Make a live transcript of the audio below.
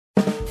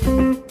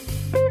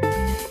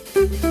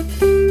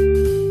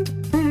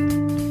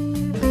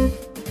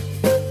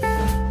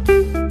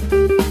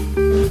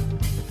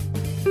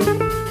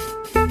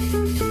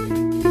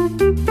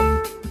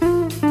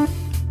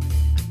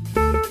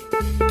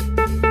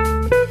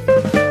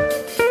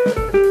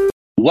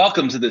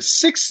Welcome to the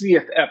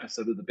 60th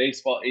episode of the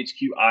Baseball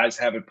HQ Eyes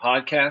Have It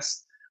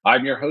podcast.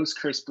 I'm your host,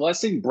 Chris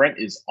Blessing. Brent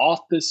is off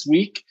this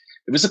week.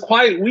 It was a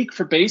quiet week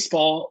for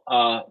baseball,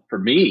 for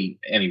me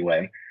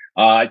anyway.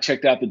 I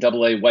checked out the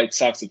AA White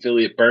Sox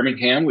affiliate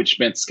Birmingham, which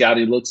meant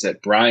scouting looks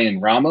at Brian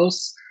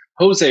Ramos,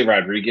 Jose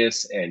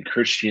Rodriguez, and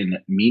Christian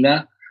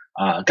Mina.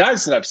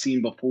 Guys that I've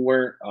seen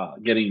before,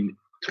 getting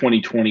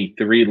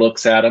 2023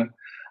 looks at them.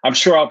 I'm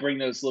sure I'll bring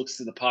those looks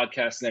to the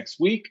podcast next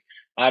week.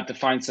 I have to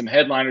find some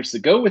headliners to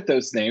go with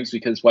those names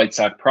because White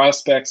Sox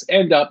prospects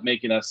end up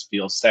making us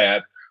feel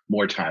sad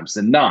more times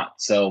than not.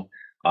 So,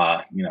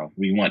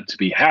 we want to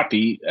be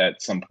happy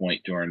at some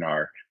point during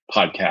our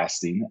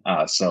podcasting.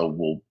 So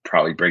we'll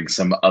probably bring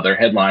some other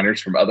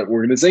headliners from other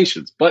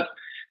organizations. But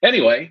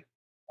anyway,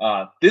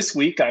 this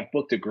week I've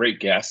booked a great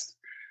guest.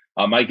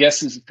 My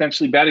guest is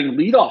essentially batting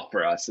leadoff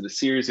for us in a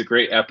series of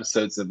great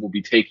episodes that will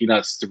be taking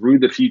us through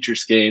the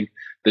futures game,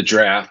 the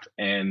draft,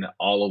 and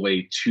all the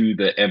way to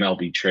the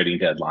MLB trading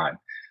deadline.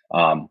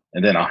 And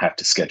then I'll have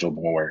to schedule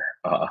more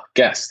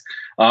guests.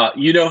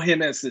 You know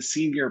him as the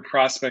senior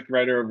prospect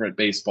writer over at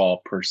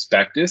Baseball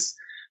Prospectus.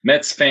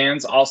 Mets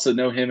fans also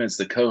know him as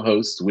the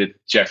co-host with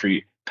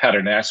Jeffrey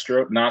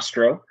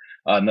Paternostro,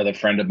 another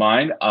friend of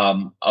mine,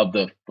 of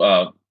the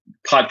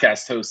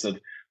podcast host of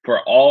For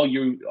All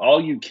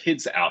You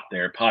Kids Out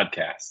There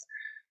podcast.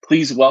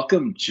 Please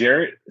welcome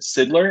Jarrett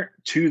Seidler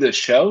to the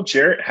show.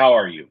 Jarrett, how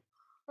are you?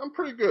 I'm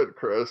pretty good,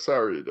 Chris. How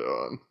are you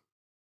doing?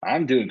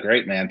 I'm doing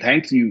great, man.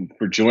 Thank you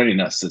for joining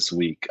us this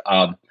week.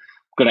 I'm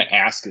going to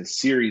ask a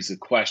series of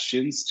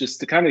questions just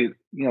to kind of,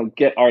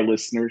 get our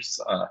listeners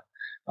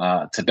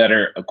to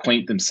better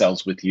acquaint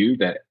themselves with you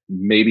that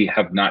maybe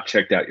have not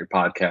checked out your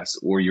podcast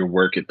or your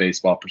work at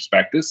Baseball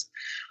Prospectus.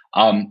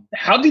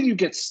 How did you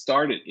get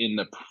started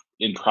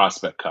in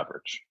prospect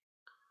coverage?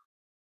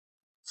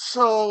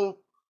 So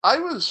I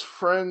was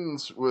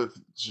friends with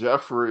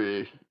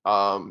Jeffrey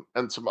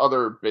and some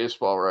other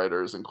baseball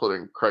writers,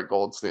 including Craig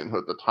Goldstein, who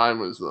at the time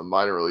was the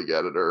minor league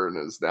editor and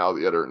is now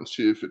the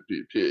editor-in-chief at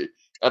BP.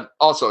 And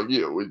also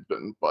you. We've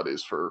been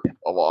buddies for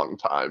a long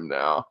time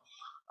now.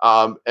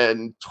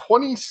 And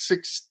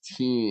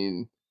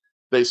 2016,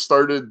 they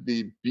started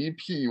the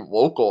BP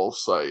local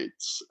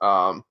sites,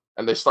 and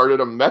they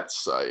started a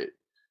Mets site.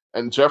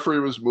 And Jeffrey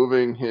was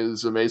moving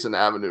his Amazing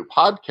Avenue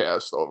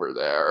podcast over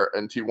there,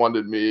 and he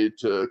wanted me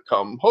to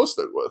come host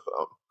it with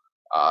him,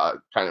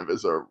 kind of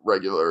as a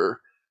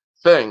regular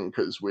thing,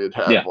 because we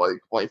had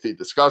lengthy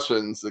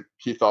discussions that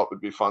he thought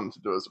would be fun to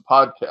do as a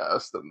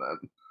podcast. And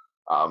then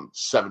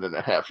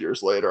 7.5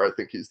 years later, I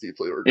think he's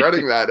deeply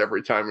regretting that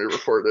every time we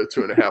record a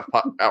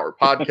 2.5-hour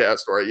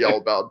podcast where I yell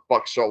about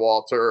Buck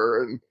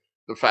Showalter and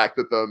the fact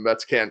that the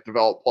Mets can't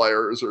develop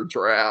players or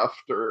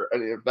draft or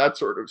any of that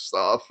sort of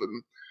stuff.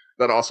 And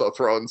then also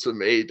throw in some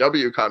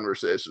AEW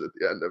conversation at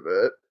the end of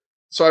it.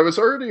 So I was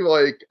already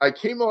I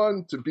came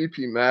on to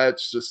BP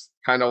Mets just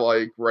kind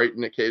of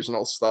writing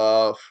occasional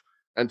stuff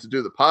and to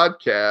do the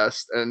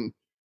podcast. And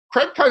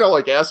Craig kind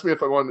of asked me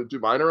if I wanted to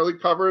do minor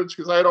league coverage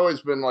because I had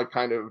always been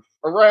kind of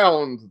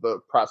around the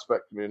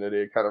prospect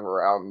community, kind of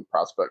around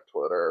prospect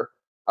Twitter.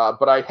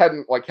 But I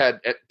hadn't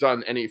had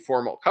done any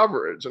formal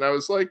coverage. And I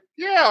was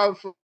yeah,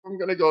 if I'm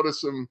going to go to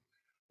some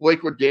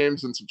Lakewood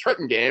games and some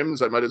Trenton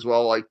games, I might as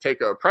well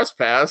take a press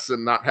pass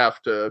and not have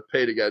to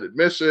pay to get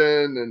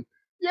admission. And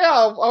yeah,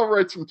 I'll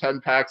write some 10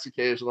 packs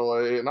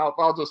occasionally, and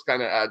I'll just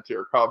kind of add to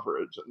your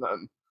coverage. And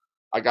then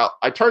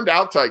I turned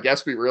out to, I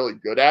guess, be really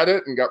good at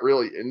it and got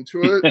really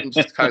into it and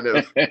just kind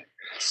of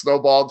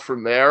snowballed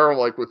from there.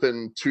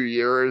 Within 2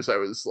 years, I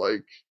was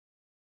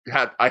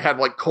I had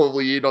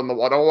co-lead on the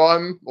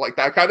 101,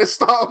 that kind of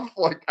stuff.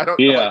 I don't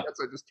know. I guess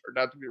I just turned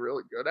out to be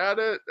really good at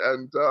it.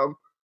 And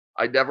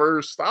I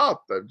never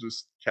stopped. I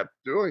just kept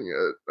doing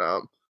it.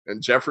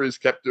 And Jeffrey's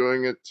kept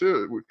doing it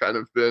too. We've kind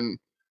of been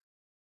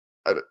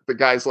the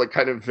guys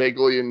kind of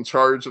vaguely in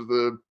charge of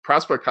the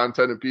prospect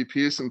content at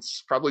BP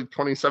since probably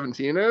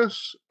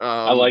 2017-ish.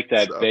 I like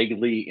that, so.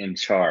 Vaguely in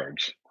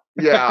charge.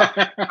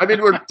 Yeah. I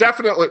mean, we're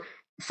definitely,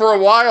 for a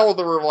while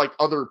there were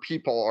other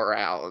people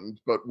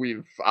around, but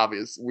we've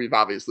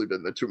obviously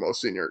been the two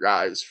most senior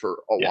guys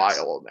for a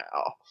while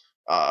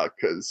now.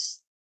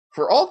 Because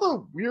for all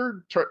the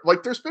weird,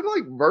 there's been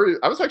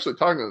I was actually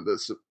talking to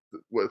this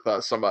with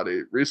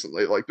somebody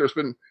recently. There's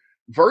been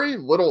very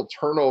little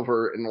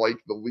turnover in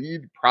the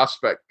lead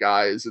prospect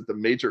guys at the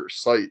major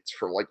sites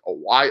for a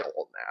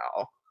while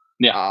now.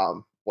 Yeah.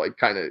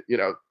 Kind of,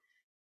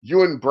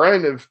 you and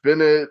Brent have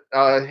been at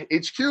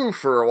HQ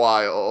for a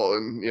while,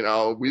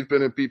 and we've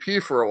been at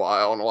BP for a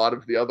while, and a lot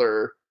of the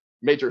other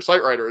major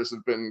site writers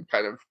have been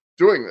kind of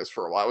doing this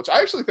for a while, which I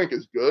actually think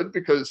is good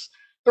because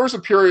there was a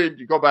period,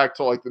 you go back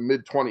to the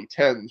mid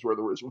 2010s, where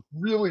there was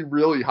really,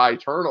 really high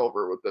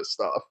turnover with this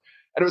stuff.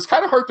 And it was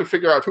kind of hard to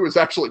figure out who was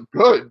actually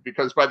good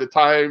because by the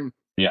time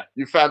Yeah.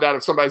 You found out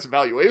if somebody's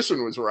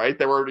evaluation was right,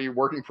 they were already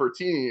working for a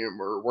team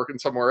or working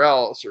somewhere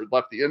else or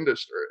left the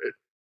industry.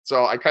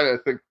 So I kind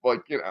of think,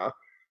 like,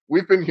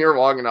 we've been here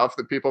long enough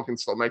that people can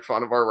still make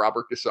fun of our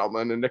Robert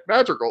Gesellman and Nick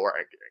Madrigal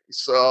rankings.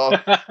 So,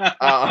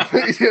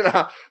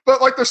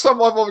 but like there's some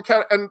level of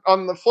and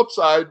on the flip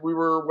side, we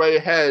were way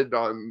ahead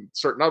on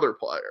certain other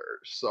players.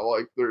 So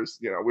like there's,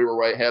 we were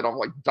way ahead on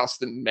like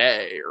Dustin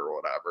May or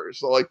whatever.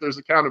 So like there's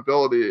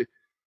accountability,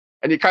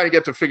 and you kind of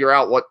get to figure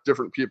out what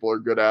different people are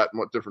good at and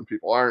what different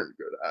people aren't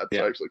good at.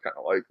 So I actually kind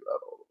of like that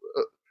a little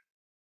bit.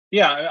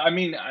 Yeah, I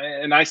mean,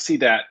 I see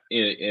that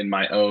in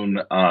my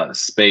own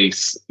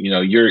space.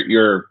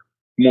 You're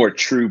more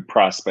true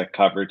prospect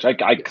coverage.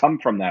 I come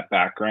from that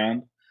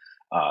background,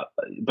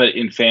 but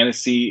in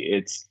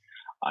fantasy,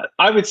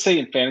 I would say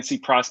in fantasy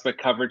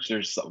prospect coverage,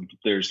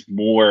 there's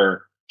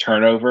more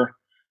turnover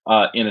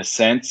in a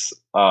sense.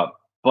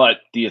 But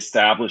the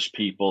established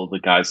people, the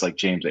guys like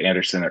James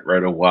Anderson at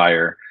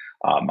RotoWire,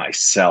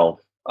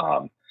 myself.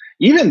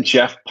 Even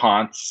Jeff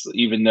Ponce,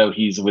 even though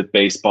he's with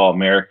Baseball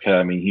America,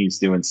 I mean, he's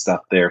doing stuff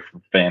there for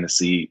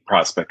fantasy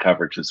prospect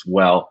coverage as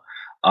well.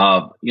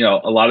 A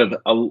lot of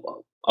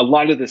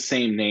the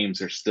same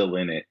names are still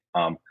in it.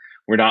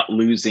 We're not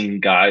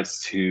losing guys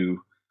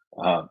to,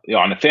 on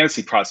the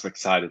fantasy prospect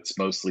side, it's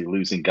mostly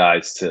losing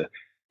guys to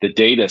the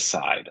data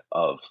side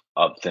of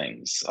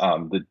things,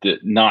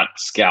 not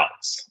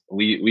scouts.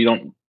 We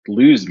don't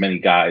lose many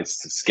guys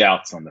to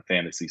scouts on the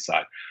fantasy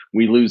side.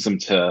 We lose them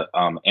to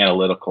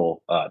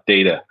analytical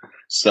data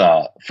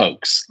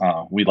folks.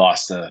 We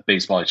lost a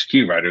Baseball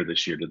HQ writer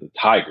this year to the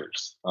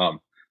Tigers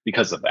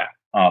because of that.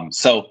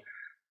 So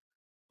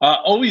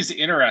always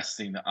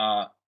interesting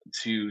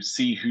to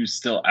see who's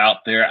still out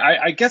there.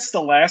 I guess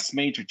the last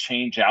major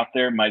change out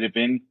there might have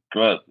been,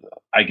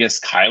 I guess,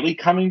 Kylie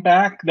coming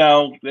back.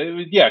 No,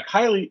 yeah,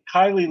 Kylie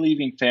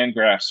leaving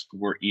Fangraphs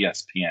for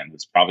ESPN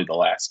was probably the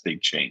last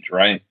big change,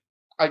 right?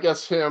 I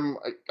guess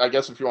I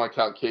guess if you want to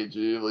count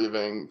KG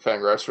leaving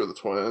Fangraphs for the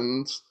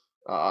Twins.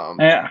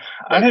 I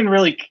didn't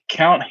really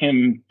count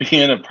him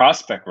being a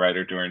prospect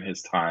writer during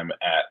his time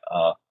at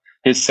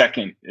his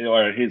second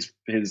or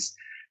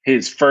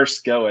his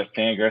first go at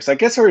Fangraphs. I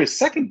guess, or his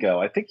second go.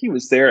 I think he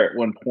was there at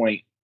one point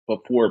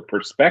before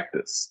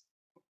Prospectus.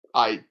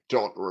 I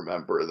don't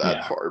remember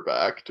that far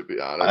back, to be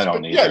honest. I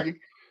don't but either. yeah,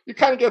 you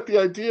kind of get the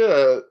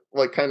idea,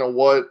 like kind of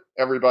what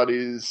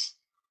everybody's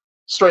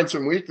strengths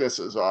and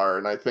weaknesses are.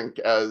 And I think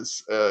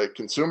as a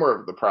consumer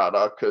of the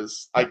product,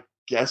 because I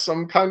guess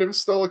I'm kind of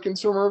still a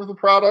consumer of the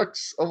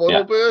products a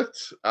little bit,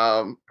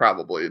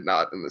 probably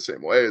not in the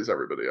same way as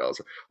everybody else.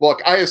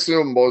 Look, I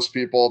assume most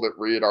people that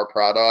read our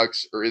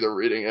products are either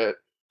reading it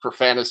for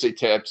fantasy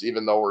tips,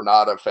 even though we're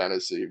not a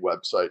fantasy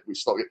website.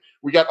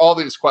 We get all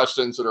these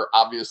questions that are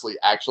obviously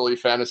actually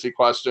fantasy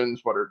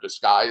questions, but are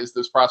disguised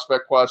as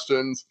prospect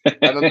questions.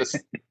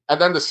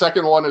 And then the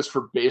second one is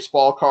for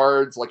baseball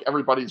cards. Like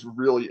everybody's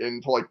really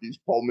into like these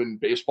Bowman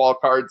baseball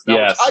cards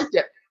now,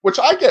 which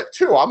I get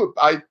too.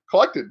 I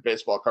collected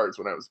baseball cards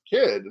when I was a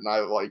kid, and I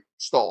like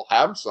still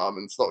have some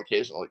and still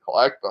occasionally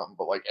collect them.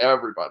 But like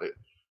everybody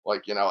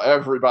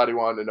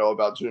wanted to know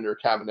about Junior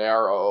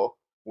Caminero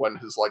when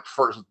his like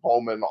first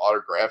Bowman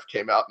autograph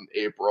came out in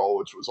April,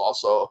 which was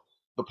also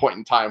the point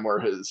in time where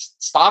his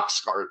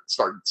stocks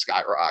started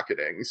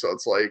skyrocketing. So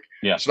it's like,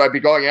 should I be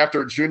going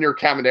after Junior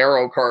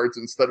Caminero cards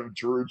instead of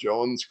Drew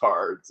Jones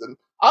cards? And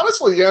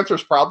honestly, the answer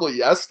is probably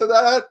yes to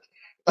that.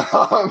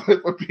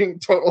 If we're being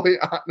totally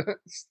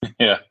honest.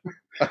 Yeah.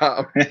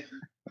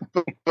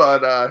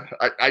 But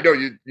I know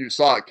you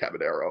saw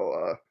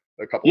Caminero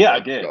a couple of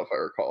months ago, if I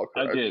recall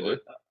correctly. I did.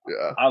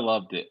 Yeah, I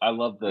loved it. I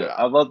love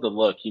the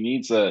look.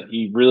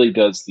 He really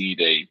does need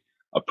a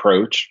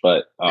approach,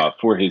 but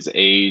for his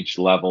age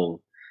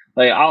level,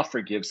 like I'll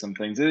forgive some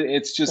things.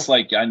 It's just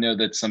like I know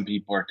that some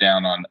people are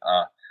down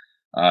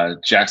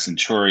on Jackson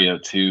Chorio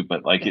too,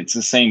 but like it's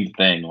the same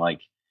thing.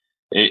 Like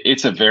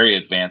it's a very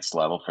advanced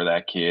level for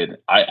that kid.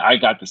 I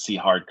got to see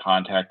hard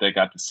contact. I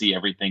got to see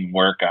everything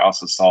work. I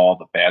also saw all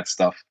the bad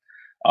stuff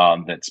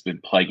that's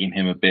been plaguing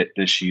him a bit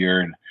this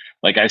year, and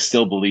like I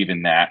still believe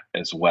in that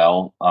as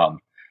well.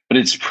 But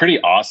it's pretty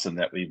awesome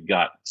that we've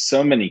got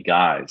so many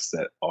guys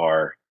that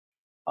are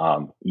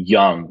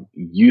young,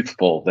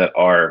 youthful, that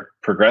are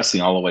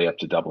progressing all the way up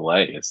to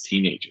AA as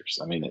teenagers.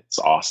 I mean, it's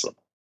awesome.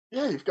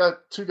 Yeah, you've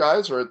got two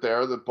guys right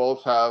there that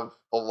both have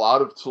a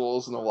lot of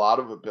tools and a lot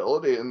of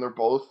ability, and they're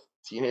both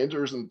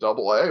teenagers in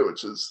AA,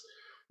 which is,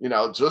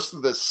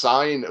 just the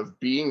sign of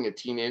being a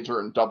teenager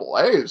in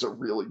AA is a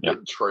really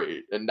good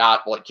trait, and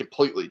not like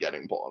completely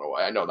getting blown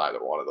away. I know neither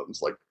one of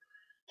them's like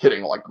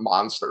hitting like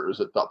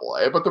monsters at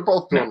AA, but they're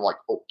both doing like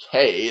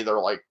okay. They're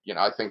like,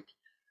 I think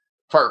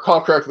if I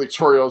recall correctly,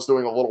 Chorio's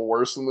doing a little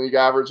worse than league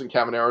average, and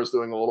Caminero's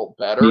doing a little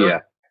better. Yeah.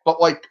 But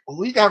like a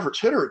league average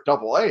hitter at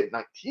AA at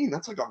 19,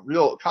 that's like a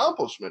real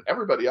accomplishment.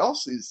 Everybody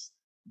else is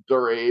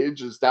their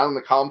age is down in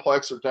the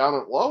complex or down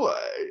at low A,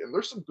 and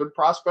there's some good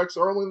prospects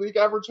that are only league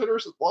average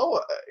hitters at low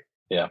A.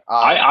 Yeah,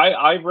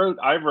 I wrote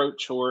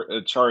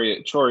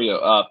Chorio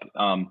up,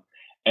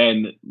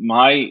 and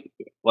my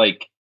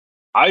like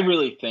I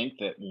really think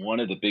that one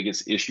of the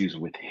biggest issues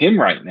with him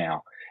right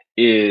now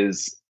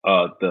is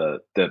the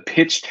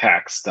pitch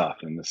tax stuff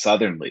in the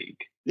Southern League.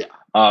 Yeah.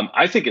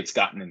 I think it's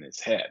gotten in his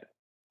head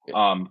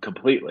Yeah.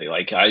 completely.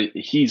 Like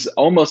he's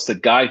almost a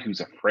guy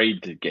who's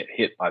afraid to get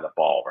hit by the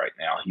ball right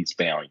now. He's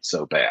failing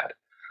so bad.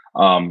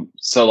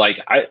 So like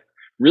I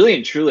really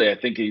and truly, I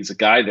think he's a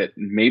guy that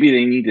maybe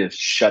they need to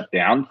shut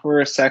down for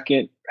a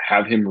second,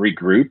 have him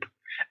regroup,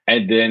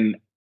 and then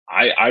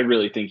I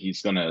really think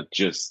he's gonna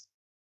just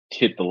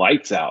hit the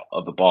lights out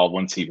of the ball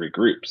once he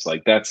regroups.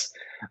 Like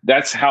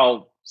that's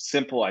how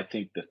simple I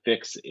think the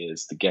fix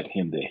is to get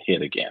him to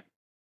hit again.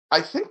 I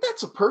think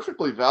that's a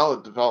perfectly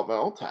valid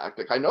developmental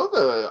tactic. I know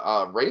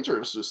the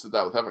Rangers just did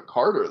that with Evan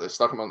Carter. They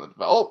stuck him on the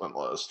development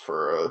list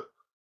for a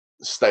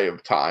stay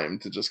of time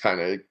to just kind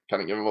of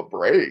give him a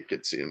break.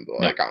 It seemed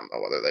Yeah. like, I don't know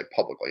whether they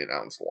publicly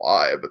announced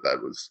why, but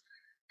that was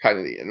kind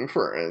of the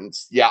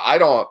inference. Yeah, I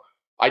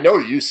know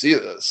you see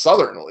the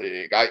Southern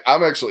League.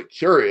 I'm actually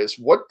curious.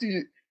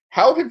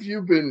 How have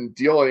you been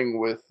dealing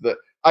with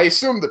I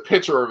assume the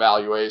pitcher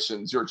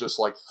evaluations, you're just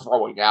like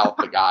throwing out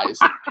the guys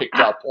that picked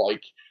up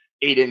like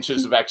 8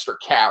 inches of extra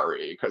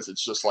carry because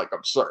it's just like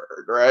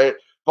absurd, right?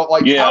 But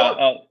like,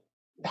 Yeah.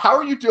 how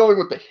are you dealing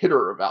with the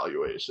hitter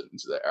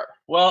evaluations there?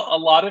 Well, a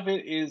lot of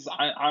it is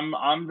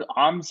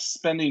I'm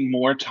spending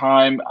more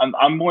time.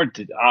 I'm more.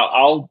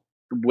 I'll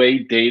weigh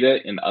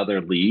data in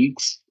other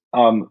leagues.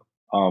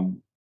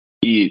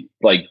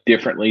 Like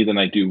differently than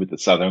I do with the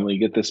Southern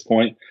League at this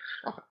point.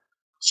 Okay.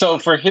 So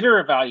for hitter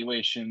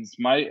evaluations,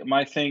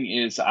 my thing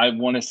is I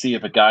want to see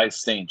if a guy's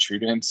staying true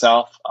to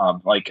himself.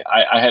 Like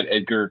I had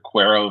Edgar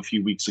Cuero a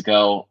few weeks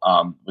ago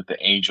with the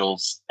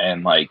Angels,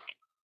 and like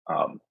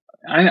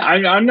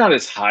I'm not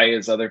as high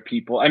as other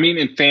people. I mean,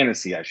 in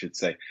fantasy, I should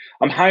say,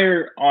 I'm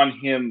higher on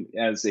him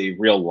as a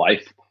real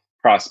life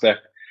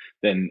prospect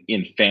than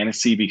in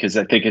fantasy because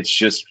I think it's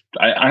just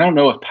I don't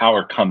know if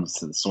power comes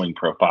to the swing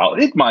profile.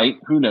 It might,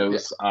 who Yeah.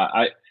 knows?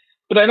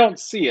 But I don't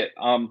see it.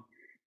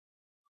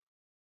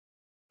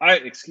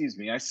 Excuse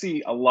me. I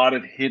see a lot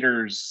of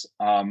hitters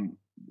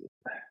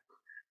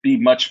be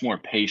much more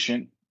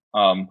patient,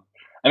 and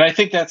I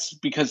think that's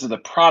because of the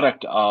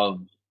product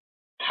of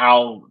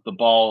how the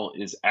ball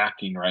is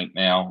acting right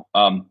now.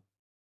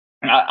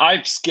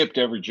 I've skipped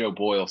every Joe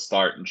Boyle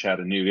start in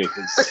Chattanooga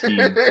because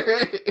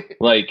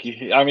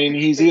I mean,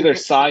 he's either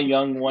Cy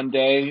Young one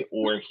day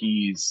or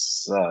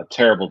he's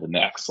terrible the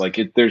next.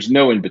 There's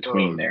no in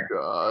between Oh there.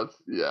 God,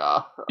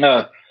 yeah.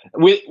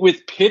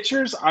 With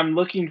pitchers, I'm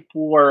looking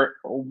for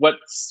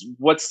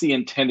what's the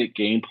intended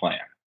game plan.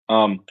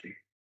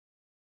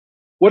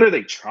 What are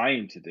they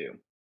trying to do?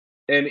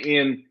 And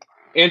in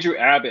Andrew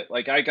Abbott,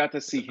 like I got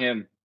to see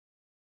him,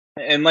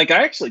 and like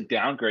I actually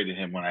downgraded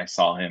him when I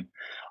saw him.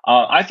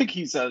 I think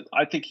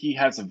he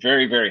has a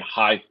very very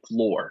high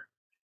floor,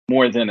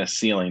 more than a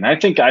ceiling. I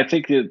think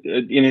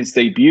in his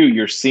debut,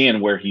 you're seeing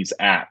where he's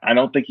at. I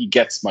don't think he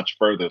gets much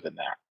further than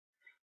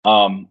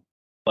that.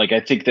 Like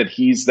I think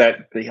he's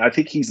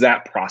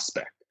that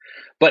prospect.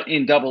 But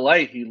in Double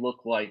A, he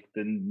looked like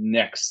the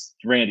next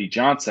Randy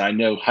Johnson. I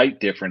know height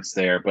difference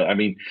there, but I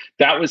mean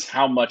that was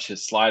how much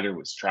his slider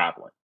was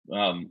traveling.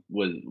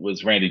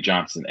 Was Randy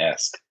Johnson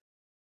esque.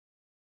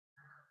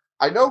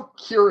 I know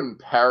Kieran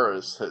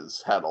Paris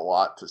has had a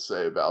lot to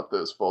say about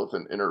this, both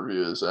in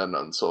interviews and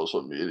on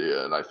social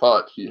media, and I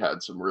thought he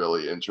had some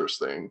really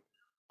interesting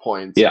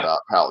points Yeah,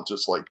 about how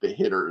just like the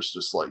hitters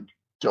just like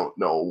don't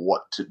know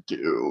what to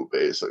do,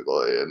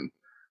 basically. And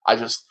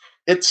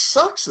it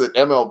sucks that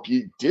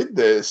MLB did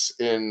this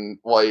in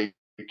like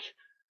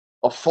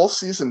a full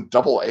season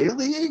Double A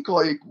league.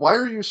 Like, why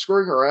are you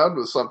screwing around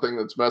with something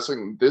that's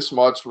messing this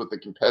much with the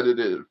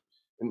competitive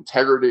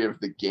integrity of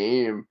the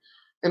game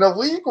in a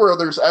league where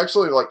there's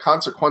actually like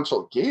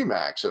consequential game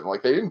action?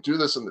 Like, they didn't do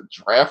this in the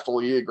draft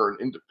league or an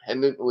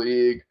independent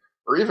league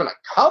or even a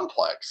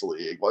complex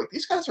league. Like,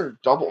 these guys are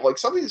double. Like,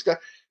 some of these guys,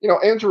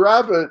 Andrew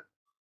Abbott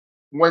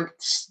went,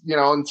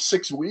 in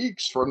 6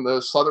 weeks from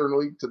the Southern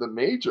League to the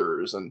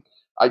majors, and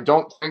I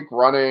don't think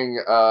running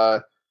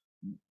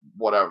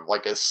whatever,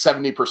 like a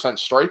 70%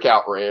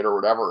 strikeout rate or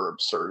whatever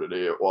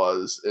absurdity it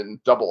was in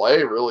Double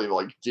A really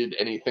like did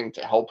anything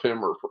to help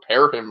him or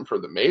prepare him for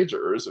the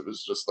majors. It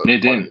was just the it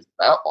didn't.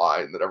 stat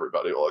line that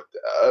everybody looked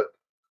at.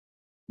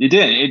 It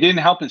didn't. It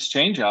didn't help his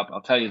changeup.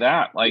 I'll tell you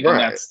that. Like, and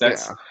Right.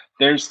 that's Yeah.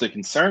 there's the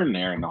concern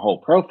there in the whole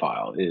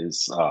profile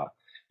is,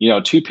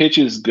 two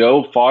pitches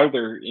go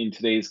farther in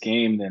today's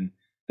game than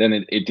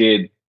it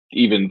did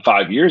even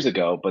 5 years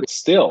ago. But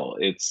still,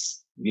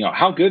 it's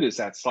how good is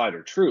that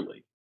slider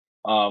truly?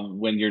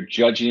 When you're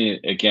judging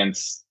it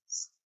against,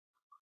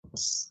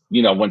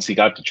 once he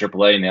got to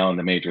AAA, now in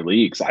the major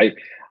leagues.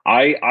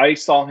 I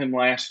saw him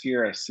last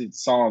year. I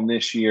saw him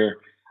this year.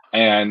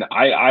 And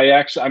I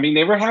actually, I mean,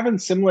 they were having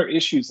similar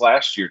issues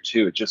last year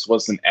too. It just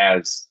wasn't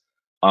as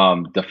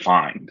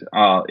defined.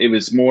 It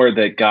was more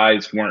that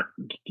guys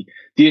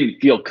didn't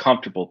feel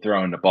comfortable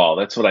throwing the ball.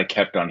 That's what I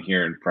kept on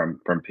hearing from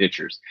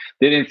pitchers.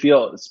 They didn't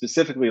feel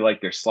specifically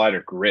like their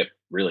slider grip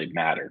really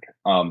mattered.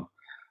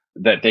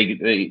 that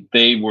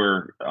they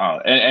were,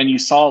 and you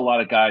saw a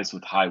lot of guys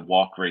with high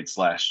walk rates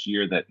last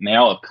year that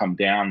now have come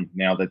down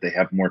now that they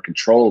have more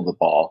control of the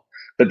ball.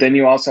 But then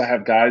you also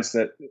have guys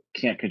that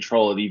can't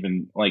control it,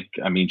 even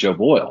Joe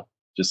Boyle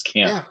just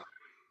can't. Yeah.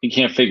 He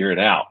can't figure it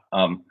out.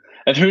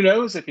 And who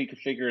knows if he could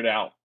figure it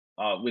out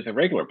with a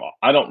regular ball?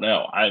 I don't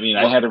know. I mean,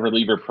 I had a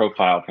reliever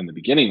profile from the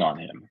beginning on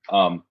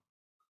him,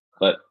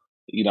 but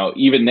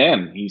even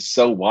then, he's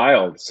so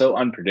wild, so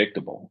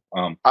unpredictable.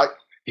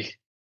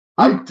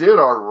 I did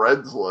our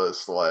Reds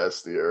list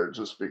last year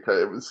just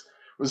because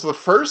it was the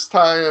first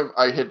time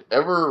I had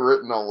ever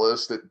written a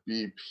list at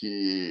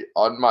BP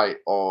on my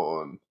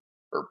own,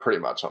 or pretty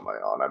much on my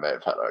own. I may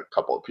have had a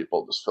couple of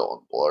people just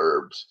fill in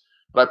blurbs.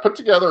 But I put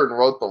together and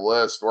wrote the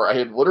list where I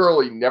had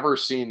literally never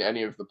seen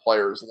any of the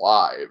players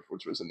live,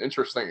 which was an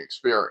interesting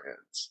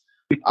experience.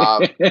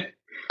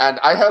 And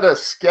I had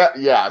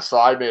so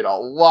I made a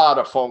lot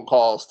of phone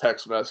calls,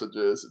 text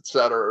messages,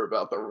 etc.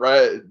 about the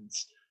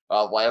Reds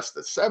last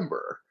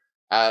December.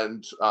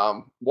 And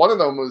one of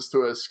them was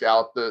to a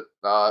scout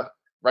that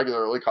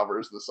regularly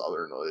covers the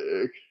Southern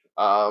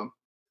League,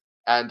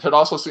 and had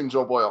also seen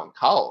Joe Boyle in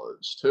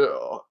college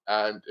too.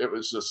 And it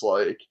was just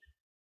like,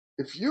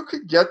 if you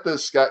could get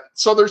this guy,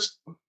 so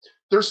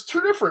there's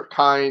two different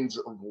kinds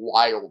of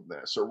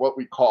wildness, or what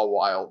we call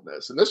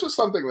wildness. And this was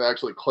something that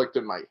actually clicked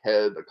in my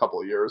head a couple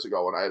of years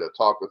ago when I had a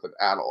talk with an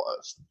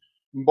analyst.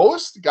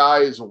 Most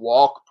guys'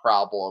 walk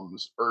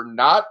problems are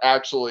not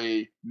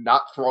actually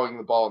not throwing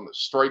the ball in the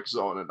strike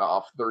zone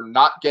enough. They're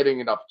not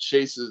getting enough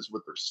chases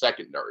with their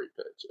secondary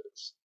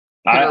pitches.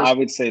 I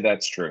would say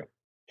that's true.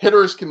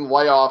 Hitters can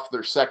lay off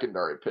their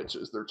secondary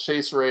pitches. Their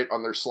chase rate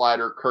on their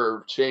slider,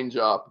 curve,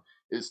 changeup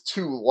is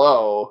too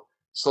low,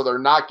 so they're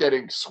not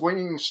getting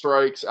swinging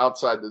strikes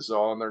outside the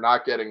zone. They're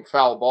not getting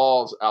foul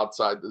balls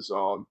outside the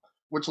zone,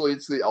 which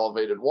leads to the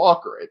elevated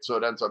walk rate. So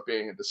it ends up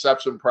being a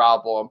deception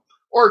problem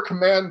or a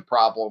command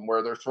problem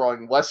where they're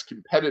throwing less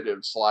competitive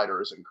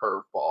sliders and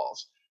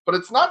curveballs. But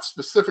it's not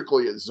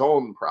specifically a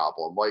zone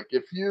problem. Like,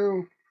 if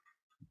you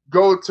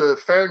go to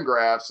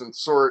Fangraphs and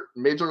sort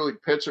major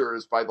league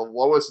pitchers by the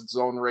lowest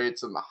zone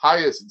rates and the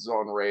highest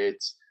zone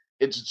rates,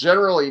 it's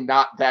generally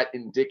not that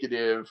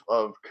indicative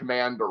of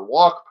command or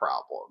walk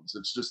problems.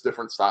 It's just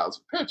different styles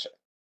of pitching.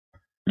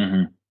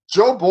 Mm-hmm.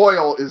 Joe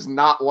Boyle is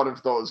not one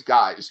of those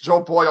guys.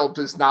 Joe Boyle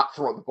does not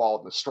throw the ball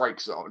in the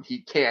strike zone. He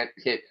can't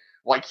hit,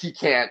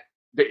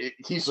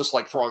 he's just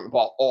like throwing the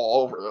ball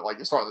all over. Like,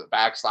 he's throwing the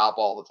backstop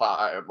all the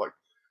time.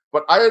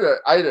 But I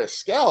had a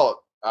scout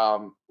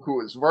who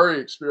was very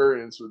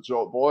experienced with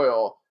Joe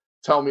Boyle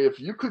tell me, if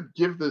you could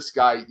give this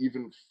guy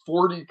even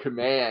 40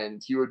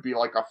 command, he would be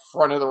like a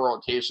front of the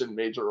rotation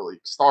major league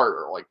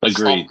starter. Like, the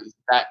Agreed. stuff is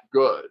that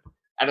good.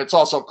 And it's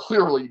also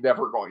clearly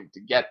never going to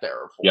get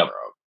there for him.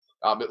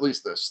 At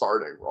least the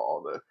starting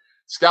role. The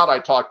scout I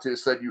talked to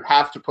said you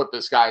have to put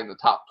this guy in the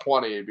top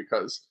 20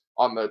 because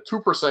on the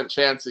 2%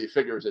 chance he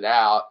figures it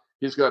out,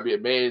 he's going to be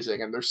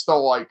amazing. And there's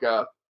still like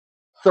a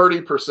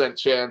 30%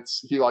 chance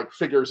he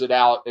figures it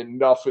out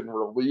enough in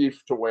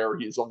relief to where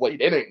he's a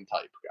late inning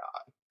type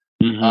guy.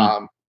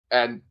 Mm-hmm.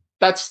 And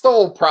that's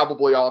still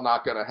probably all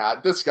not going to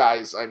happen. This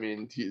guy's,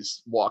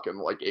 he's walking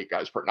like 8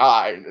 guys per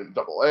 9 in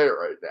AA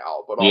right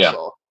now, but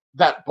also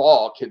that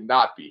ball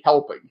cannot be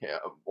helping him.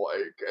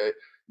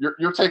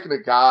 You're taking a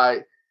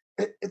guy,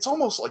 it's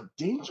almost like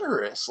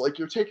dangerous. Like,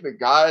 you're taking a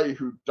guy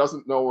who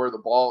doesn't know where the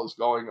ball is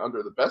going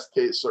under the best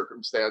case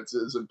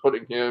circumstances and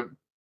putting him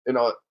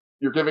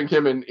you're giving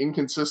him an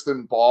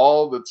inconsistent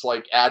ball that's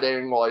like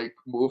adding like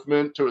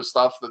movement to a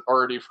stuff that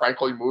already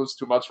frankly moves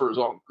too much for his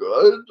own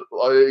good.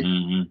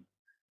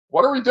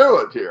 What are we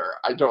doing here?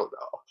 I don't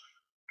know.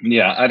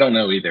 Yeah, I don't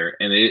know either.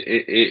 And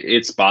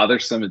it's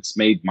bothersome. It's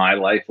made my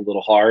life a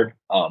little hard.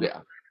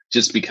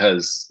 Just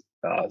because,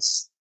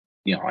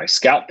 I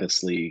scout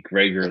this league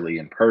regularly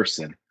in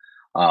person.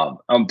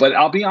 But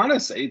I'll be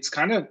honest, it's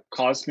kind of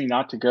caused me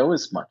not to go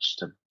as much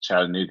to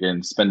Chattanooga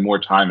and spend more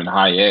time in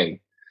high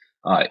A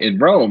in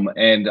Rome.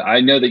 And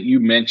I know that you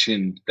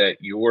mentioned that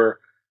your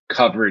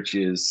coverage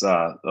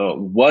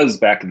was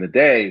back in the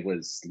day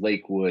was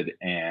Lakewood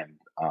and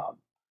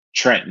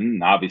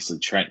Trenton. Obviously,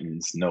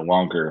 Trenton's no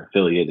longer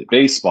affiliated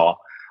baseball.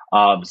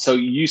 So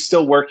you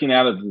still working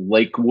out of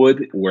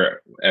Lakewood,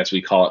 where, as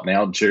we call it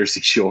now,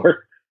 Jersey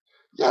Shore?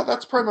 Yeah,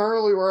 that's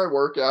primarily where I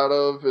work out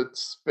of.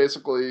 It's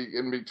basically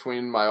in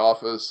between my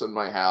office and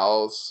my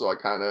house. So I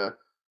kind of,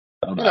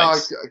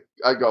 nice.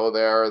 I go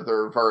there.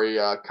 They're very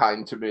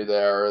kind to me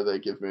there. They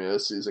give me a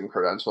season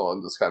credential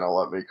and just kind of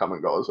let me come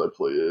and go as I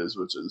please,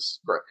 which is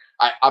great.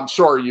 I'm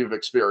sure you've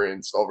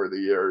experienced over the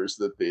years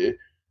that the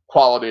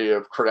quality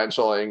of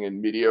credentialing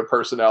and media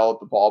personnel at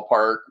the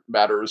ballpark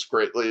matters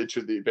greatly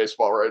to the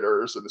baseball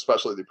writers and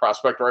especially the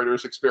prospect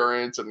writers'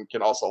 experience, and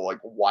can also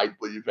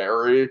widely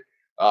vary.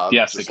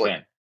 Yes, it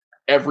can.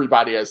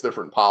 Everybody has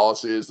different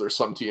policies. There's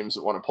some teams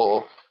that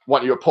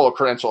want you to pull a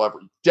credential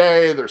every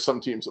day. There's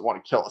some teams that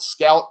want to kill a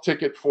scout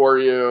ticket for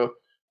you.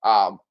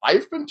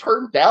 I've been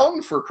turned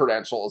down for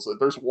credentials.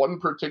 There's one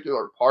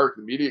particular park,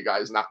 the media guy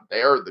is not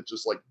there, that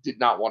just did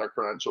not want to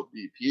credential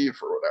BP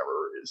for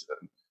whatever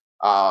reason.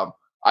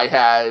 I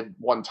had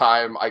one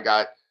time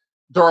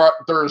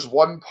there's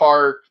one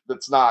park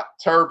that's not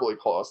terribly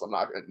close. I'm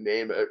not going to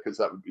name it because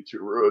that would be too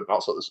rude. And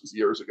also, this was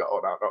years ago,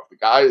 and I don't know if the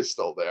guy is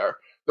still there.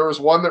 There was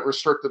one that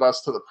restricted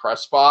us to the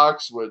press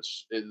box, and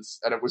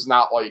it was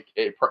not like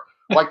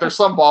like there's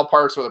some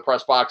ballparks where the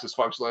press box is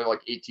functionally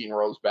like 18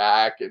 rows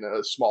back in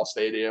a small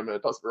stadium, and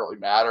it doesn't really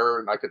matter,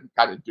 and I can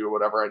kind of do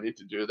whatever I need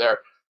to do there.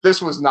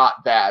 This was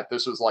not that.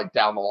 This was like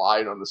down the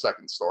line on the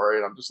second story,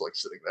 and I'm just like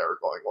sitting there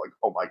going like,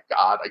 oh my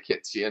God, I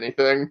can't see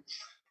anything.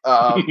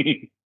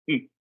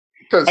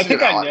 I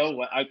think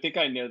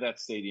I know that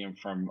stadium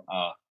from.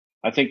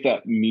 I think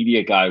that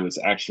media guy was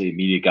actually a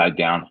media guy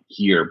down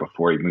here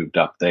before he moved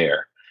up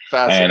there,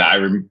 and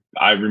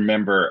I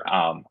remember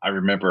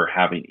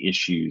having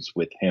issues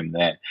with him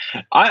then.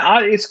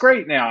 It's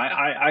great now.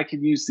 I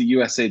can use the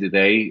USA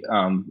Today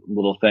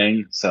little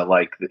thing, so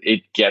like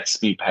it gets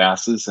me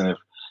passes, and if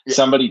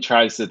somebody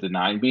tries to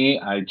deny me,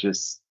 I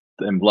just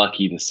am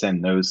lucky to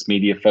send those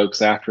media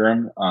folks after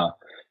him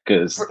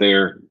because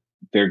they're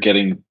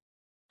getting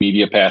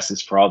media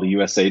passes for all the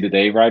USA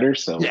Today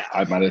writers, so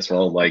I might as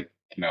well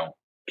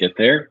get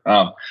there.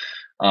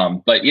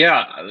 But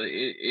yeah,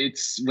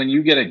 it's when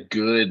you get a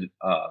good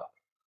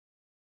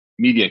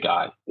media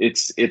guy,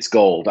 it's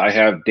gold. I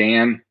have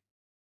Dan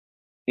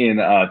in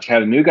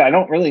Chattanooga. I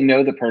don't really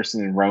know the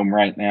person in Rome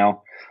right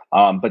now,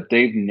 but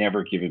they've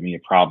never given me a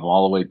problem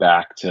all the way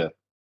back to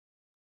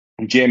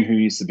Jim, who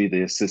used to be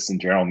the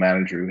assistant general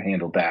manager who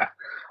handled that.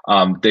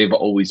 They've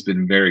always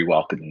been very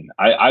welcoming.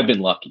 I've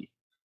been lucky.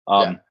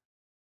 The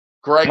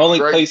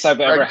place I've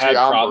ever had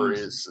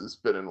problems has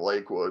been in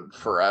Lakewood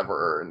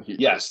forever, and he's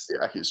just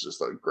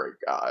a great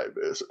guy,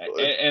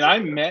 basically. And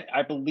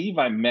I believe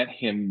I met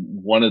him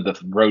one of the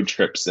road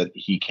trips that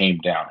he came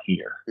down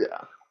here.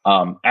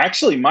 Yeah.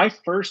 Actually, my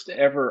first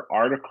ever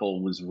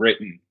article was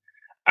written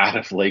out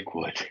of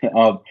Lakewood.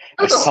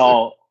 I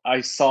saw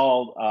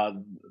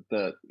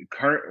the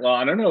current. Well,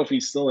 I don't know if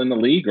he's still in the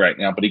league right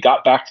now, but he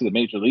got back to the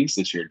major leagues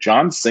this year.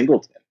 John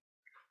Singleton.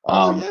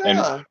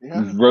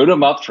 And wrote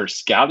him up for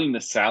Scouting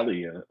the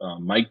Sally,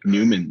 Mike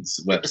Newman's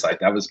website.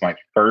 That was my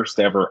first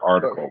ever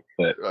article.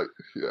 But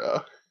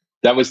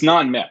that was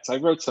non-Mets. I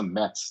wrote some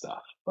Mets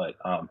stuff, but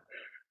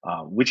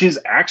which is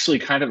actually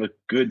kind of a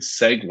good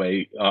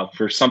segue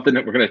for something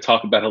that we're going to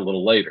talk about a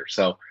little later.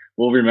 So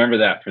we'll remember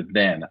that for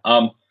then.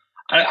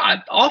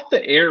 Off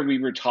the air, we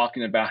were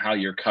talking about how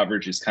your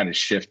coverage is kind of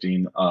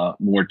shifting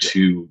more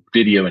to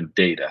video and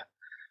data.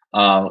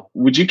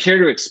 Would you care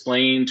to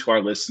explain to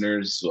our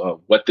listeners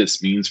what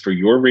this means for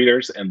your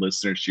readers and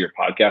listeners to your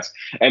podcast,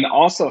 and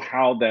also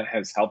how that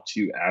has helped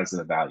you as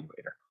an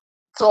evaluator?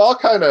 So I'll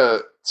kind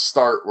of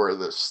start where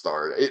this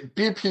started.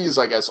 BP's,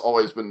 I guess,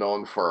 always been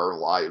known for our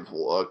live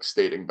looks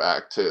dating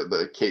back to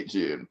the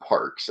KG and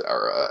Parks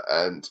era,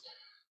 and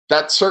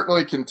that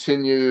certainly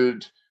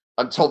continued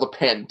until the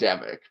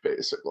pandemic,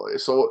 basically.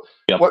 So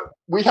what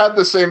we had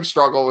the same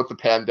struggle with the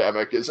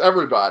pandemic as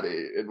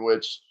everybody, in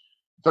which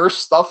there's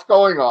stuff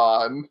going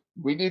on.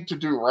 We need to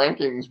do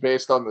rankings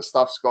based on the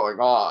stuff's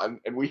going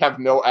on, and we have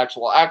no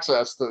actual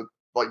access to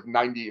like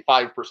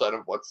 95%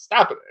 of what's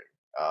happening.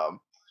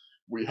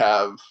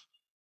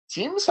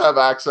 Teams have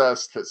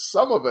access to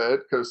some of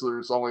it because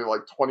there's only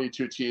like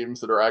 22 teams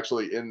that are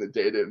actually in the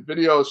data and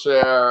video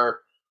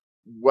share.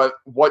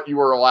 What you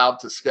were allowed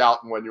to scout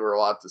and when you were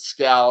allowed to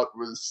scout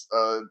was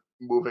a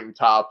moving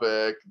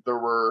topic. There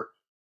were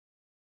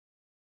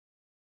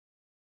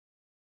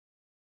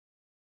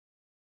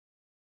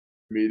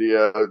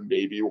media,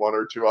 maybe one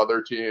or two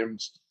other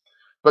teams.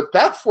 But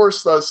that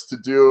forced us to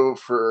do,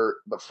 for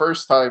the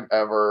first time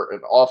ever,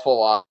 an awful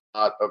lot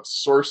of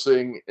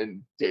sourcing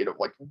and data,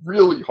 like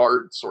really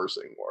hard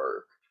sourcing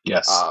work.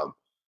 Yes.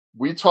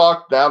 We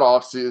talked that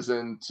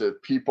offseason to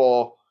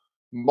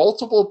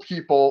multiple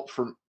people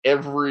from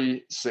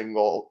every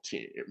single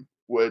team,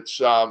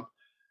 which,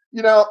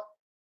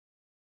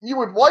 you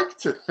would like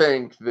to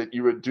think that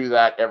you would do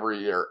that every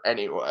year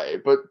anyway,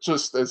 but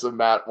just as a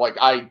matter, like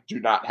I do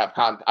not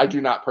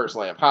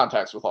personally have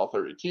contacts with all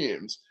 30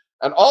 teams.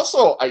 And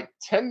also I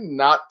tend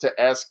not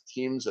to ask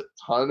teams a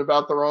ton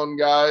about their own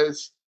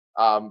guys,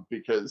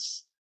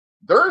 because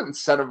they're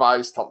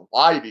incentivized to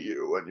lie to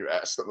you when you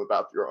ask them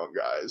about your own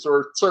guys,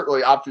 or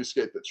certainly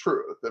obfuscate the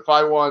truth. If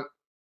I want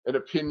an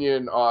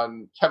opinion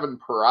on Kevin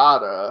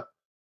Parada,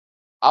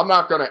 I'm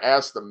not going to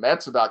ask the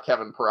Mets about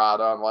Kevin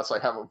Parada unless I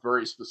have a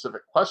very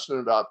specific question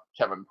about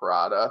Kevin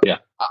Parada. Yeah.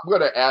 I'm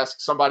going to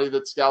ask somebody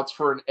that scouts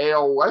for an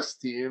AL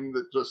West team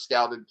that just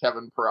scouted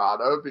Kevin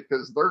Parada,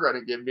 because they're going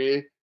to give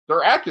me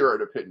their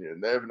accurate opinion.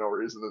 They have no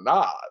reason to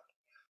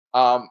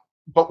not.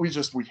 But we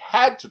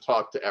had to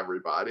talk to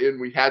everybody,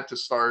 and we had to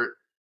start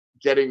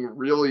getting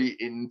really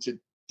into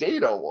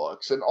data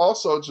looks, and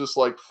also just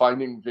like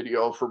finding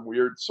video from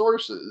weird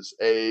sources.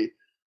 A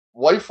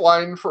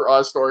lifeline for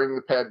us during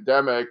the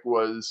pandemic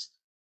was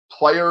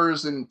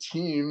players and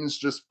teams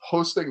just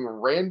posting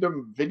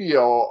random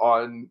video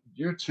on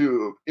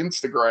YouTube,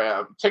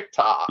 Instagram,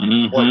 TikTok,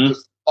 like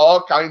just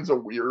all kinds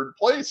of weird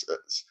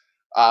places.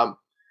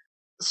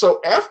 So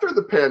after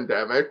the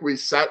pandemic, we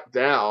sat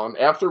down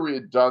after we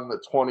had done the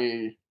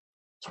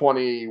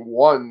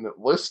 2021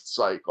 list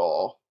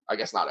cycle. I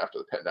guess not after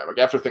the pandemic,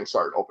 after things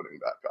started opening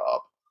back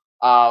up.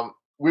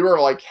 We were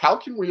like, how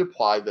can we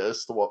apply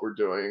this to what we're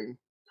doing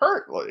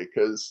currently?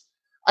 Because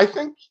I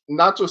think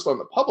not just on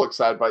the public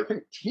side, but I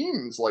think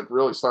teams like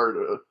really started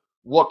to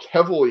look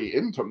heavily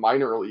into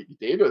minor league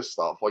data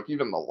stuff, like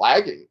even the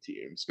lagging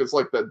teams, because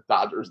like the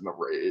Dodgers and the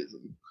Rays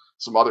and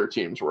some other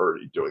teams were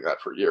already doing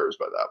that for years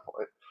by that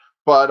point.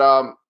 But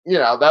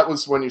that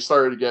was when you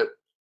started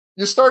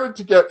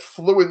to get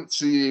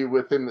fluency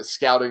within the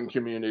scouting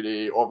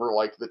community over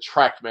like the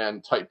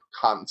TrackMan type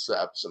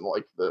concepts and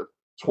like the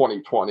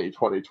 2020,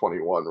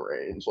 2021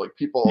 range. Like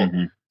people,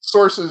 Mm-hmm.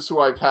 sources who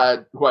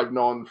I've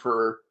known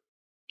for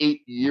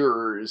 8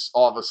 years,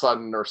 all of a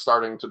sudden are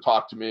starting to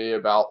talk to me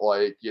about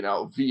like,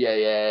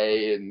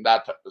 VAA and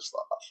that type of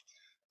stuff.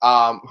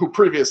 Who had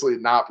previously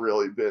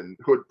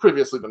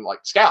been like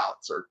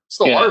scouts or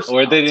still Yeah, are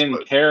or they scouts, didn't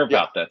but care yeah,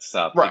 about that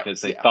stuff right,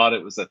 because they yeah. thought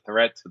it was a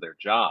threat to their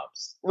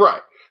jobs.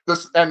 Right.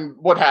 This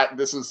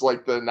is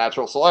like the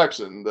natural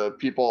selection. The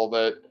people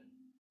that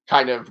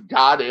kind of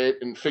got it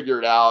and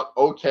figured out,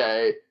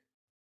 okay,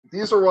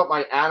 these are what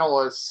my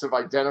analysts have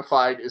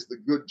identified as the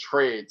good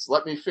traits.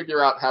 Let me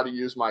figure out how to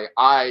use my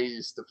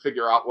eyes to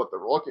figure out what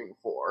they're looking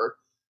for.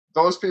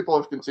 Those people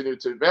have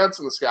continued to advance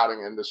in the scouting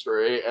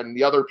industry, and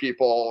the other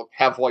people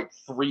have like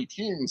 3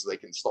 teams they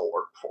can still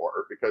work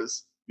for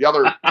because the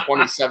other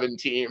 27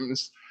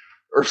 teams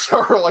or so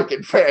are like,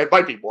 it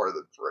might be more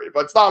than 3,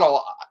 but it's not a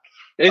lot.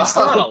 It's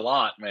not a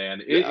lot,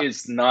 man. It Yeah.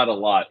 is not a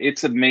lot.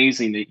 It's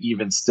amazing to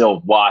even still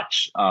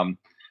watch,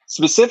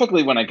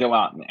 specifically when I go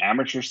out and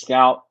amateur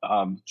scout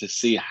to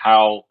see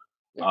how.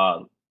 Yeah.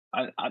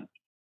 I, I,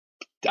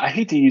 I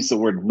hate to use the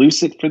word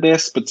lucid for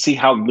this, but see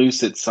how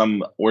lucid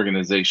some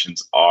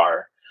organizations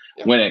are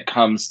Yeah. when it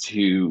comes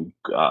to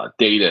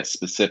data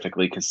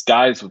specifically. Because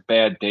guys with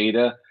bad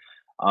data,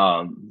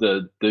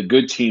 the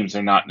good teams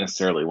are not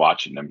necessarily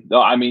watching them.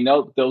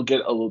 They'll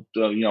get a little,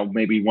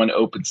 maybe one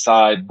open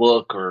side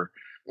look or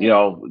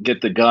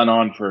get the gun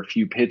on for a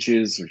few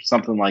pitches or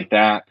something like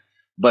that.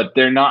 But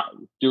they're not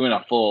doing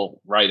a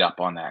full write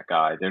up on that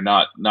guy. They're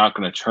not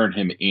going to turn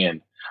him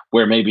in.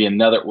 Where maybe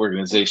another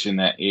organization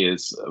that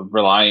is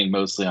relying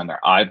mostly on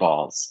their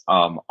eyeballs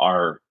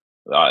are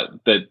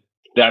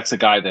that's a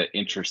guy that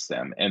interests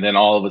them, and then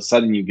all of a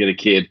sudden you get a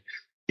kid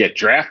get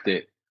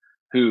drafted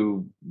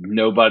who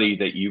nobody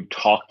that you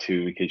talk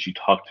to because you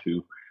talk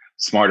to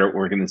smarter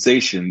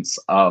organizations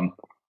were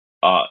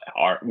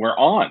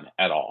on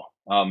at all.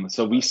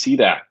 So we see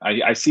that.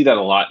 I see that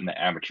a lot in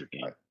the amateur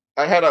game.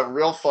 I had a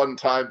real fun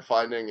time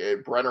finding a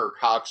Brenner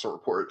Cox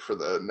report for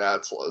the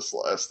Nats list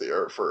last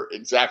year for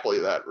exactly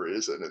that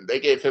reason, and they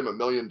gave him $1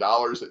 million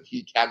that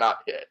he cannot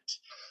hit.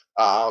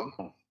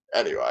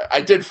 Anyway,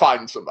 I did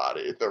find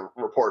somebody. The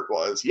report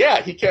was,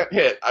 yeah, he can't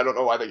hit. I don't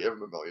know why they gave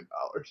him $1 million.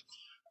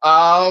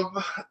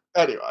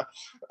 Anyway,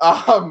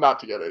 not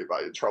to get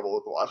anybody in trouble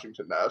with the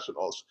Washington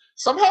Nationals.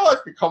 Somehow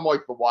I've become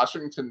like the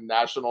Washington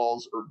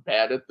Nationals are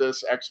bad at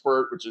this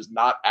expert, which is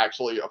not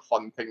actually a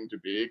fun thing to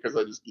be because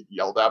I just get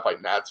yelled at by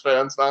Nats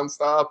fans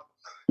nonstop.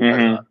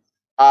 Anyway,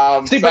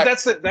 See, but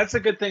that's a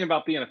good thing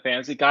about being a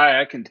fantasy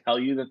guy. I can tell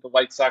you that the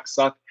White Sox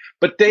suck,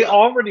 but they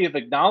already have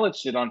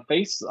acknowledged it on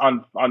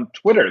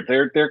Twitter.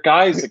 Their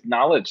guys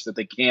acknowledge that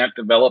they can't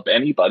develop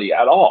anybody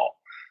at all.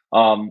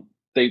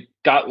 They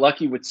got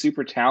lucky with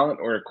super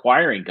talent or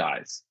acquiring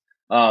guys,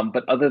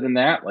 but other than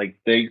that, like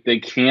they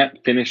can't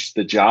finish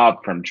the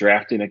job from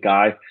drafting a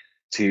guy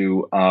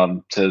to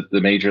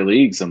the major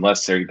leagues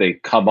unless they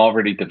come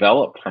already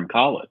developed from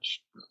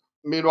college.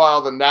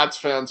 Meanwhile, the Nats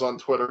fans on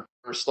Twitter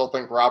still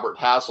think Robert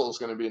Hassel is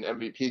going to be an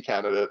MVP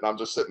candidate, and I'm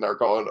just sitting there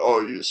going,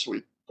 "Oh, you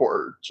sweet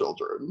poor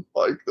children!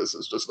 Like this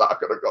is just not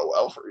going to go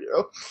well for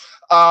you."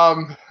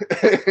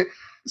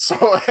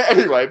 So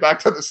anyway, back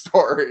to the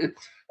story.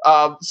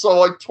 So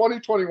like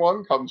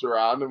 2021 comes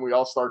around, and we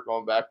all start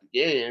going back to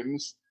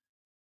games,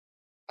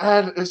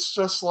 and it's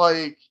just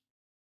like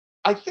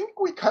I think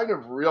we kind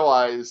of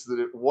realized that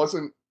it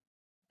wasn't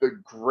the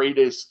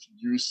greatest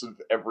use of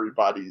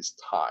everybody's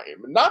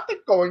time. Not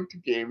that going to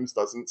games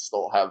doesn't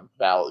still have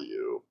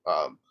value.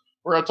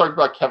 We're going to talk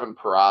about Kevin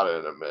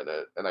Parada in a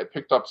minute, and I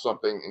picked up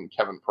something in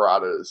Kevin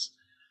Parada's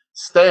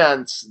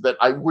stance that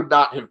I would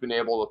not have been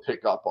able to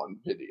pick up on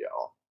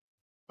video.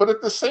 But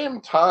at the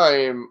same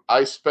time,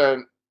 I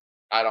spent,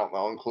 I don't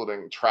know,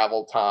 including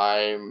travel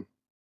time,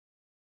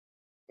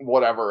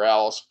 whatever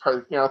else,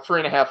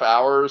 3.5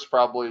 hours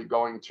probably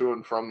going to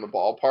and from the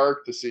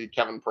ballpark to see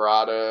Kevin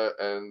Parada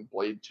and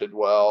Blade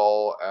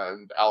Tidwell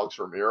and Alex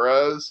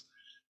Ramirez.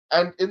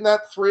 And in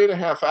that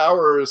 3.5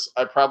 hours,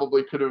 I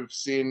probably could have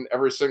seen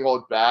every single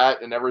at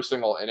bat and every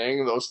single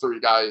inning those 3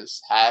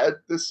 guys had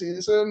this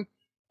season.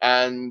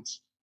 And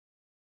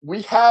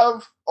we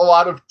have a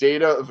lot of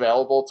data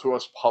available to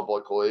us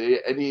publicly.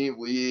 Any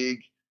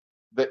league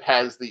that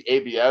has the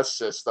ABS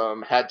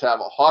system had to have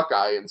a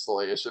Hawkeye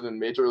installation, and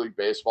Major League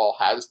Baseball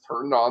has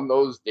turned on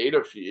those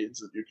data feeds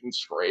that you can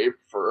scrape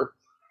for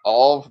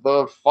all of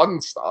the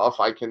fun stuff.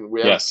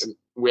 Yes.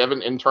 We have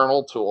an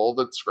internal tool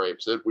that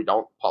scrapes it. We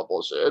don't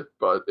publish it,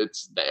 but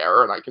it's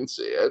there and I can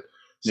see it.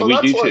 Yeah, So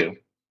we do too.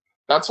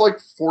 that's like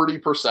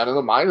 40% of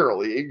the minor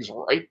leagues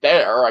right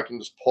there. I can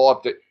just pull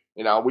up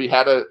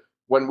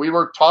when we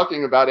were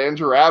talking about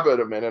Andrew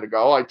Abbott a minute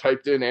ago, I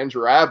typed in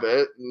Andrew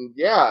Abbott, and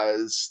yeah,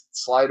 his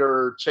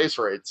slider chase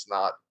rate's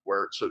not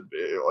where it should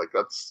be. Like,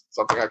 that's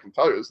something I can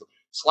tell you. Is the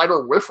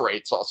slider whiff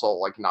rate's also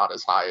like not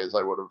as high as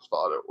I would have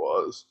thought it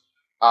was.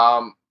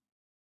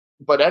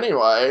 But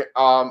anyway,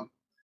 and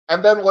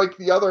then like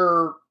the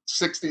other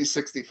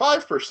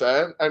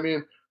 65%, I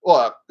mean,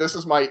 look, this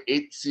is my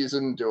 8th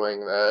season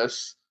doing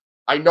this.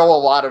 I know a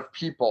lot of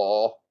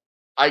people.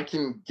 I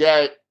can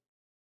get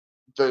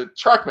the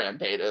TrackMan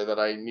data that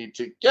I need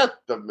to get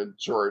the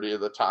majority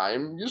of the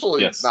time.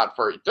 Usually Yes. not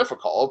very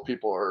difficult.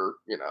 People are,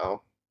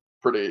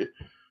 pretty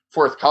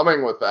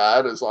forthcoming with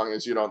that, as long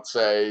as you don't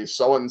say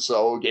so and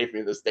so gave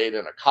me this data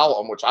in a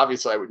column, which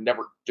obviously I would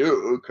never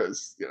do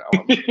because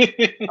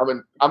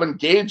I'm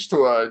engaged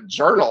to a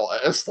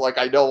journalist. Like,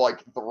 I know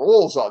like the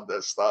rules on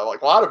this stuff.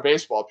 Like, a lot of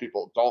baseball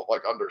people don't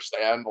like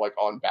understand like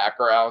on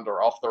background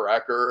or off the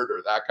record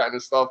or that kind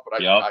of stuff,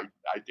 but Yep.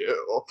 I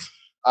do.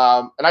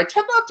 And I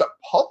tend not to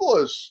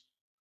publish.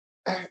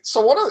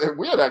 So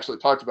we had actually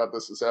talked about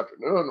this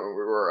afternoon when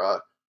we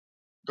were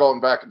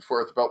going back and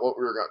forth about what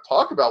we were going to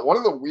talk about. One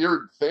of the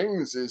weird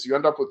things is you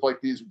end up with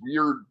like these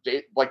weird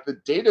like the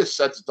data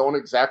sets don't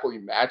exactly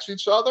match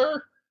each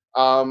other.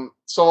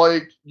 So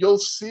like you'll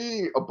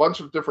see a bunch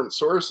of different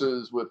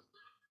sources with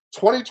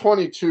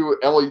 2022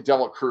 Ellie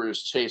Dela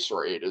Cruz chase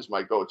rate is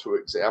my go-to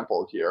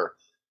example here.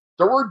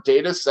 There were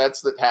data sets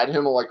that had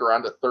him like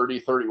around a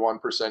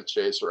 31%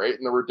 chase rate,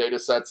 and there were data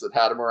sets that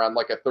had him around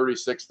like a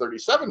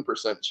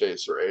 37%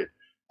 chase rate.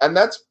 And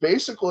that's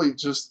basically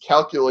just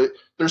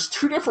there's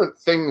two different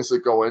things that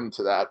go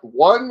into that.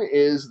 One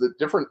is that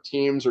different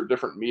teams or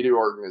different media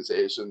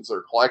organizations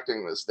are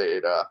collecting this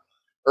data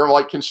or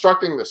like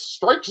constructing the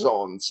strike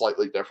zone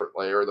slightly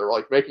differently, or they're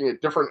like making a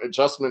different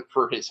adjustment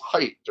for his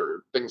height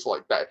or things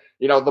like that.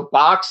 The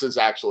box is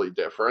actually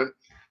different.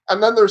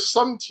 And then there's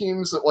some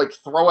teams that like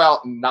throw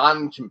out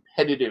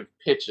non-competitive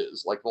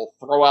pitches, like they'll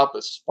throw out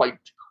the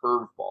spiked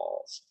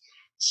curveballs.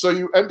 So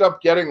you end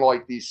up getting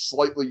like these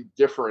slightly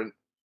different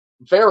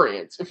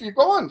variants. If you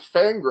go on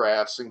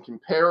Fangraphs and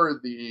compare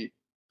the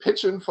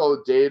pitch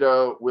info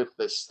data with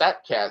the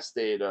StatCast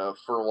data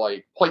for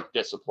like plate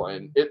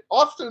discipline, it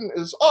often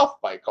is off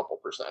by a couple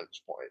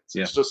percentage points.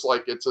 Yeah. It's just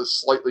like it's a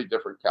slightly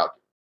different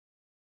calculation.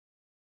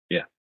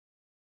 Yeah.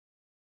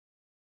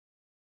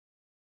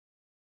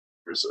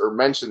 Or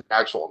mention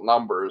actual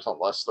numbers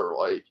unless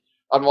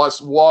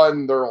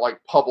one, they're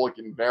like public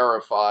and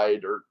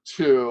verified, or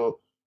two,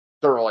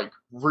 they're like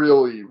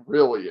really,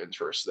 really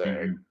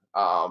interesting.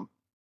 Mm-hmm.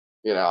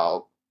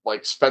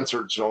 Like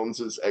Spencer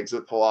Jones's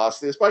exit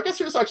velocities, but I guess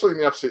he was actually in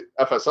the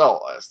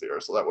FSL last year,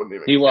 so that wouldn't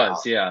even count.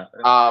 Was, yeah.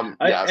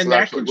 Yeah, and so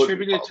that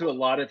contributed to a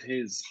lot of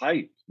his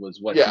hype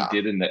was what he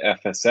did in the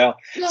FSL.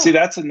 Yeah. See,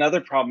 that's another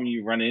problem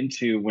you run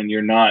into when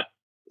you're not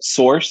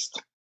sourced.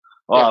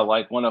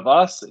 Like one of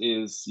us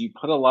is you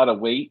put a lot of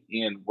weight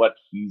in what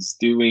he's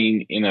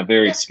doing in a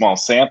very small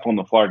sample in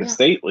the Florida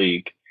State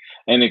League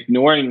and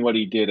ignoring what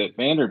he did at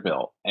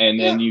Vanderbilt. And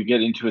then you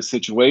get into a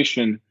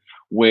situation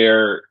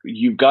where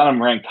you've got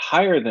him ranked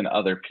higher than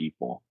other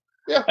people.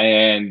 Yeah.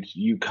 And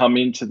you come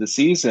into the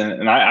season,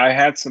 and I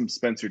had some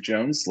Spencer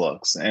Jones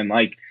looks, and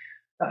like,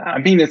 I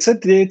mean, it's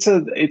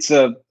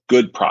a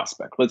good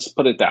prospect. Let's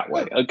put it that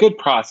way, a good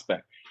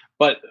prospect.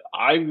 But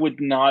I would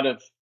not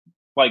have,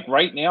 like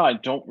right now, I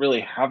don't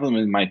really have him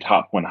in my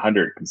top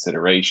 100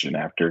 consideration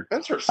after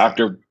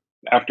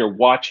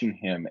watching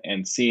him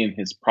and seeing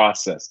his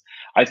process.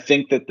 I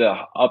think that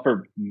the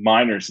upper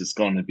minors is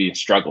going to be a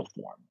struggle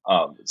for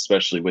him,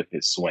 especially with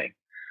his swing.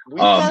 We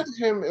had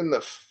him in the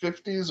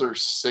 50s or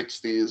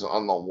 60s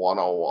on the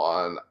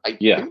 101. I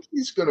think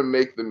he's going to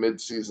make the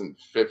midseason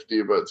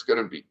 50, but it's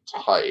going to be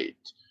tight.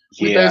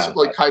 We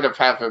basically kind of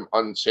have him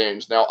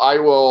unchanged. Now, I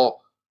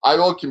will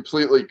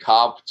completely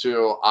cop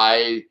to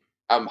I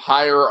am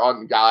higher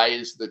on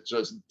guys that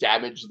just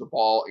damage the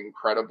ball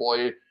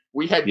incredibly.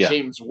 We had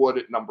James Wood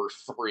at number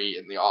 3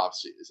 in the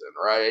offseason,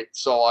 right?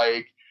 So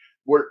like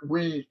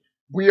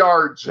we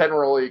are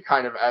generally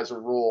kind of, as a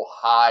rule,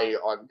 high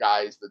on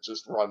guys that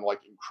just run like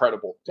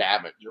incredible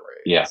damage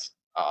rates. Yes.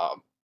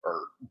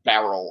 Or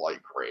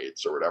barrel-like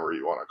rates, or whatever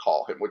you want to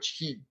call him, which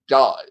he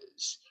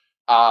does.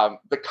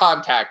 The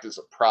contact is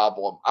a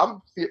problem.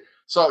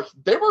 So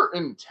they were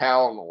in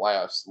town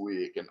last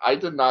week, and I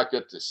did not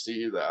get to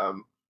see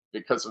them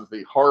because of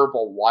the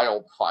horrible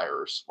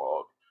wildfire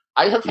smoke.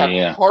 I have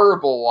had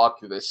horrible luck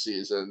this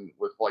season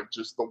with like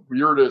just the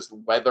weirdest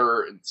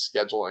weather and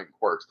scheduling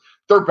quirks.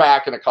 They're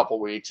back in a couple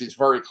weeks. He's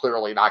very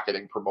clearly not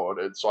getting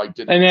promoted, so I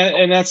didn't.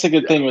 And that's a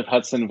good thing with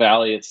Hudson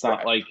Valley. It's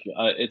not like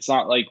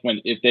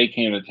when if they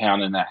came to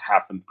town and that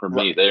happened for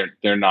me,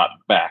 they're not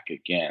back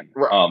again.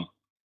 Right.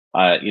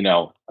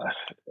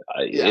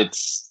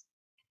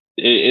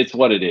 It's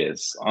what it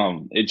is.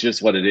 It's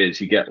just what it is.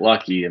 You get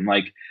lucky, and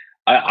like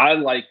I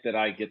like that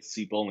I get to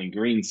see Bowling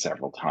Green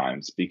several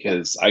times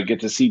because I get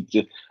to see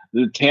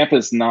the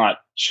Tampa's not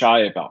shy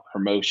about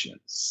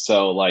promotions.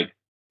 So like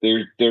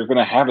they're going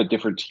to have a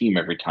different team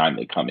every time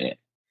they come in.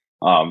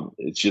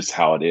 It's just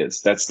how it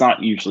is. That's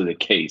not usually the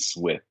case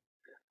with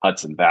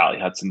Hudson Valley.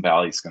 Hudson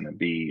Valley is going to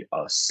be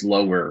a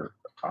slower.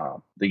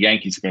 The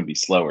Yankees are going to be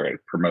slower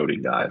at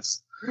promoting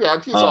guys. Yeah,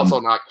 and he's also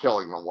not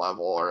killing the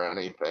level or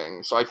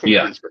anything. So I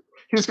think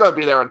he's going to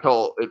be there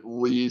until at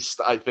least,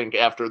 I think,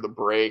 after the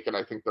break, and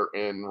I think they're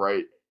in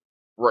right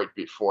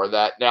before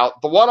that. Now,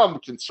 the one I'm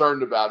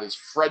concerned about is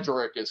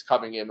Frederick is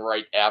coming in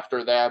right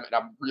after them, and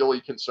I'm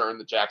really concerned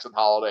that Jackson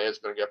Holiday is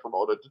going to get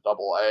promoted to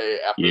Double-A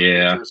after the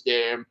Futures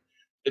game.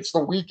 It's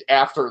the week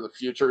after the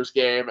Futures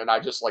game, and I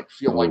just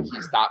feel like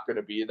he's not going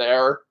to be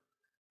there.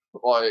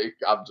 Like,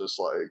 I'm just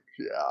like,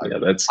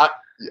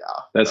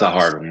 that's a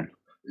hard one.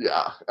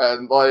 Yeah,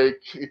 and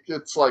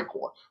it's like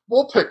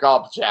we'll pick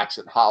up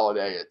Jackson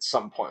Holiday at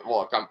some point.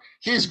 Look,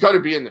 he's going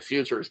to be in the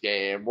Futures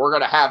game. We're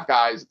going to have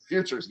guys at the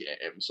Futures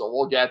game, so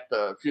we'll get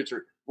the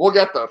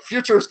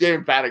Futures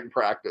game batting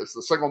practice,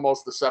 the single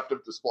most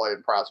deceptive display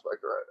in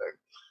prospect writing.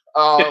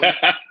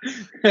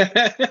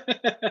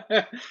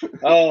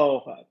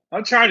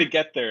 I'm trying to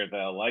get there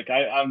though.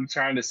 I'm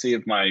trying to see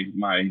if my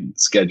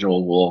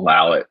schedule will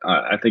allow it.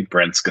 I think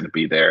Brent's going to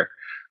be there.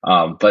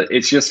 But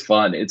it's just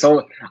fun.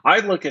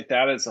 I look at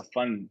that as a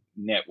fun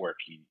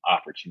networking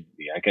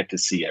opportunity. I get to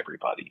see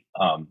everybody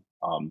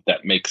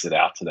that makes it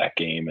out to that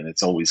game, and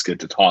it's always good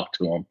to talk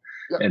to them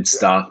and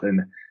stuff.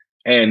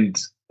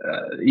 And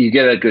you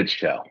get a good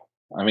show.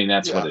 I mean,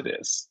 that's what it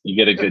is. You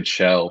get a good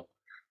show.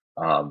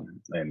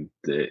 And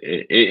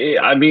it's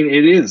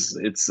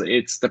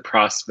the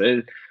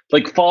prospect.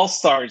 Like Fall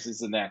Stars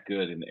isn't that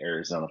good in the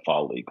Arizona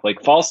Fall League.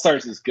 Like Fall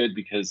Stars is good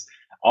because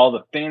all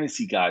the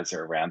fantasy guys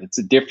are around. It's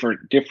a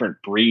different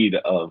breed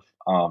of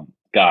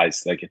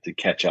guys that I get to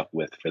catch up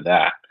with for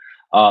that.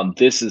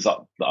 This is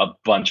a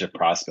bunch of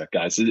prospect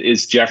guys.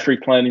 Is Jeffrey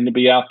planning to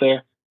be out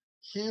there?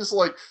 He's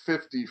like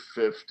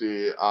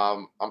 50-50.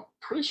 I'm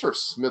pretty sure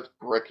Smith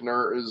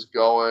Brickner is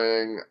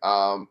going.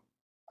 I'm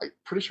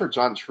pretty sure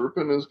John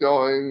Truppen is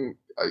going.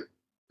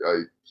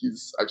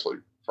 He's actually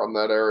from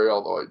that area,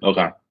 although I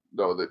don't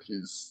know that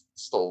he's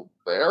still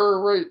there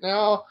right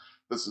now.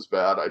 This is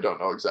bad. I don't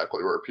know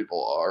exactly where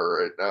people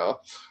are right now.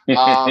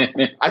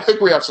 I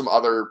think we have some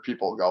other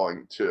people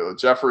going too.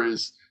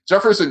 Jeffrey's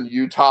in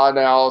Utah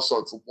now, so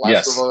it's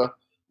less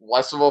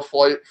of a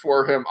flight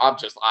for him. I'm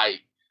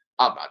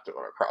not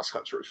doing a cross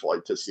country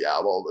flight to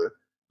Seattle to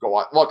go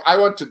on. Look, I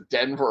went to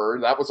Denver.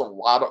 That was a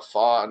lot of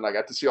fun. I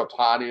got to see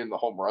Ohtani in the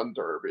home run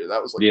derby.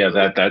 That was really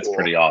that's cool.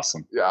 Pretty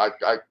awesome. Yeah,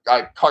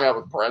 I hung out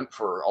with Brent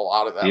for a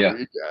lot of that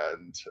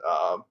weekend.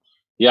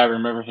 Yeah, I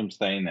remember him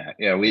saying that.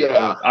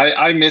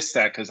 I missed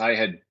that because I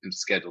had been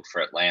scheduled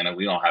for Atlanta.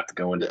 We don't have to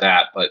go into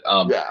that, but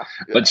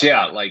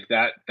like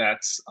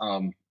that's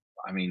I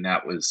mean,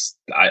 that was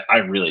I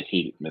really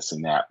hated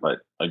missing that. But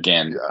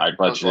again, I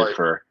budgeted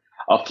for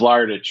a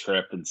Florida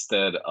trip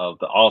instead of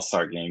the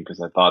All-Star game because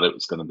I thought it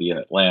was going to be in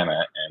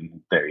Atlanta, and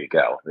there you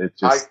go. It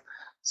just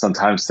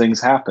sometimes things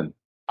happen.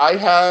 I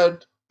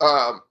had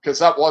because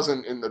that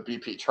wasn't in the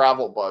BP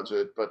travel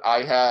budget, but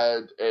I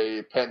had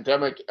a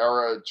pandemic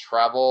era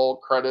travel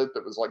credit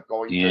that was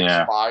going to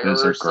expire.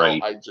 Those are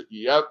great. So I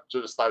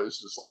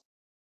was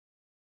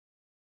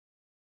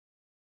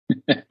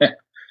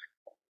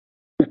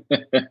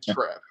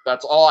trip.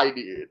 That's all I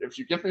need. If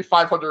you give me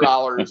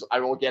 $500,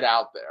 I will get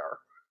out there.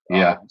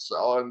 And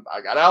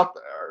I got out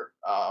there.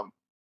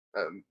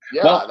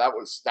 That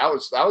was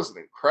an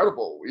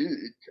incredible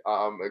week,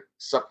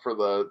 except for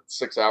the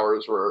 6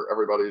 hours where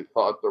everybody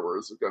thought there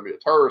was going to be a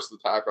terrorist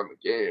attack on the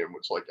game,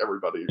 which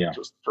everybody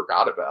just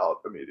forgot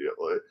about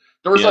immediately.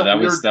 There was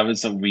that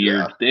was a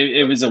weird.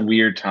 It was a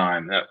weird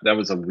time. That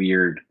was a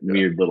weird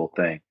little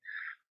thing.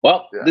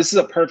 Well, this is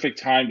a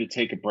perfect time to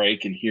take a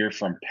break and hear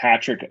from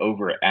Patrick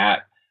over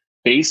at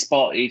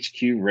Baseball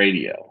HQ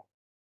Radio.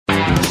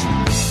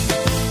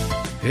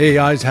 Hey,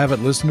 Eyes Have It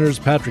listeners,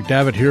 Patrick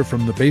Davitt here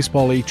from the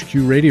Baseball HQ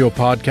Radio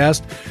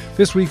podcast.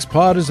 This week's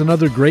pod is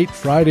another great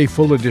Friday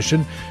full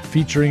edition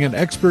featuring an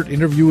expert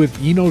interview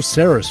with Eno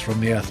Sarris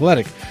from The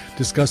Athletic,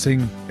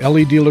 discussing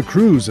Ellie De La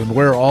Cruz and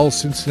where all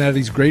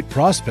Cincinnati's great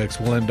prospects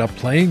will end up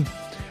playing,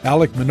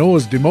 Alek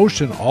Manoah's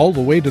demotion all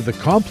the way to the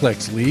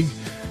Complex League,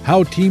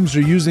 how teams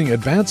are using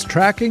advanced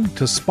tracking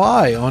to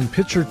spy on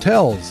pitcher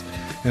tells,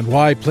 and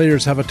why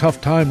players have a tough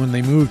time when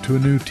they move to a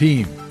new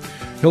team.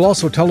 He'll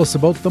also tell us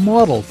about the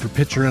model for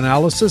pitcher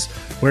analysis,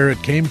 where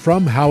it came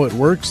from, how it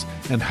works,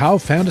 and how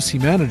fantasy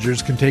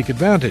managers can take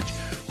advantage.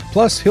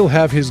 Plus, he'll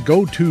have his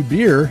go-to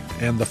beer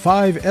and the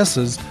 5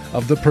 S's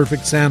of the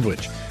perfect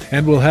sandwich.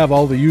 And we'll have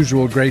all the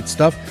usual great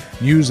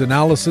stuff, news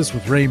analysis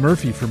with Ray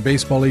Murphy from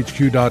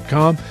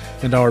BaseballHQ.com,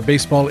 and our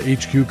Baseball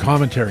HQ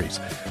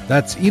commentaries.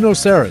 That's Eno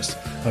Sarris,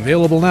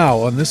 available now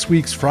on this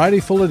week's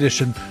Friday full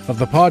edition of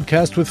the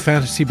podcast with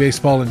fantasy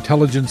baseball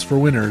intelligence for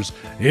winners.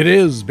 It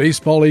is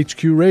Baseball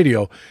HQ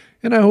Radio,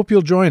 and I hope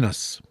you'll join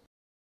us.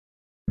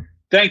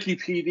 Thank you,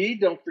 PD.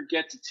 Don't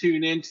forget to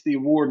tune in to the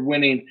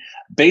award-winning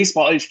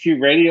Baseball HQ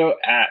Radio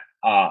at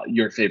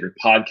your favorite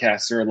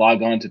podcaster.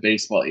 Log on to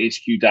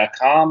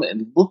baseballhq.com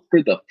and look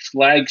for the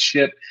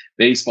flagship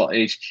Baseball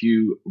HQ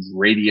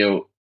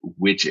Radio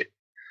widget.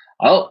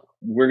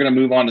 We're going to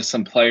move on to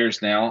some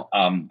players now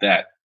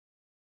that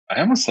I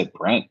almost said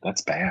Brent.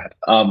 That's bad.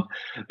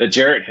 That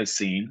Jarrett has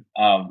seen.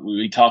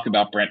 We talk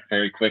about Brent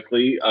very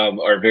quickly,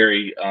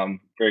 very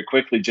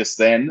quickly just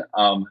then,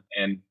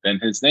 and then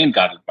his name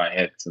got in my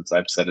head since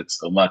I've said it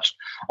so much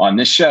on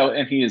this show,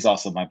 and he is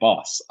also my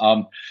boss.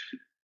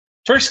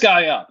 First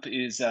guy up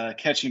is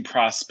catching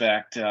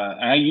prospect.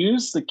 I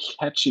use the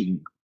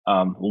catching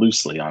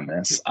loosely on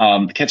this.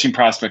 The catching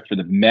prospect for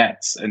the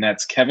Mets, and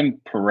that's Kevin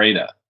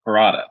Parada.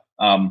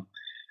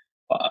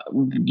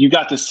 You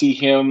got to see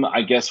him,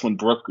 I guess, when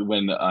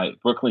Brooklyn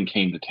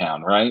came to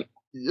town, right?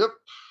 Yep.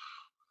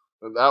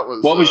 And that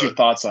was. What was your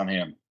thoughts on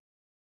him?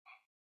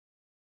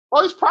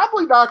 Well, he's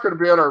probably not going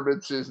to be on our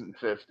midseason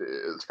 50.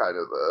 Is kind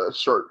of the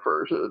short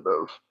version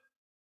of.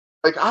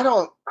 I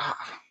don't.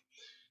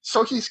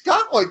 So he's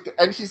got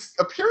and he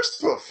appears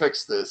to have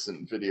fixed this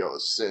in videos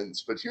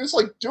since, but he was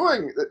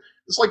doing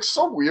it's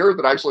so weird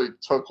that I actually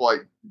took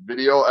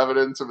video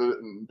evidence of it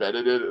and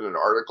embedded it in an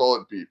article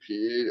at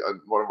BP on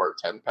one of our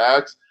 10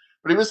 packs.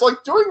 But he was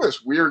doing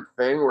this weird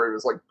thing where he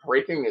was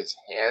breaking his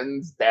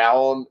hands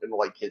down in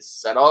his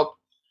setup.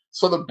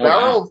 So the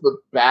barrel of the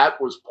bat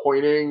was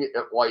pointing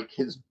at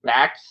his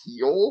back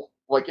heel.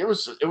 It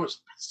was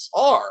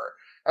bizarre.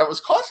 And it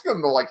was causing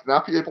him to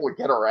not be able to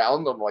get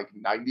around on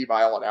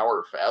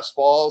 90-mile-an-hour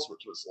fastballs,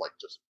 which was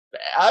just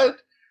bad.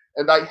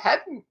 And I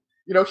hadn't,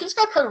 he's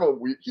got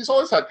he's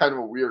always had kind of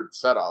a weird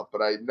setup,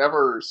 but I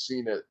never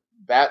seen it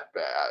that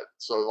bad.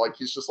 So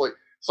he's just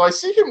so I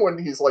see him when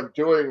he's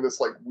doing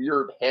this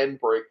weird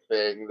handbrake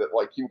thing that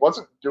I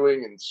wasn't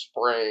doing in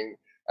spring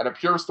and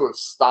appears to have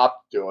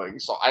stopped doing.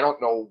 So I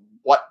don't know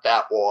what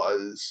that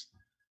was.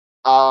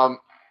 I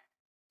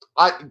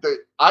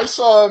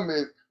saw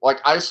him.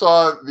 I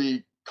saw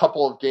the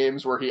couple of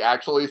games where he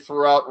actually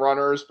threw out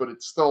runners, but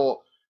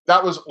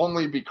that was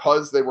only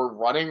because they were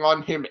running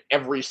on him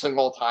every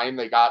single time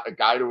they got a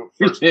guy to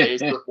first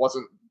base that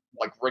wasn't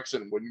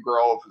Rickson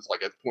Wingrove, who's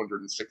a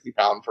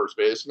 260-pound first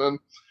baseman.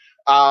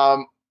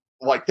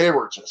 They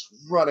were just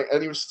running,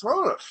 and he was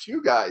throwing a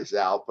few guys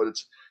out,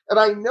 and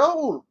I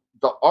know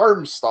the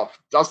arm stuff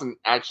doesn't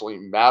actually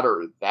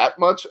matter that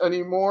much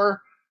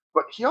anymore.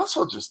 But he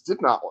also just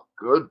did not look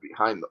good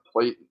behind the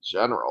plate in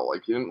general. He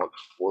didn't look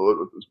fluid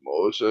with his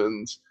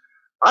motions.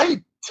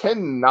 I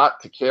tend not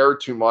to care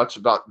too much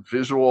about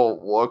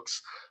visual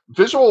looks.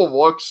 Visual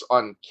looks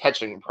on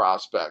catching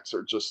prospects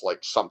are just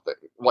something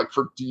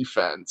for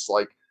defense.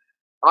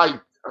 I'm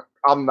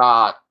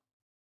not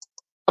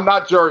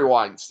Jerry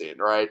Weinstein,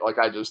 right?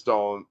 I just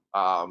don't.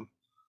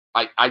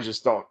 I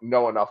just don't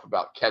know enough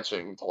about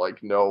catching to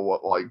know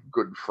what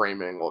good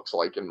framing looks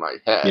like in my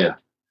head. Yeah.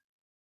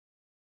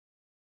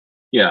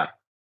 Yeah,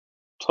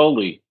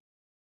 totally.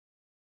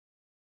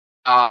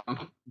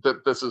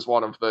 This is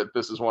one of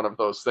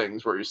those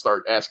things where you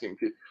start asking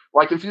people,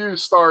 if you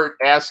start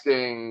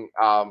asking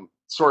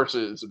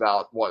sources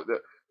about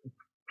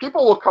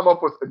people will come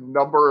up with a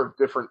number of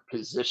different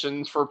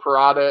positions for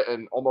Parada,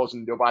 and almost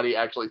nobody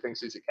actually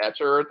thinks he's a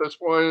catcher at this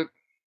point.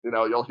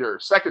 You'll hear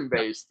second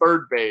base,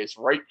 third base,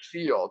 right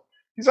field.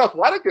 He's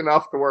athletic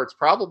enough to where it's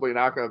probably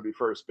not going to be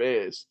first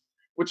base,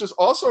 which is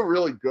also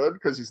really good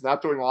because he's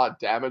not doing a lot of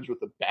damage with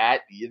the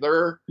bat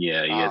either.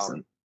 Yeah, he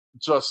isn't.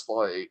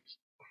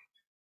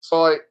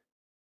 Our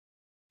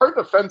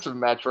defensive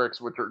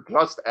metrics, which are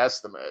just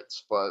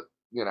estimates, but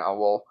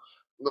we'll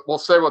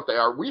say what they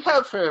are. We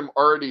have him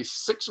already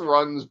 6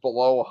 runs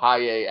below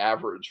high A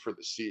average for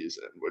the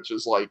season, which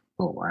is oh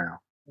wow,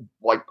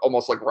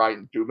 almost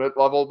Ryan Dumit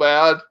level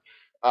bad.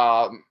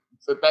 So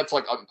that's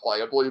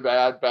unplayably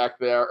bad back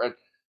there, and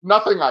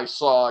nothing I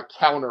saw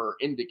counter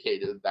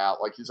indicated that.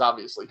 He's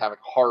obviously having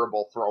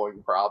horrible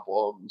throwing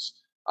problems.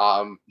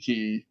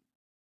 He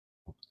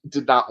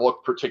did not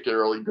look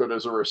particularly good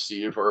as a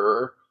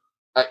receiver.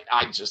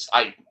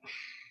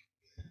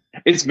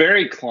 It's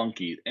very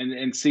clunky,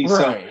 and see,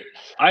 right. So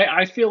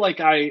I feel like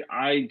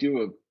I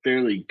do a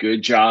fairly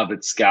good job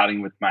at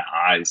scouting with my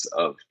eyes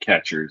of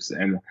catchers,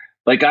 and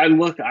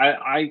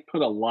I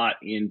put a lot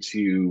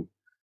into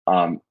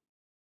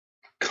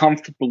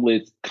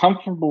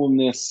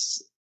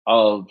comfortableness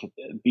of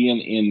being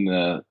in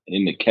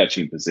the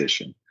catching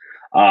position.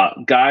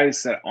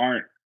 Guys that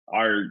are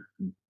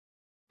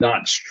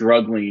not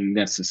struggling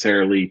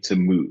necessarily to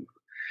move.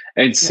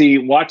 And see,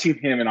 watching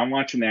him, and I'm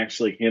watching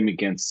actually him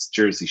against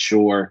Jersey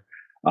Shore.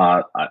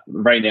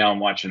 Right now I'm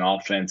watching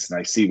offense, and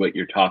I see what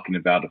you're talking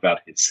about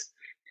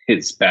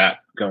his bat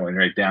going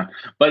right down.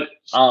 But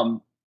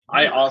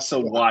I also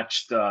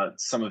watched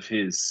some of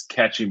his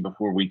catching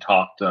before we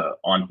talked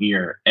on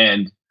here,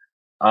 and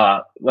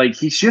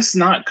he's just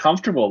not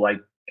comfortable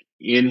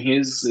in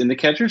the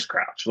catcher's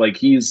crouch.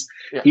 He's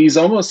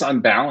almost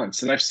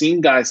unbalanced. And I've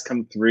seen guys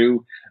come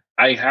through.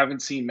 I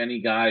haven't seen many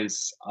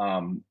guys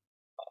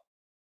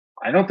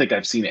I don't think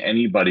I've seen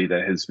anybody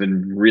that has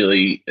been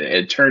really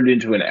turned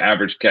into an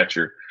average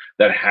catcher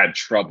that had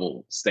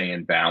trouble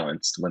staying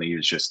balanced when he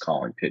was just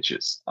calling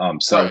pitches.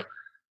 So Right.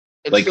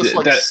 It's like just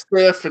like that.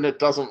 stiff and it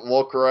doesn't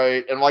look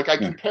right. And like I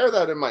Yeah. compare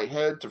that in my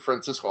head to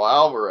Francisco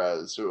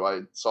Alvarez, who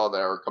I saw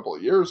there a couple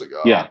of years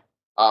ago. Yeah.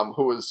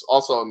 Who was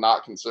also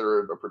not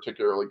considered a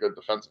particularly good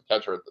defensive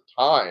catcher at the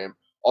time,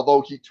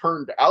 although he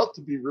turned out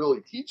to be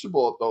really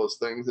teachable at those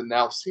things and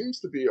now seems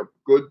to be a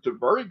good to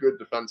very good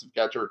defensive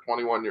catcher at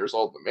 21 years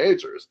old in the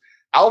majors.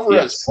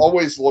 Alvarez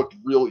always looked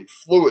really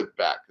fluid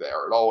back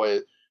there. It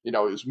always, he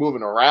was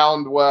moving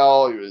around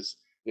well. He was,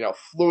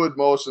 fluid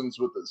motions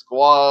with his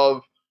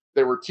glove.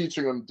 They were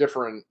teaching him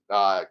different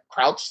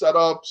crouch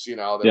setups. They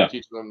were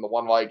teaching him the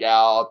one leg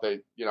out. They,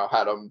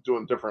 had him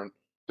doing different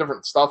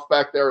stuff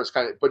back there. Is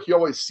but he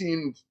always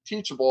seemed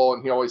teachable,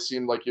 and he always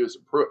seemed like he was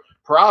improved.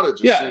 Parada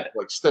just seemed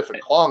like stiff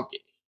and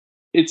clunky.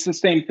 It's the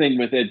same thing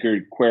with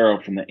Edgar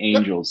Quero from the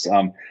Angels.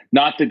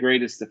 Not the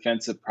greatest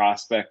defensive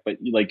prospect, but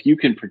you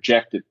can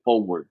project it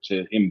forward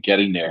to him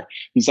getting there.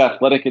 He's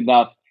athletic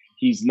enough.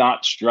 He's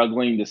not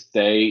struggling to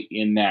stay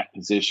in that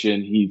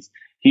position.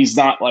 He's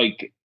not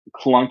like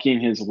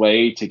clunking his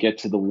way to get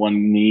to the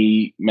one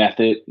knee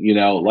method.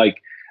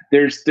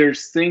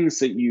 There's things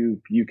that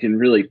you can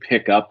really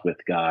pick up with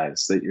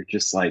guys that you're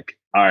just like,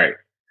 all right,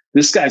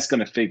 this guy's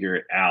going to figure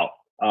it out.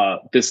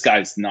 This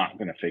guy's not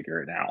going to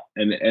figure it out.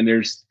 And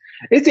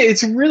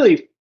it's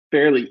really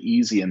fairly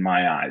easy in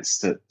my eyes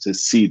to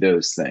see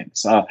those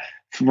things.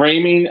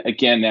 Framing,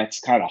 again, that's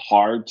kind of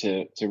hard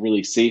to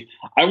really see.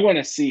 I want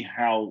to see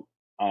how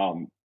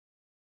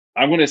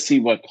I want to see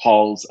what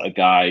calls a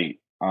guy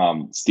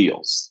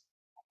steals.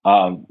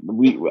 I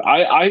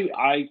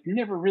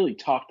never really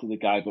talked to the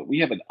guy, but we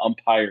have an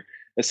umpire,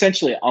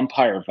 essentially an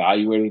umpire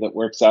evaluator that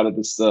works out of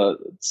this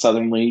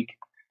Southern League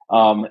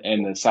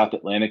and the South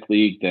Atlantic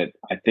League that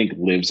I think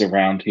lives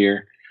around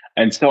here.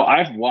 And so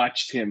I've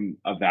watched him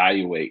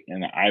evaluate,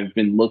 and I've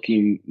been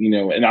looking,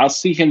 and I'll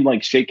see him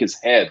like shake his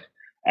head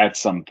at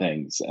some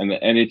things. And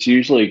it's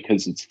usually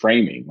because it's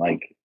framing,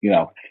 like,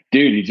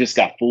 dude, you just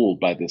got fooled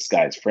by this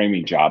guy's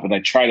framing job. And I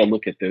try to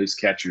look at those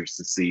catchers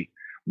to see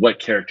what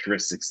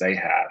characteristics they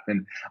have.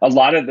 And a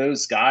lot of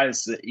those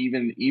guys,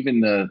 even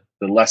the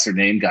lesser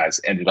name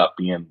guys, ended up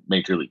being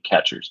major league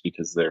catchers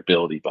because of their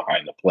ability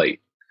behind the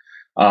plate.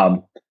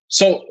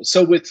 So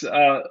with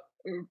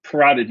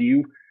Parada,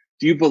 do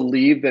you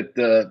believe that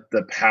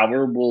the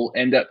power will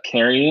end up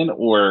carrying,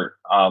 or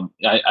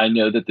I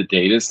know that the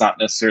data is not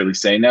necessarily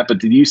saying that, but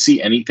did you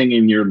see anything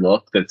in your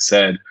look that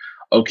said,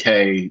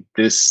 okay,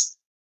 this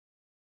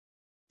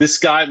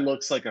guy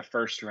looks like a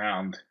first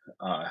round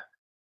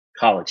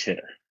college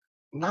hitter?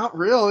 Not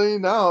really,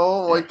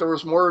 no. Like, there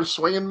was more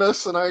swing and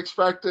miss than I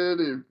expected.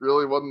 He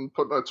really wasn't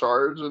putting a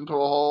charge into a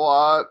whole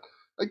lot.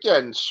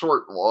 Again,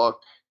 short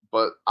look,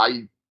 but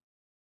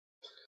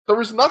there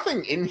was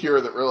nothing in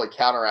here that really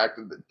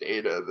counteracted the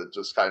data that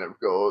just kind of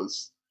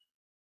goes,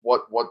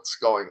 what's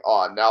going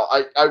on. Now,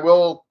 I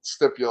will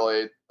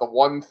stipulate the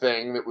one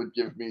thing that would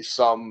give me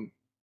some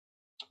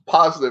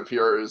positive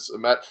here is a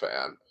Met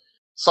fan.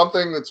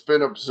 Something that's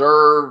been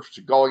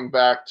observed going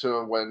back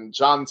to when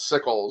John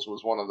Sickles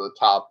was one of the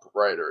top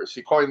writers.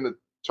 He coined the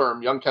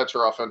term young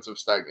catcher offensive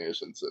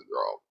stagnation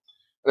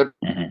syndrome.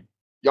 And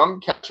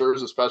young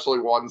catchers, especially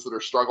ones that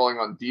are struggling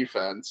on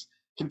defense,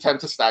 can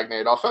tend to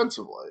stagnate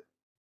offensively.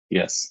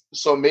 Yes.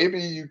 So maybe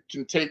you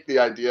can take the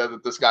idea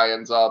that this guy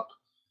ends up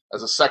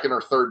as a second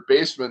or third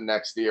baseman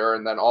next year,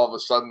 and then all of a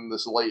sudden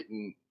this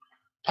latent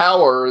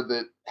power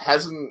that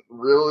hasn't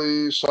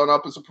really shown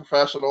up as a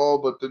professional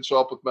but did show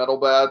up with metal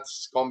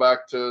bats going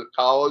back to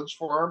college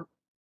for him,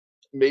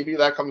 maybe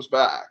that comes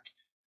back.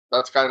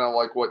 That's kind of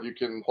like what you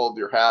can hold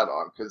your hat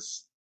on,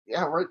 because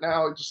right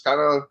now it just kind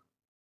of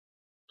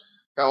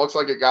looks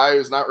like a guy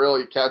who's not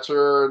really a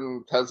catcher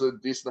and has a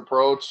decent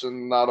approach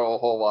and not a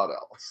whole lot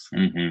else.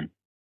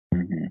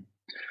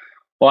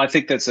 Well, I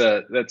think that's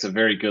a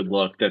very good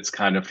look. That's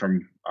kind of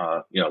from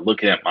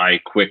looking at my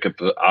quick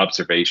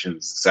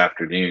observations this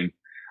afternoon.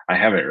 I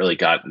haven't really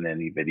gotten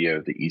any video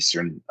of the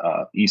Eastern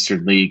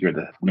League or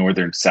the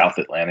Northern South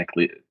Atlantic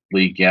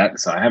League yet,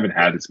 so I haven't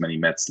had as many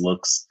Mets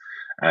looks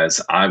as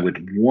I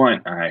would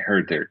want. I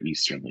heard their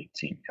Eastern League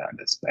team kind of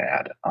is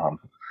bad.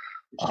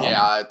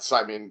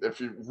 If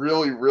you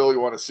really, really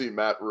want to see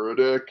Matt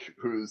Rudick,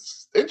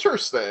 who's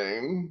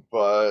interesting,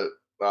 but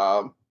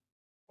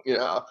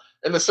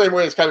in the same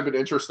way, it's kind of been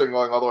interesting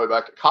going all the way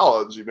back to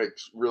college. He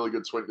makes really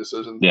good swing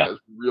decisions. Yeah. He has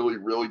really,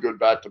 really good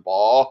bat to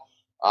ball.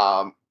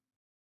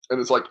 And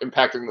it's like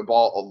impacting the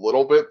ball a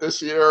little bit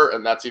this year,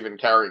 and that's even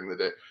carrying the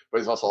day. But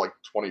he's also like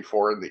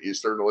 24 in the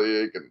Eastern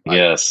League, and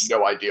yes. I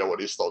have no idea what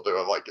he's still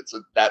doing. Like, it's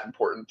that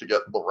important to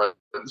get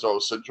Lorenzo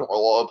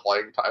Cigiola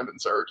playing time in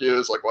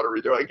Syracuse. Like, what are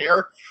we doing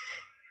here?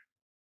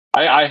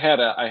 I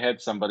had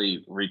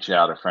somebody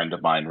a friend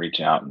of mine reach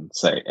out and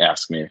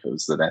ask me if it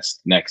was the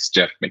next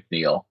Jeff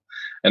McNeil.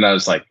 And I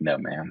was like, no,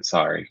 man,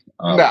 sorry.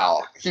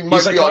 No, he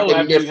might be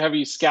like, have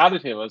you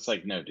scouted him? I was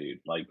like, no, dude.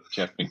 Like,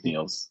 Jeff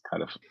McNeil's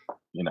kind of,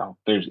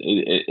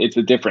 it's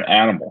a different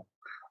animal.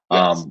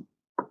 Yes.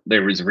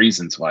 there was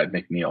reasons why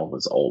McNeil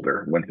was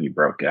older when he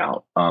broke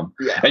out.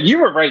 Yeah. And you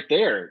were right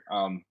there.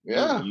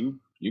 Yeah.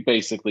 You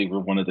basically were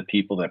one of the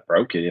people that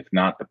broke it, if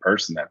not the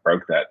person that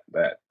broke that.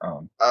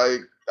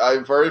 I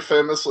very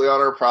famously on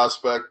our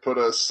prospect put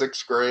a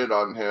 6th grade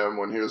on him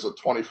when he was a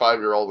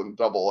 25-year-old in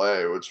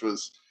AA, which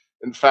was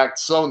in fact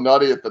so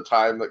nutty at the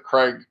time that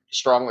Craig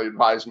strongly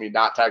advised me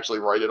not to actually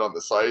write it on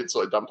the site,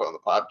 so I dumped it on the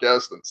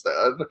podcast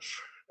instead.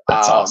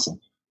 That's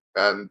awesome.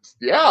 And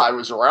yeah, I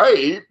was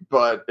right,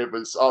 but it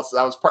was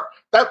also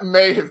that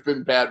may have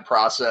been bad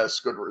process,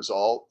 good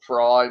result for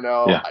all I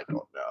know. Yeah. I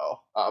don't know.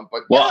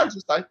 But well,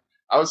 yeah,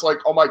 I was like,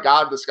 oh my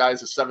God, this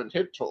guy's a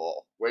 7-hit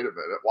tool. Wait a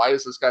minute, why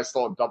is this guy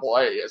still in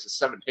AA? He has a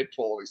 7-hit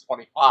tool and he's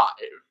 25.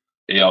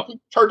 Yep. He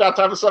turned out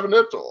to have a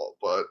 7-hit tool,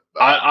 but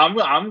I'm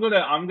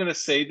gonna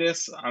say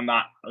this. I'm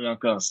not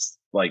gonna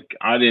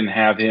I didn't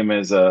have him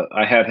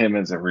I had him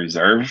as a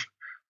reserve,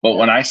 but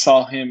when I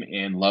saw him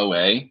in low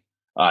A,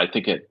 I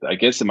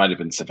guess it might have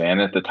been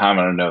Savannah at the time.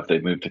 I don't know if they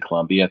moved to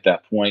Columbia at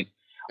that point.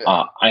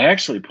 Yeah.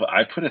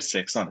 I put a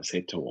 6 on his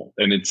hit tool,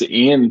 and it's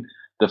in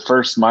the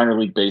first minor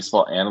league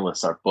baseball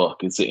analyst, our book.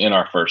 It's in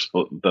our first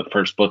book, the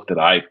first book that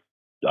I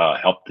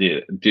helped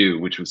do,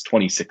 which was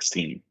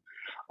 2016.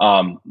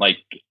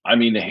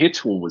 The hit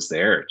tool was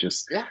there.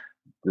 Just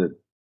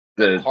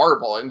the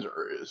horrible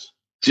injuries,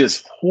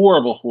 just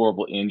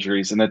horrible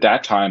injuries. And at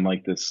that time,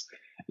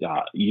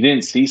 you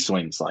didn't see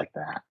swings like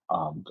that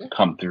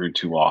come through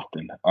too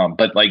often.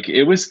 But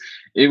it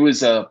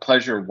was a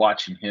pleasure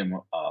watching him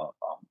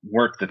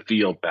work the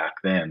field back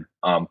then.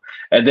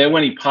 And then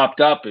when he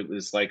popped up, it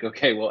was like,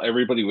 okay, well,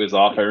 everybody was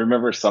off. I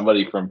remember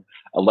somebody from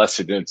a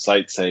lesser known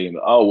site saying,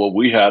 "Oh, well,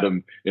 we had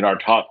him in our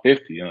top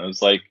 50," and I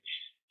was like,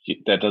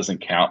 that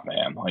doesn't count,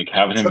 man. Like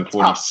having him in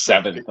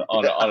 47th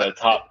on a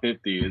top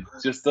 50, it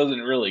just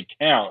doesn't really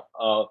count.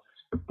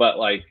 But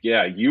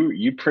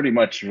you pretty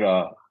much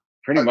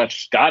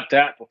got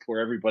that before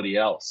everybody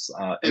else,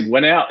 and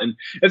went out and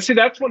see,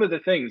 that's one of the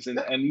things,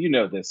 and you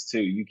know this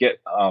too. You get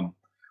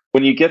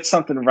when you get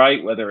something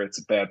right, whether it's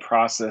a bad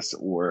process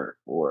or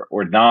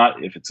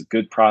not, if it's a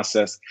good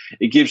process,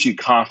 it gives you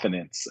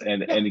confidence,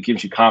 and it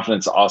gives you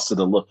confidence also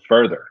to look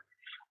further,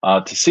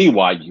 to see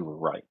why you were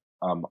right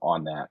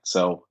on that.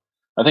 So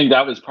I think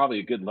that was probably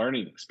a good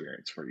learning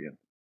experience for you.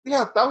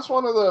 Yeah, that was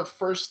one of the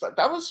first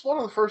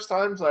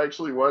times I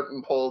actually went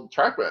and pulled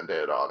TrackMan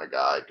data on a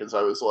guy, because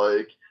I was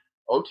like,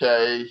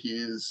 okay,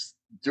 he's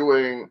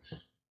doing,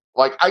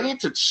 I need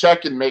to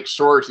check and make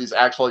sure he's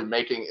actually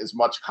making as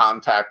much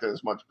contact and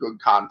as much good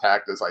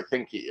contact as I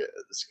think he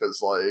is, because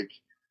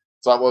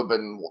so that would have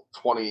been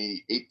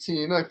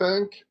 2018, I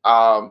think.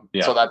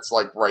 So that's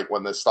right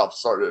when this stuff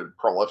started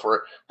proliferate.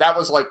 That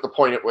was the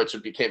point at which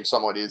it became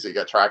somewhat easy to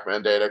get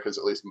TrackMan data, because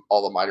at least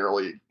all the minor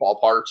league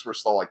ballparks were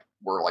still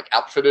were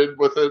outfitted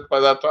with it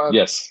by that time.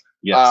 Yes.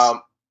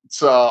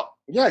 So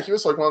yeah, he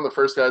was one of the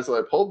first guys that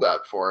I pulled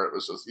that for. It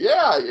was just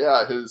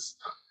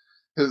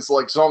his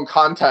zone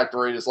contact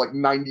rate is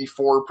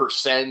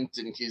 94%,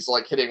 and he's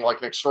hitting an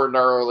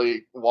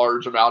extraordinarily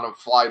large amount of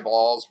fly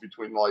balls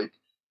between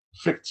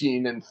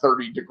 15 and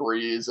 30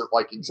 degrees at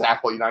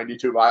exactly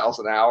 92 miles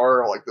an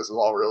hour. This is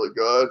all really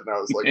good. And I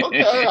was like,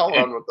 okay, I'll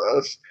run with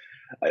this.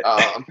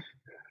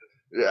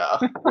 Yeah,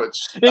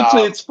 which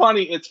it's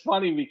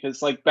funny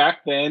because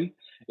back then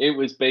it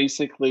was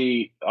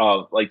basically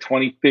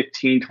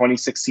 2015,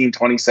 2016,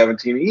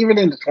 2017, even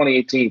into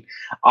 2018.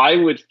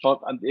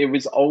 It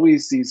was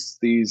always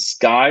these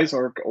guys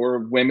or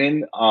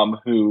women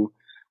who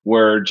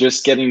were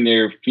just getting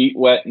their feet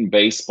wet in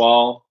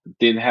baseball,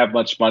 didn't have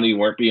much money,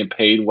 weren't being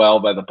paid well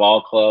by the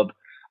ball club,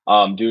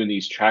 doing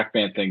these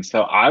TrackMan things.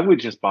 So I would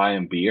just buy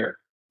them beer.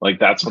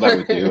 That's what I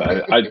would do.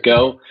 I'd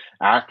go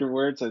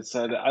afterwards. I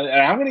said,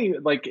 how many,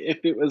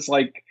 if it was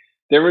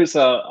there was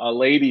a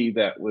lady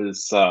that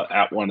was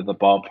at one of the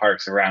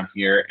ballparks around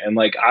here, and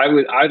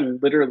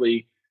I'd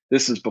literally,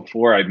 this is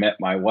before I met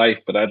my wife,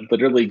 but I'd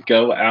literally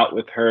go out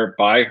with her,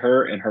 buy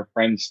her and her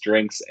friends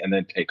drinks, and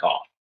then take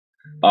off.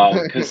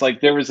 Because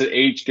there was an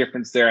age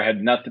difference there. I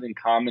had nothing in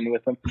common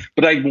with them,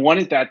 but I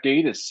wanted that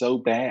data so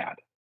bad.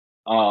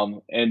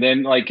 And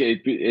then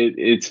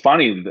it's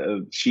funny,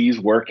 she's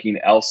working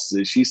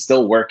she's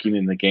still working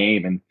in the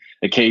game, and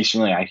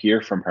occasionally I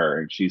hear from her,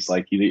 and she's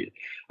like,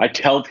 I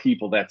tell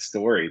people that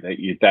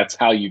story, that's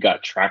how you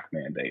got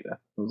TrackMan data.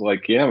 I was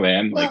like, yeah,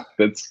 man,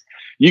 that's,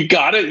 you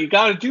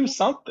gotta do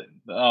something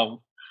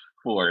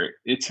for it.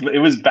 It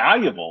was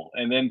valuable.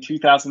 And then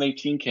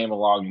 2018 came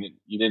along, and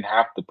you didn't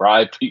have to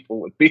bribe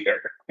people with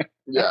beer.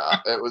 Yeah,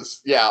 it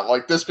was,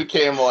 this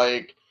became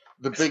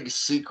the big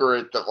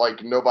secret that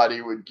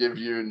nobody would give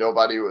you,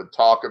 nobody would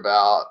talk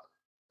about,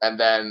 and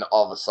then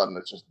all of a sudden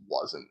it just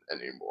wasn't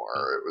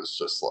anymore. It was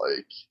just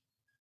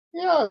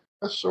yeah,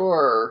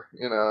 sure,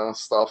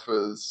 stuff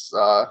is,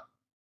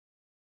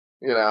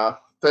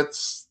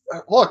 that's,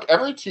 look,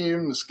 every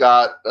team's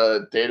got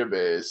a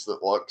database that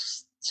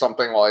looks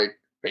something like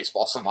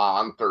Baseball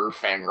Savant or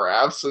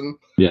Fangraphs, and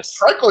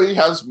frankly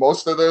has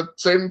most of the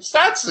same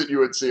stats that you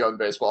would see on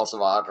Baseball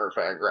Savant or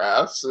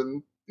Fangraphs,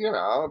 and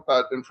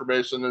that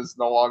information is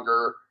no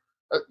longer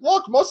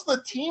Look, most of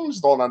the teams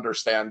don't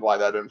understand why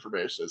that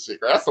information is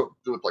secret. It has to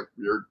do with like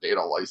weird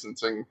data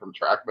licensing from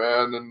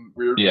TrackMan and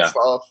weird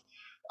stuff.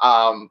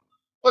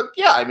 But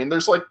yeah, I mean,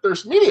 there's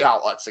media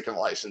outlets that can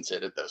license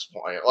it at this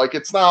point. Like,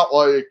 it's not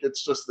like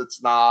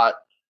it's not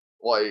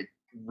like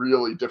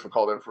really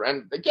difficult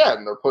and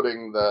again, they're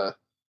putting the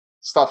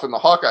stuff in the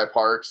Hawkeye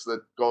parks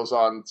that goes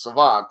on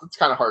Savant. It's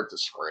kind of hard to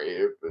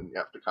scrape, and you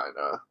have to kind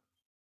of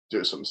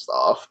do some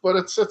stuff, but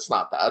it's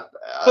not that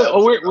bad.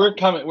 But we're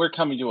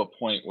coming to a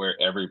point where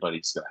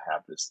everybody's going to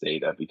have this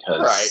data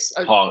because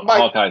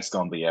Hawkeye's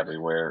going to be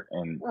everywhere,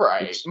 and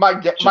my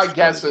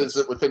guess is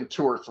that within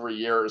 2 or 3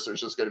 years,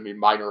 there's just going to be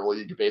minor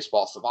league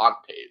baseball Savant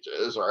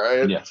pages,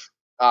 right? Yes.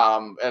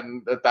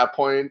 And at that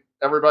point,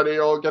 everybody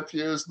will get to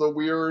use the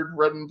weird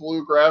red and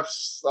blue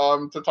graphs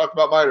to talk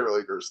about minor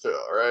leaguers too,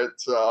 right?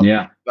 So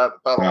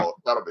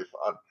that'll be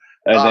fun.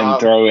 And then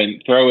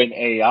throw in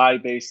AI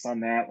based on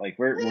that. Like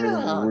we're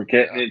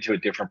getting into a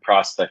different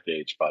prospect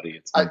age, buddy.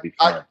 It's gonna be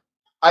fun.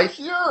 I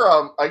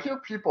hear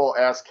people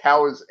ask,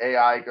 how is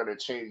AI going to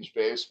change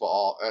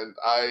baseball? And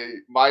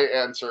my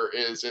answer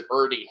is it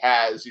already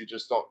has. You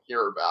just don't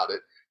hear about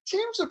it.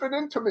 Teams have been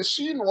into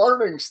machine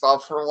learning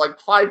stuff for like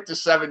 5 to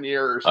 7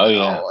 years now.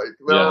 Yeah. Like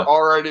they're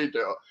already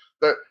doing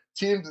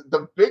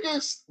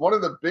one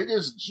of the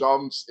biggest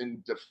jumps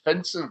in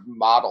defensive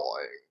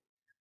modeling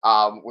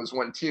was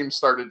when teams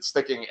started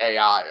sticking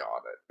AI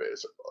on it,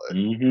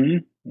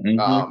 basically.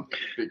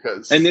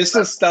 Because this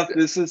is stuff.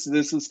 This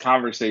is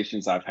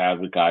conversations I've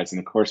had with guys, and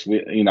of course,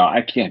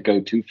 I can't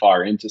go too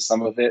far into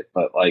some of it,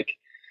 but like,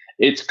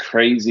 it's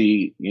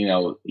crazy.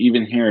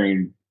 Even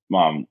hearing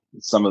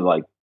some of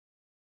like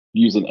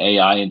using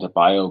AI into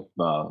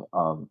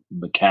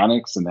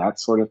mechanics and that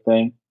sort of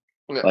thing.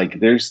 Yeah. Like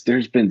there's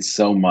been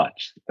so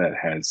much that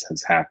has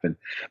happened,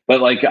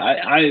 but like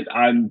I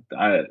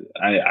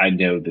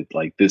know that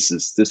like this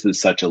is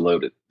such a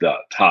loaded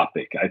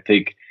topic. I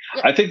think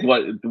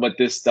what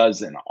this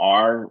does in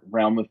our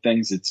realm of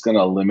things, it's going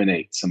to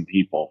eliminate some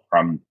people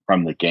from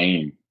the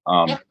game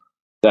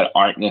that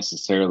aren't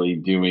necessarily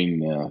doing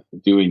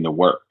the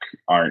work,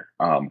 aren't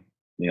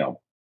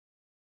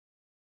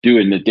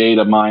doing the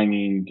data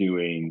mining,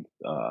 doing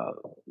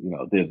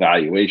the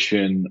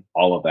evaluation,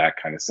 all of that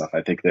kind of stuff.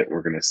 I think that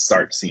we're going to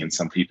start seeing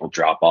some people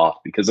drop off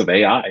because of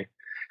AI,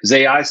 because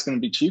AI is going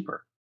to be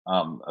cheaper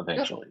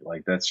eventually. Yeah.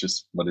 Like that's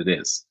just what it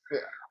is.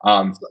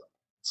 Yeah.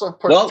 To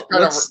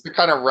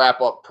kind of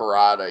wrap up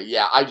Parada.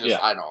 Yeah, I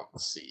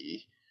don't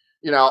see.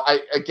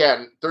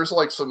 There's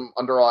like some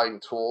underlying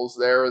tools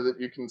there that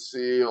you can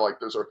see. Like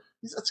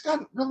it's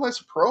got a real nice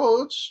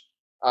approach.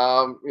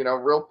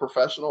 Real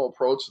professional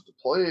approach at the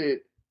plate.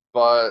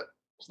 But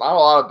it's not a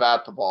lot of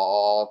bat to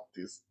ball.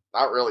 He's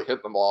not really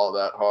hitting the ball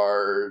that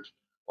hard.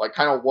 Like,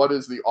 kind of what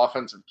is the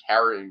offensive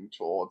carrying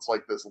tool? It's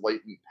like this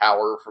latent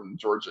power from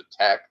Georgia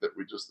Tech that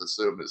we just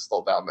assume is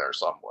still down there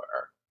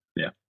somewhere.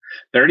 Yeah.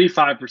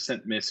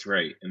 35% miss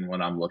rate in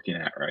what I'm looking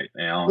at right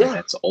now. Yeah.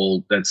 That's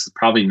old. That's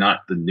probably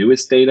not the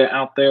newest data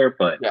out there,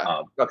 but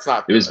that's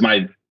not good. It was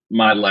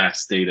my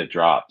last data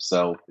drop.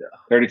 So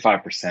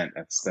 35%,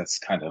 that's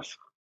kind of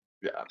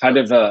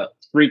a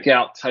freak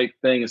out type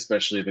thing,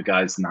 especially if a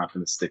guy's not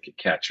going to stick at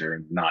catcher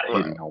and not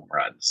hitting home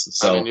runs.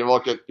 So I mean, you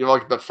look at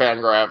the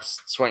Fangraphs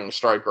swing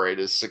strike rate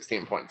is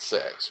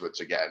 16.6,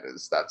 which again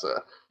that's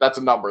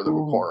a number that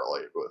would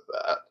correlate with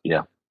that.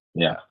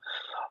 Yeah.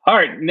 All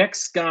right,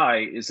 next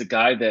guy is a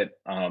guy that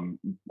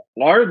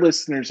our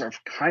listeners are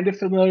kind of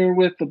familiar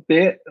with a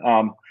bit.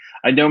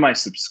 I know my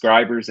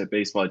subscribers at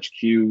Baseball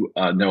HQ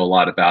know a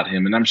lot about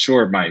him, and I'm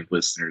sure my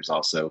listeners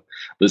also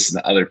listen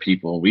to other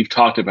people. We've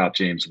talked about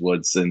James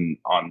Woods, and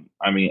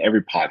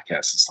every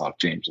podcast has talked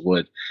James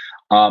Wood.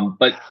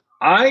 But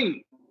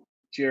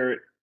Jarrett,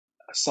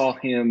 saw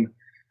him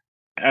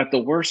at the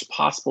worst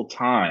possible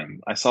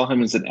time. I saw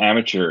him as an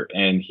amateur,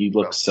 and he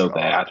looked so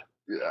bad.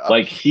 Yeah.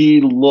 Like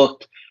he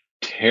looked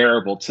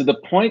terrible to the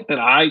point that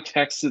I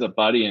texted a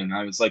buddy, and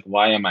I was like,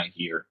 "Why am I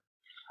here?"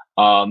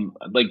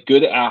 Like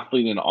good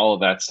athlete and all of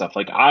that stuff.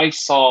 Like I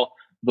saw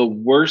the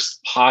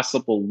worst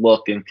possible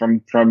look, and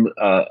from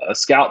a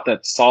scout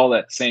that saw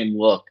that same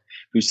look,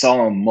 who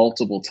saw him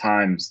multiple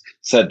times,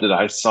 said that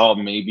I saw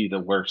maybe the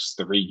worst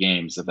 3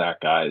 games of that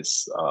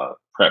guy's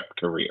prep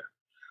career.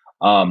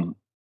 And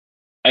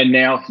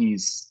now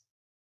he's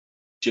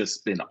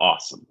just been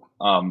awesome.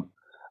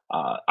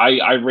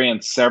 I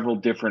ran several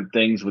different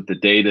things with the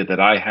data that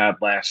I had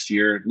last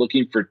year,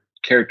 looking for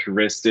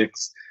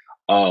characteristics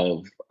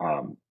of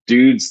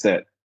dudes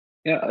that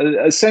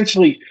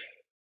essentially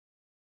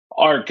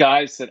are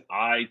guys that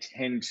I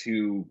tend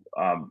to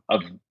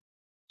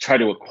try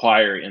to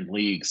acquire in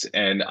leagues.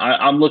 And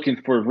I'm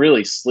looking for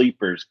really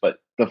sleepers. But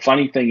the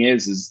funny thing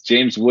is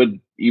James Wood,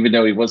 even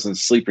though he wasn't a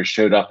sleeper,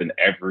 showed up in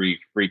every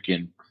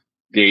freaking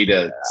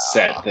data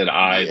set that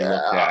I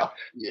looked at.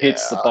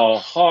 Hits the ball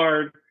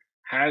hard,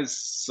 has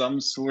some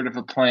sort of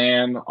a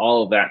plan,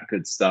 all of that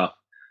good stuff.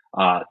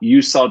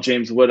 You saw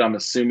James Wood, I'm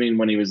assuming,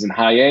 when he was in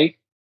high A?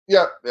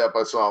 Yep,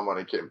 I saw him when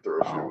he came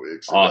through a few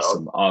weeks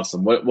ago.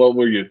 Awesome. What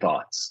were your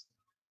thoughts?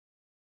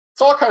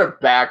 I'll kind of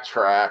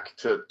backtrack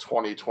to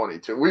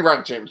 2022. We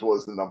ranked James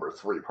Woods the number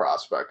 3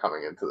 prospect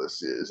coming into the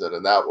season,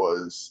 and that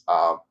was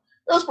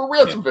we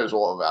had some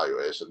visual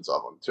evaluations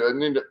of him too.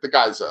 And the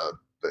guy's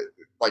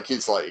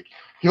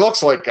he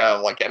looks like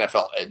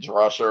NFL edge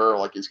rusher.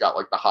 Like he's got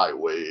like the high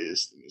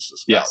waist, and he's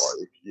just got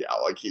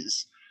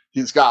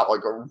he's got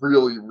like a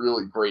really,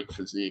 really great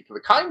physique, the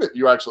kind that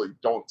you actually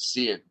don't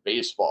see in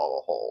baseball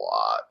a whole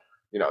lot.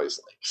 You know, he's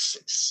like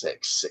 6'6",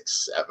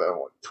 6'7",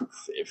 like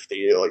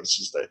 250. Like it's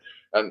just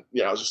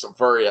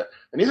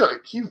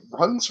he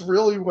runs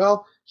really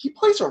well. He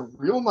plays a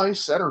real nice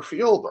center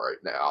field right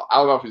now. I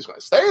don't know if he's going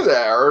to stay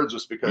there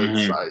just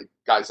because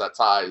guys that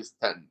size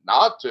tend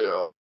not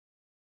to.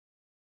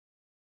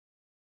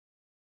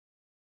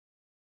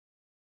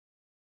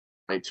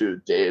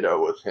 Data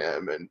with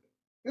him, and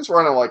he's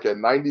running like a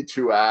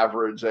 92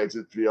 average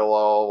exit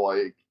velo,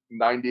 like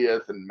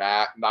 90th and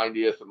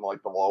 90th and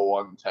like the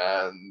low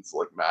 110s,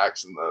 like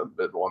max in the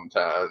mid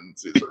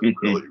 110s. These are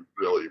really,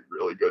 really,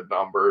 really good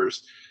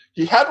numbers.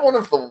 He had one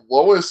of the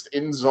lowest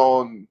in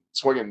zone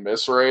swing and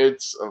miss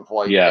rates of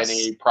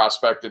any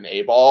prospect in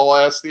A-ball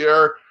last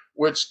year,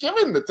 which,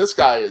 given that this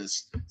guy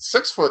is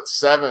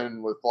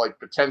 6'7" with like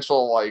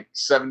potential like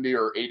 70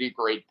 or 80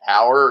 grade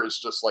power, is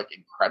just like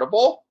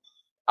incredible.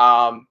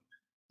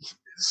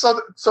 So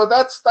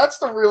that's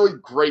the really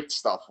great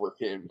stuff with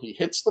him. He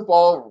hits the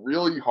ball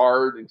really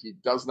hard, and he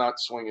does not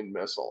swing and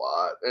miss a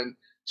lot. And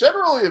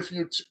generally, if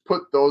you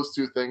put those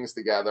two things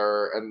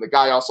together, and the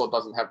guy also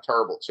doesn't have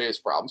terrible chase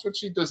problems, which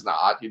he does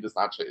not. He does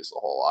not chase a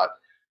whole lot.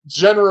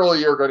 Generally,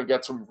 you're going to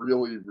get some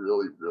really,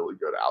 really, really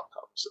good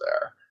outcomes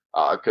there.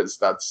 Because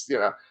that's,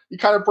 you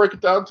kind of break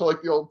it down to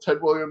like the old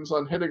Ted Williams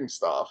on hitting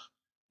stuff.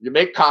 You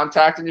make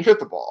contact and you hit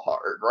the ball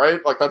hard,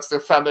 right? Like that's the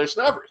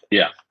foundation of everything.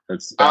 Yeah,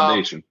 that's the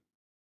foundation.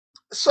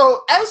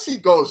 So as he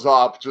goes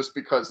up, just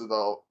because of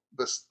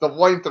the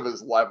length of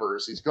his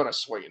levers, he's going to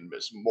swing and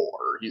miss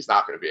more. He's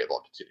not going to be able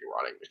to continue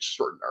running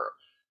extraordinary.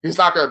 He's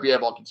not going to be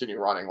able to continue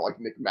running like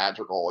Nick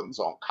Madrigal and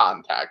zone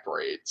contact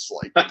rates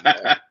like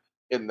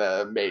in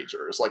the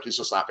majors. Like he's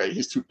just not going to.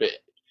 He's too big.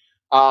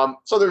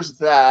 So there's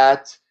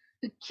that.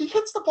 He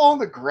hits the ball on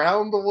the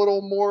ground a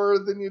little more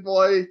than you'd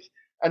like.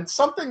 And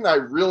something that I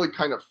really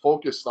kind of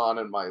focused on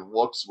in my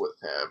looks with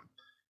him,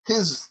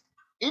 his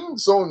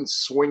in-zone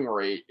swing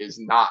rate is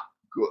not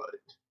good.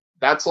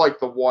 That's like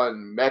the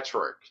one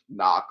metric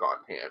knock on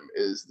him,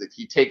 is that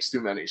he takes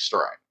too many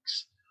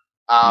strikes.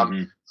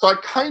 So I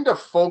kind of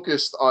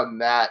focused on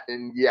that,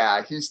 and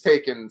yeah, he's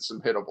taken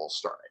some hittable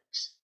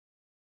strikes.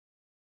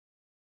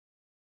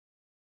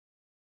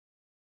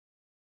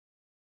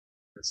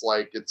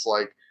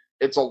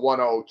 It's a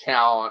 1-0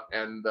 count,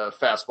 and the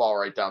fastball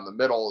right down the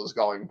middle is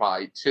going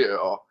by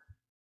too.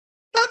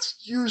 That's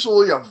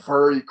usually a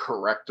very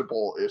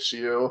correctable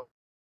issue.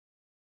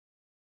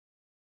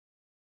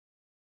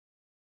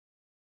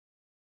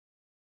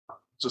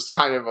 Just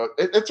kind of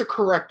it's a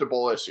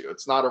correctable issue.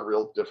 It's not a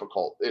real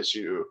difficult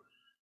issue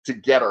to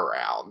get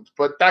around,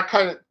 but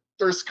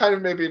there's kind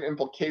of maybe an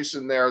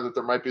implication there that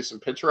there might be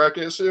some pitch rec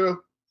issue,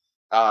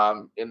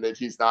 in that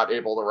he's not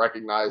able to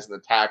recognize and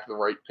attack the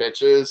right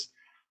pitches.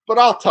 But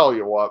I'll tell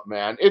you what,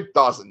 man, it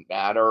doesn't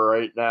matter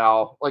right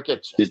now. Like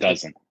it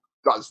doesn't.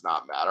 Does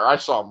not matter. I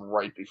saw him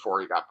right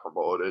before he got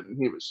promoted, and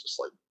he was just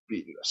like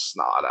beating the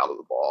snot out of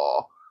the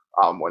ball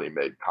when he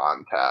made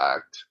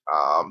contact.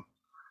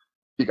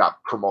 He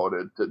got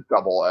promoted to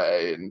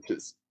Double-A and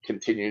just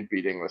continued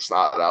beating the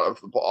snot out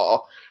of the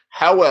ball.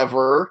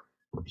 However,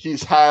 he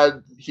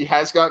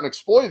has gotten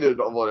exploited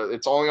a little.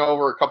 It's only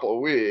over a couple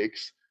of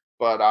weeks,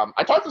 but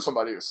I talked to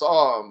somebody who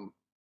saw him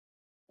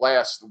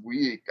last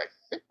week. I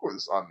think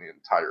was on the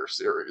entire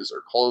series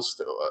or close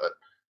to it.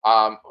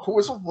 Who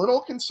was a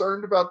little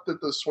concerned about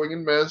the swing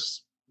and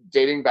miss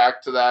dating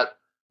back to that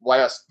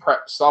last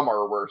prep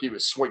summer where he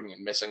was swinging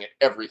and missing at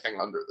everything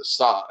under the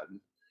sun.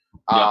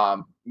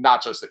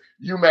 Not just that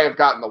you may have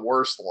gotten the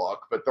worst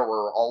look, but there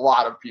were a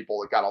lot of people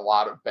that got a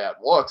lot of bad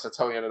looks. That's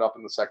how he ended up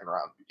in the second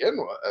round to begin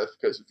with.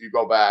 Because if you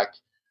go back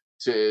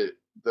to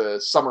the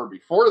summer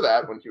before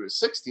that, when he was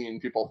 16,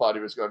 people thought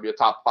he was going to be a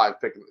top 5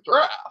 pick in the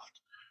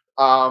draft.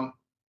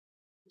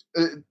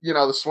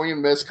 The swing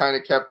and miss kind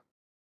of kept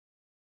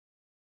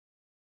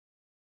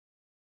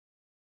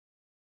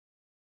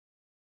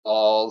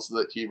balls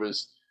that he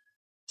was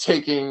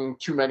taking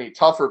too many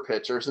tougher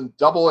pitchers, and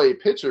Double-A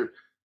pitchers,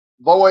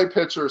 low-A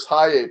pitchers,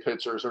 high-A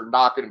pitchers are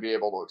not going to be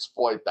able to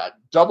exploit that.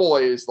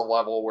 Double-A is the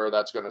level where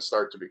that's going to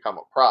start to become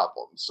a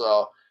problem.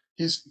 So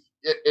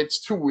it's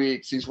 2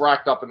 weeks. He's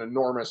racked up an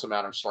enormous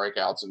amount of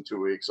strikeouts in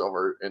 2 weeks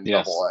over in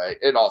Double-A.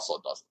 It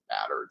also doesn't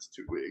matter. It's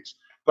 2 weeks.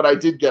 But I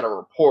did get a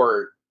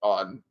report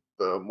on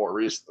the more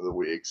recent of the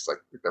weeks, like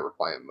they were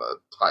playing the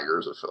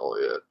Tigers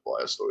affiliate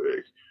last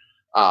week,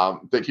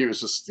 that he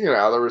was just,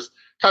 there was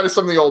kind of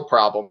some of the old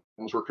problems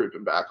were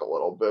creeping back a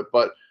little bit.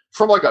 But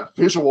from like a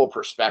visual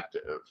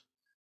perspective,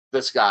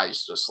 this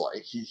guy's just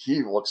like,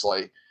 he looks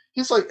like,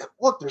 he's like,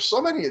 look, there's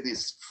so many of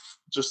these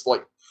just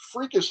like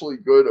freakishly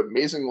good,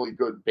 amazingly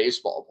good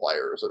baseball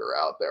players that are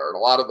out there, and a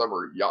lot of them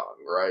are young,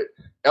 right?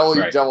 Ellie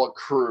Right. De La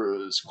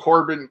Cruz,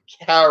 Corbin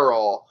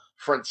Carroll,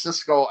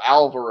 Francisco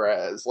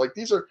Alvarez. Like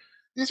these are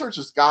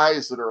just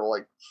guys that are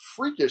like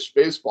freakish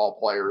baseball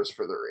players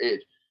for their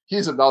age.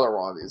 He's another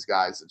one of these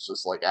guys that's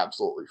just like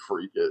absolutely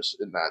freakish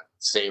in that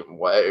same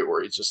way,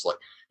 where he's just like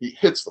he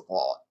hits the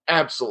ball an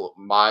absolute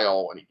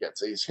mile when he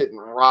gets it. He's hitting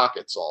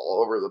rockets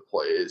all over the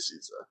place.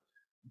 He's a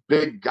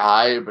big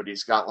guy, but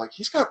he's got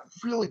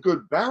really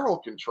good barrel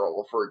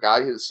control for a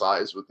guy his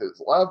size with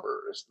his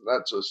levers.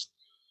 That just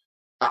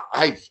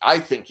I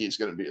think he's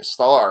going to be a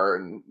star,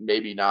 and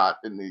maybe not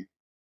in the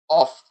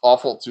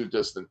awful too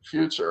distant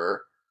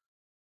future.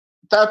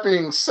 That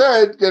being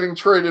said, getting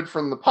traded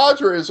from the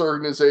Padres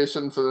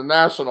organization to the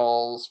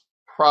Nationals,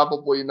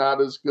 probably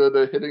not as good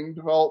a hitting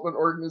development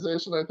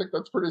organization. I think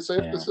that's pretty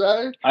safe to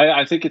say.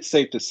 I think it's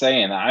safe to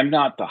say, and I'm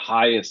not the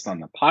highest on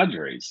the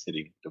Padres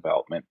hitting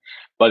development,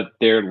 but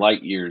they're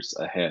light years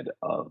ahead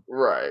of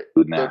the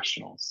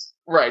Nationals.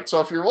 Right. So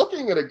if you're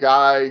looking at a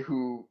guy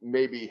who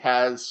maybe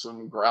has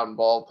some ground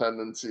ball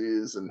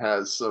tendencies and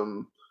has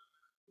some,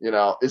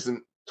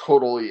 isn't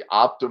totally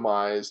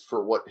optimized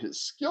for what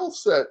his skill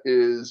set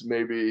is,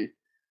 maybe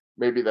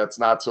that's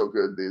not so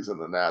good. These in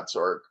the Nats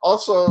org.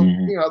 Also,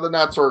 the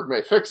Nats org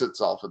may fix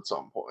itself at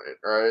some point,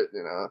 right?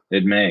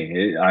 It may.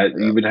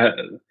 You would have.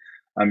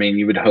 I mean,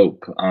 you would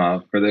hope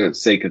for the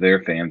sake of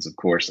their fans, of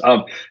course.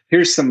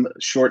 Here's some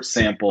short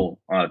sample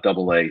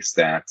AA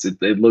stats.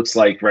 It looks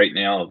like right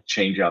now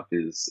changeup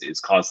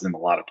is causing them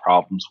a lot of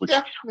problems, which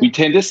we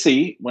tend to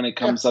see when it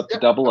comes up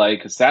to AA,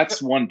 because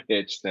that's one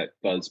pitch that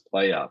does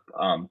play up.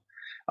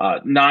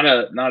 Not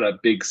a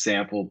big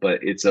sample,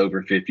 but it's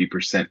over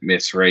 50%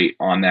 miss rate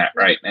on that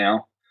right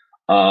now.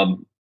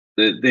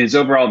 His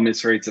overall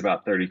miss rate's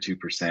about 32%,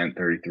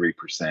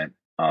 33%.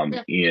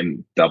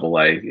 In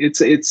AA,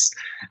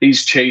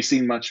 he's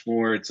chasing much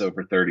more. It's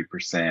over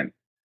 30%.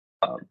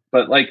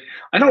 But like,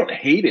 I don't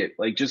hate it.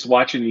 Like, just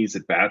watching these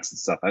at bats and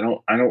stuff, I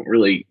don't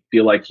really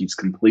feel like he's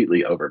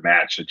completely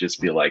overmatched. I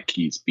just feel like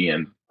he's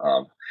being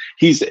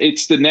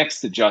it's the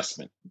next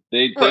adjustment.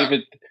 They've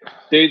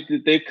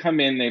come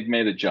in, they've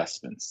made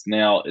adjustments.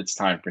 Now it's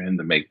time for him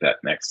to make that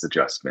next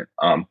adjustment.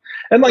 And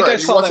like I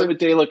saw that with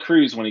De La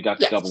Cruz when he got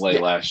to AA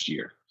last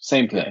year.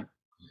 Same thing.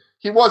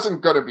 He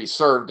wasn't going to be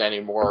served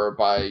anymore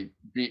by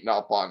beating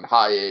up on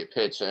high A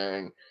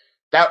pitching.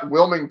 That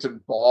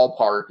Wilmington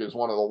ballpark is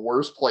one of the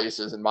worst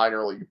places in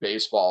minor league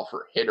baseball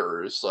for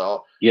hitters.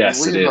 So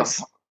yes, it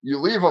is. You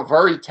leave a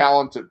very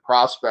talented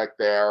prospect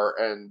there,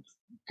 and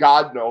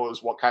God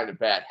knows what kind of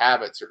bad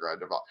habits are going to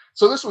develop.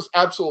 So this was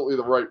absolutely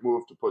the right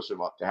move to push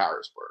him up to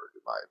Harrisburg,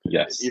 in my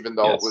opinion. Yes, even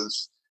though it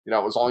was, it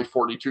was only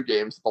 42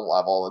 games at the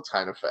level. It's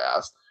kind of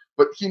fast.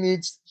 But he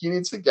needs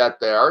to get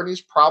there, and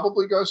he's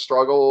probably going to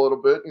struggle a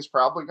little bit. He's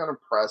probably going to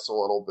press a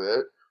little bit,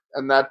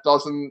 and that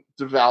doesn't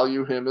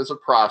devalue him as a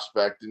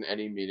prospect in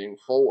any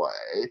meaningful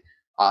way,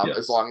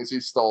 as long as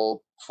he's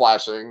still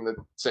flashing the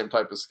same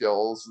type of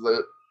skills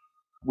that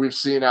we've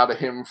seen out of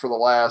him for the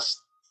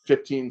last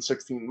 15,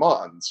 16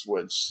 months,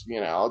 which,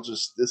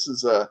 this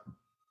is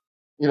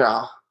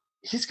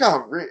he's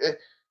got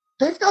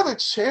they've got a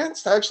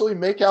chance to actually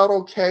make out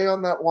okay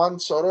on that Juan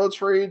Soto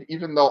trade,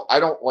 even though I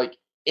don't like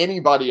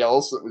anybody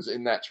else that was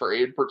in that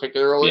trade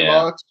particularly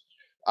much.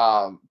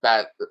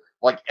 That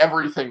like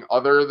everything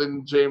other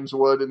than James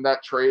Wood in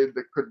that trade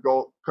that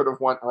could have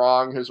went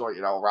wrong. His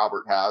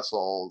Robert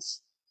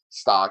Hassel's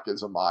stock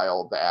is a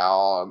mile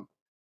down.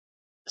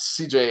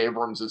 CJ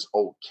Abrams is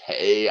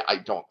okay. I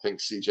don't think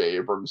CJ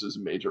Abrams is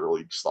a major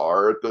league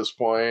star at this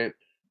point.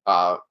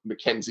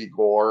 Mackenzie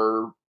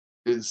Gore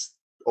is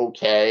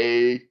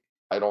okay.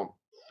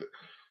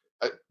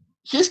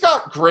 He's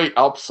got great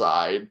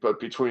upside, but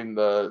between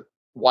the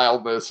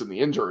wildness and the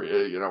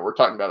injury, we're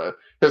talking about a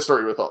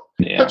history with a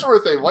pitcher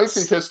with a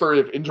lengthy history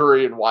of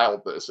injury and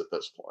wildness at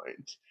this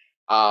point.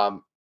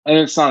 And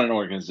it's not an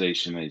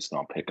organization that he's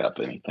going to pick up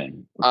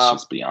anything. Let's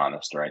just be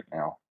honest right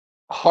now.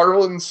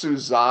 Harlan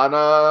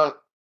Susana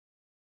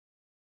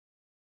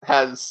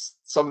has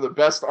some of the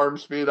best arm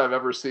speed I've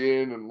ever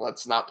seen, and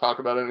let's not talk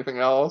about anything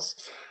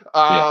else.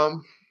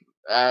 And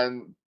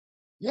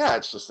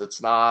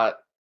it's not.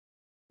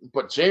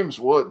 But James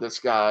Wood, this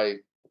guy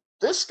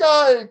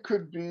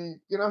could be,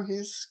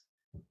 he's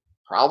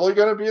probably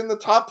going to be in the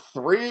top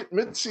 3 at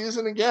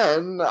midseason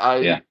again.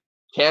 I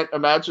can't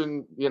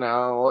imagine,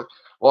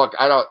 look,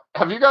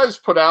 have you guys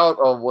put out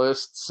a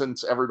list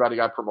since everybody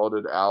got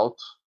promoted out?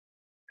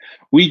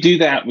 We do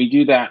that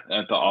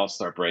at the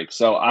All-Star break.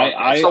 So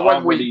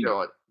when we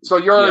do it. So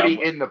you're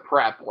already in the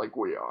prep like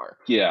we are.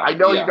 Yeah. I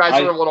know you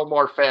guys are a little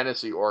more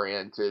fantasy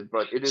oriented,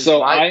 but it is.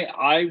 So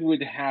I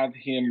would have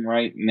him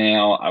right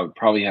now. I would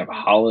probably have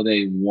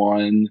Holiday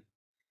 1.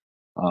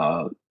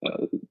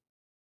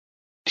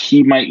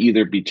 He might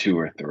either be 2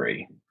 or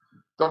 3.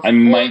 I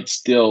might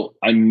still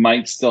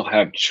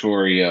have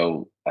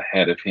Chorio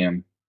ahead of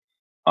him.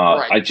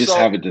 I just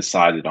haven't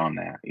decided on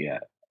that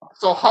yet.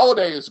 So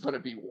Holiday is going to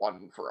be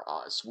 1 for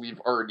us. We've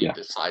already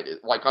decided.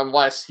 Like,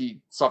 unless he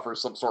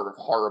suffers some sort of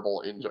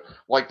horrible injury.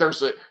 Like,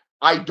 there's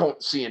I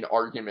don't see an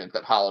argument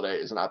that Holiday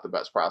is not the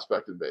best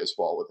prospect in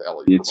baseball with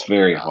Ellie. It's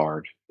very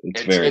hard.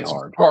 It's very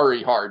hard.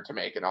 Very hard to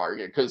make an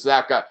argument because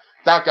that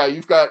guy,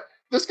 you've got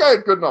this guy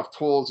had good enough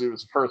tools. He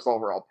was first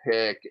overall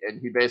pick, and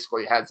he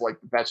basically has like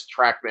the best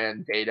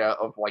TrackMan data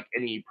of like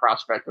any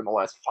prospect in the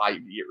last 5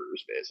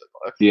 years,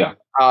 basically. Yeah.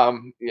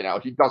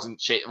 He doesn't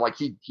change, like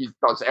he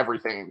does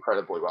everything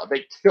incredibly well.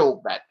 They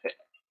killed that pick.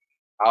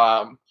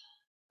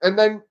 And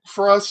then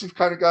for us, you've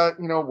kind of got,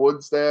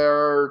 Woods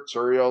there,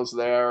 Churio's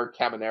there,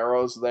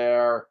 Camanero's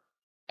there.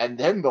 And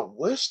then the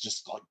list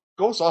just like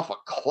goes off a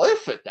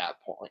cliff at that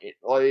point.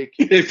 Like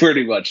it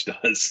pretty much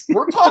does.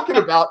 we're talking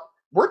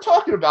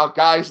about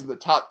guys in the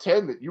top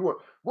 10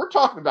 we're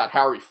talking about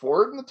Harry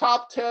Ford in the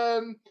top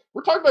 10.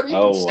 We're talking about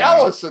Ethan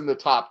Salas in the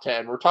top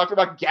 10. We're talking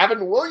about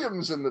Gavin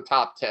Williams in the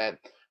top 10.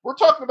 We're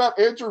talking about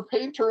Andrew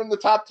Painter in the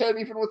top 10,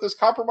 even with his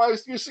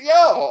compromised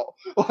UCL.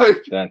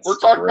 Like, we're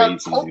talking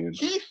about Colt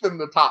Keith in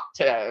the top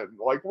 10.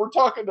 Like, we're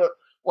talking to,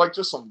 like,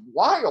 just some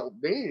wild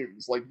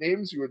names, like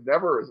names you would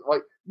never,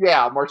 like,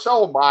 yeah,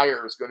 Marcelo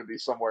Meyer is going to be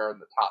somewhere in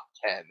the top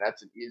 10.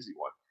 That's an easy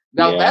one.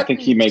 Now, I think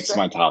he makes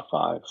my top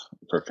 5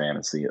 for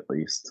fantasy, at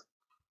least.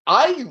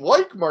 I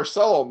like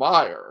Marcelo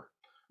Meyer.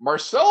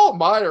 Marcelo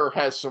Meyer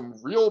has some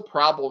real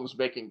problems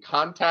making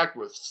contact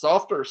with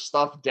softer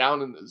stuff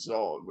down in the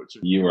zone. Which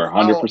you are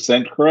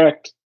 100%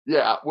 correct.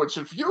 Yeah, which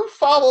if you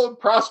followed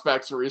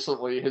prospects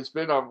recently has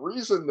been a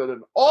reason that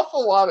an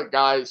awful lot of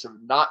guys have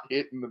not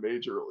hit in the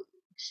major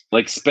leagues.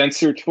 Like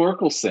Spencer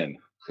Torkelson.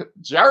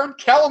 Jared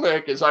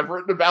Kelenic, as I've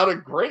written about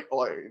at great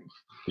length.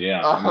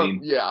 Yeah,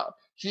 yeah,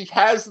 he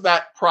has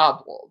that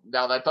problem.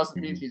 Now, that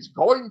doesn't mean he's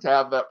going to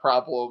have that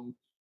problem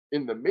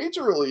in the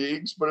major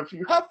leagues, but if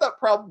you have that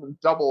problem in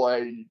AA,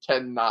 you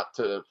tend not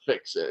to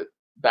fix it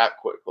that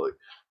quickly.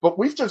 But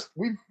we've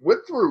went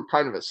through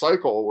kind of a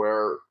cycle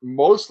where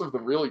most of the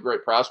really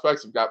great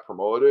prospects have got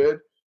promoted.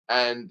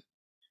 And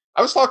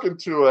I was talking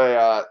to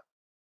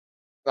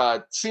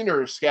a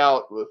senior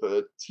scout with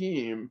a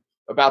team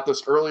about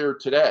this earlier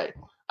today.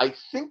 I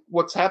think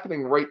what's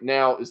happening right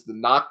now is the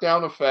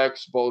knockdown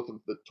effects, both of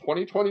the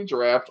 2020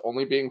 draft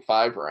only being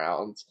 5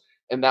 rounds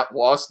and that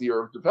lost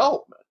year of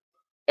development.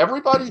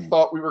 Everybody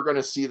thought we were going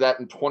to see that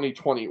in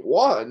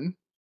 2021,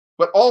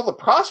 but all the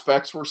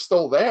prospects were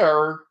still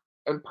there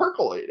and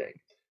percolating.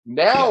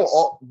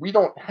 Now we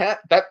don't have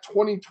that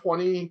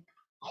 2020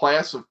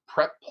 class of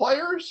prep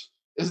players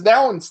is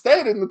now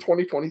instead in the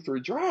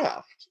 2023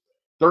 draft.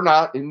 They're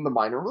not in the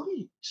minor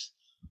leagues.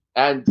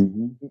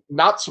 And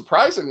not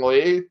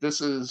surprisingly,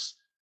 this is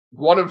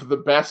one of the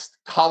best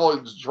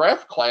college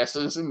draft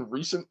classes in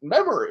recent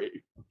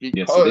memory.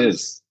 Because yes, it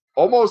is.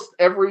 Almost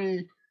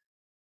every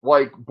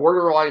like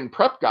borderline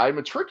prep guy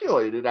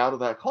matriculated out of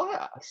that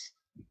class.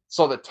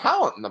 So the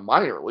talent in the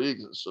minor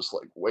leagues is just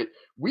like, wait,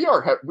 we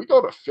go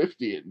to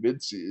 50 at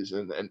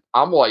midseason, and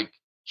I'm like,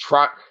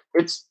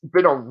 it's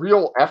been a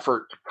real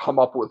effort to come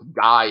up with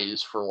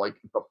guys for like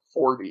the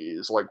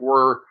 40s. Like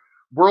we're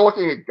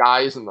looking at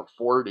guys in the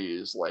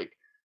 40s, like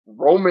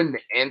Roman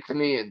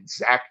Anthony and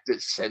Zach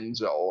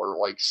DeCenzo are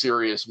like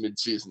serious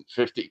midseason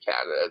 50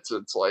 candidates.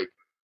 It's like,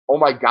 oh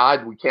my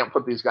God, we can't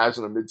put these guys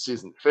in a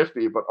midseason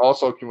 50, but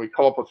also can we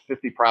come up with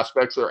 50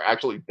 prospects that are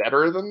actually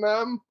better than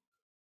them?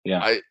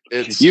 Yeah,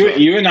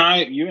 you and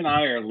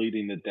I are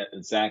leading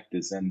the Zach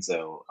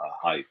DeCenzo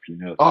hype.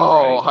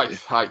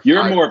 Right?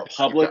 You're more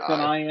public than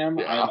I am.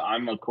 Yeah.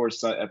 I'm of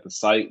course at the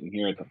site and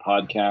here at the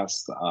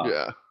podcast.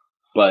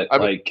 But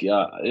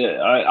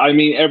I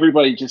mean,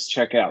 everybody just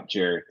check out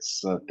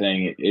Jarrett's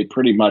thing. It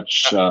pretty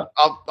much.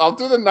 I'll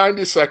do the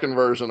 90-second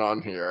version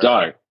on here.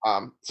 Right.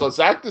 So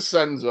Zach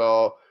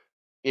DeCenzo,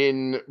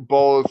 in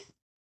both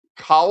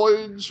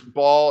college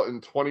ball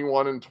in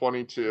 21 and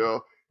 22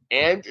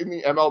 and in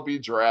the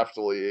MLB Draft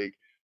League,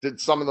 did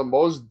some of the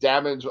most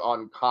damage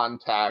on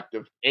contact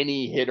of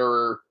any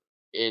hitter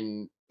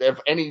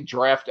of any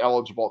draft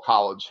eligible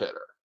college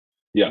hitter.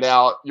 Yes.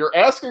 Now, you're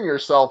asking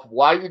yourself,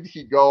 why did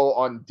he go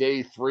on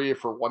day 3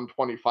 for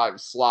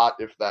 125 slot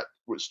if that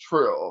was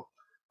true?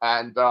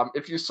 And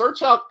if you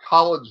search out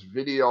college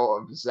video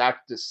of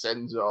Zach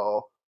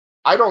DeCenzo,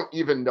 I don't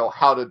even know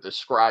how to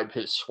describe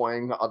his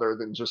swing other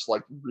than just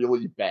like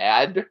really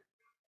bad.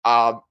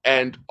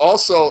 And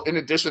also, in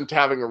addition to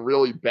having a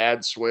really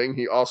bad swing,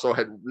 he also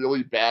had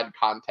really bad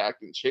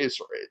contact and chase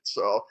rate.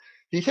 So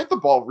he hit the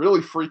ball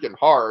really freaking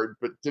hard,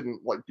 but didn't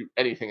like do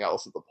anything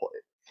else at the plate.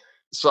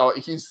 So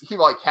he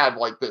like had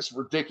like this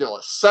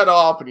ridiculous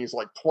setup, and he's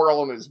like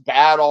twirling his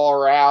bat all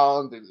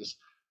around, and his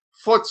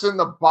foot's in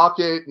the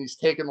bucket, and he's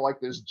taking like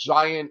this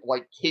giant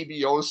like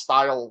KBO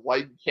style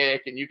leg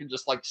kick, and you can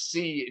just like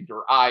see in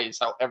your eyes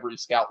how every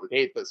scout would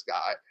hate this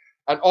guy.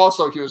 And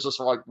also he was just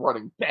like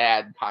running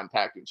bad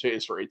contact and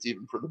chase rates,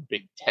 even for the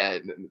Big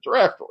Ten in the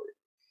draft league.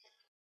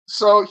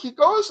 So he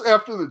goes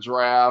after the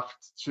draft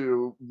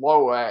to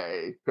low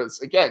A,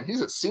 because again,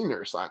 he's a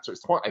senior sign, so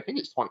I think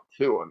he's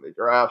 22 when they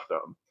draft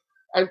him.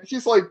 And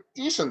he's like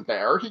decent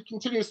there. He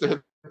continues to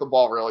hit the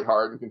ball really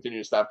hard and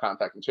continues to have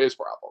contact and chase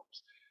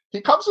problems.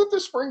 He comes into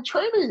spring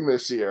training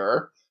this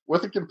year,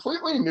 with a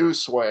completely new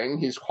swing.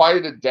 He's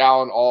quieted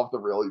down all of the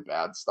really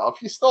bad stuff.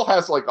 He still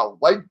has like a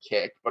leg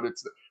kick, but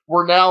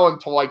we're now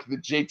into like the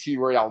JT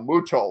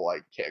Realmuto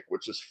leg kick,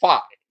 which is fine,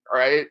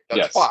 right?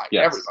 That's fine.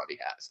 Yes. Everybody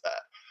has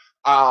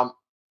that.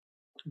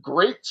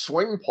 Great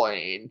swing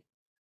plane,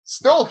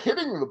 still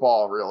hitting the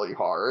ball really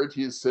hard.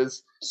 His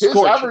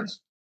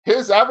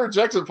average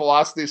exit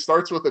velocity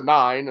starts with a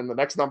 9, and the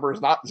next number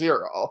is not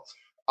 0.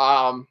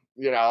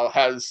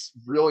 Has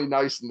really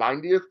nice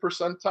 90th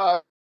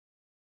percentile.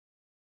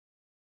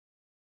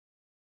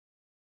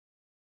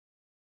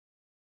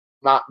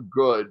 Not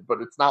good, but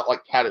it's not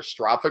like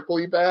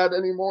catastrophically bad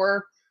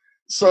anymore.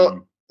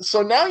 So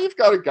now you've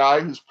got a guy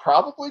who's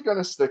probably going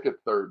to stick at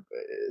third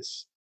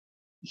base.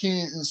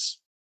 He's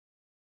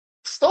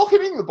still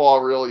hitting the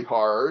ball really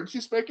hard.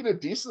 He's making a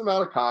decent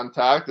amount of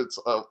contact.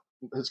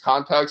 His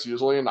contact's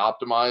usually in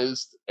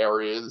optimized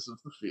areas of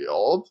the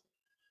field,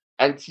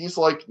 and he's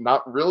like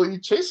not really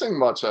chasing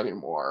much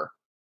anymore.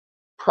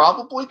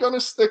 Probably going to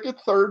stick at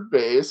third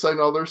base. I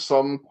know there's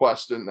some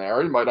question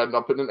there. He might end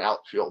up in an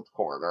outfield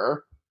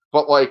corner.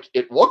 But, like,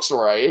 it looks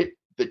right,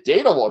 the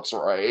data looks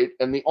right,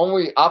 and the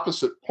only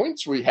opposite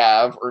points we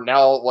have are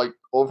now, like,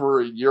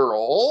 over a year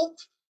old.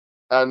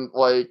 And,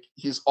 like,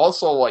 he's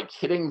also, like,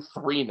 hitting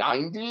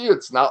 390.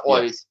 It's not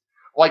like... Yes.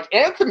 Like,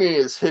 Anthony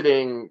is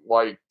hitting,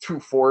 like,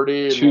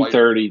 240.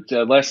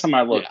 230. Last time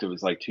I looked, it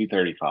was, like,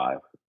 235.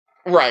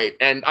 Right,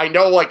 and I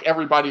know, like,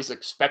 everybody's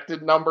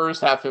expected numbers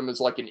have him as,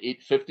 like, an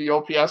 850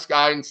 OPS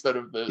guy instead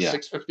of the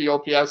 650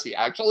 OPS he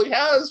actually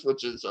has,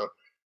 which is a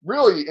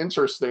really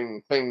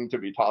interesting thing to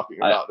be talking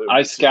about.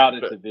 I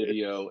scouted the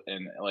video,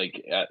 and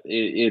like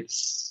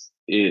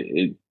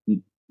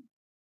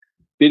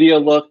video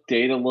look,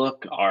 data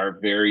look are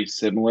very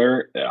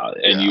similar,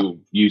 and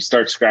you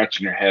start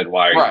scratching your head.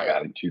 Why are you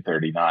batting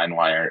 239?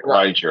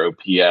 Why is your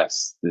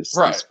OPS this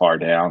far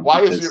down?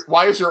 Why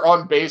is your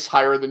on base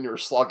higher than your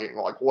slugging?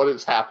 Like, what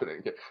is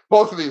happening?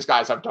 Both of these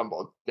guys have done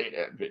both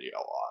data and video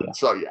on,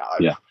 so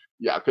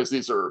because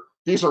these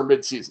are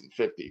mid-season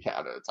 50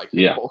 candidates. I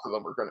think both of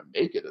them are going to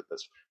make it at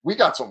this. We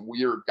got some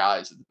weird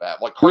guys at the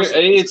bat. Like Carson,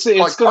 it's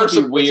going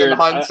to be weird.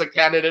 Hunt's a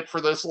candidate for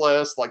this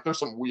list. Like, there's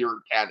some weird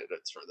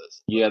candidates for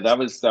this. Yeah, that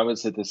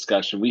was a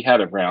discussion. We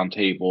had a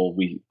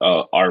roundtable.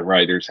 Our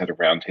writers had a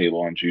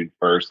roundtable on June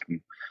 1st,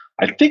 and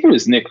I think it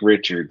was Nick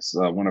Richards,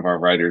 one of our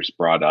writers,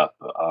 brought up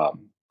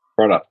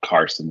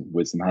Carson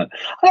Whisenhunt.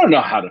 I don't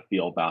know how to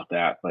feel about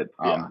that, but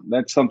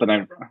that's something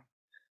I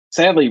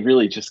sadly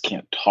really just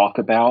can't talk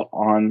about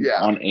on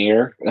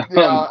air. We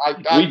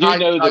do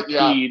know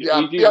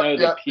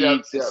the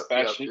PED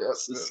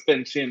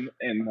suspension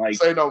and like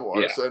say no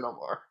more.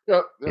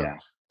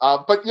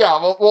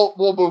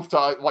 We'll move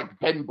to like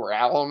Ben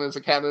Brown as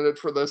a candidate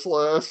for this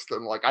list,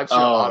 and like I've seen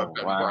a lot of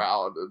Ben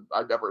Brown, and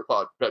I never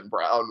thought Ben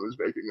Brown was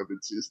making a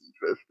mid-season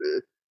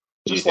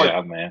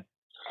 50. Man.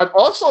 And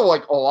also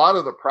like a lot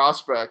of the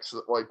prospects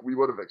that like we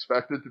would have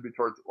expected to be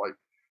towards like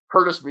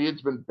Curtis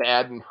Mead's been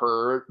bad and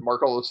hurt.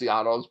 Marco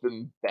Luciano's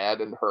been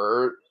bad and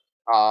hurt.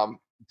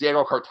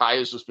 Daniel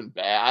Cartaya's just been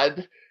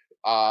bad.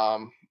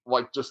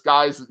 Like just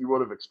guys that you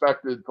would have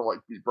expected to like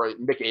be bright.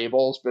 Mick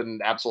Abel's been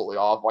absolutely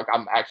off. Like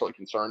I'm actually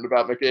concerned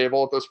about Mick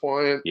Abel at this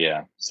point.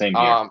 Yeah, same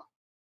here.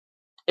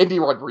 Andy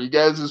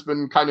Rodriguez has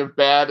been kind of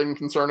bad in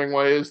concerning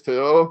ways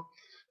too.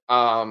 He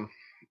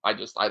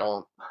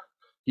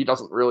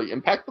doesn't really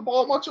impact the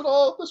ball much at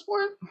all at this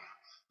point.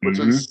 Which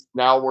is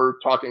now we're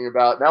talking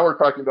about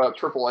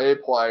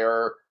AAA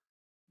player.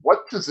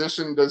 What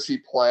position does he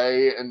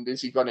play, and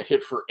is he going to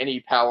hit for any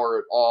power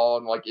at all?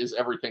 And like, is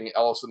everything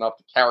else enough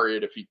to carry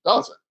it if he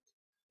doesn't?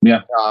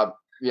 Yeah.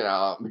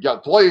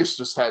 Miguel Blaze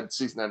just had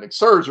season-ending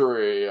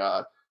surgery.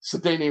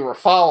 Ceddanne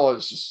Rafala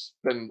has just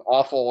been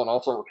awful and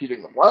also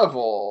repeating the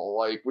level.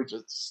 Like, which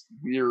is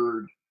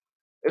weird.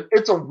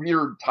 It's a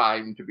weird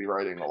time to be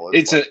writing a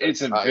list.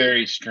 It's a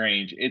very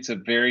strange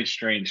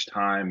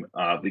time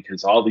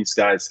because all these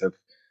guys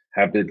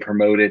have been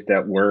promoted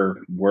that were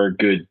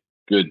good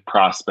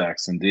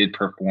prospects and did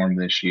perform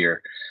this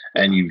year,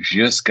 and you've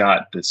just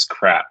got this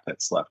crap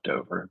that's left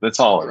over.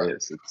 That's all it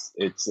is.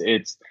 It's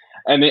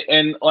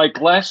like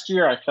last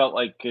year I felt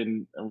like,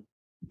 and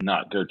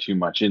not go too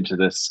much into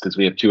this because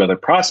we have two other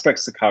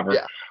prospects to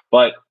cover,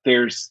 but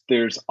there's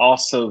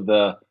also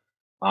the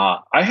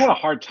I had a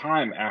hard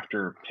time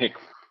after pick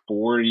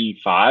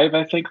 45,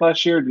 I think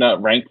last year,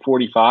 ranked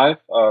 45,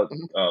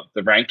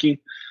 the ranking,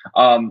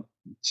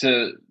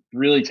 to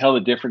really tell the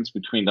difference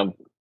between the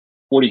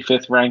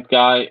 45th ranked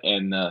guy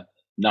and the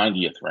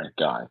 90th ranked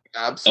guy.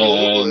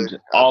 Absolutely. And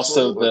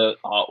also the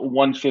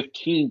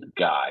 115th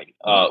guy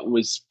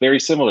was very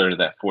similar to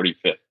that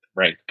 45th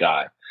ranked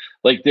guy.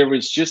 Like there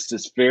was just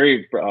this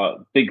very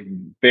big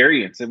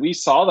variance, and we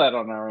saw that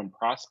on our own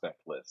prospect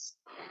list.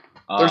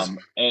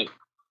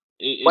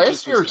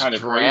 Last year's kind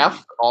of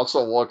draft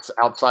also looks,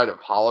 outside of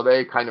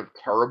Holiday, kind of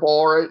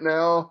terrible right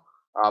now.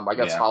 I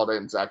guess Holiday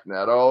and Zach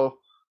Neto.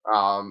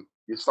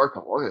 You start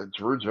to look at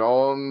Drew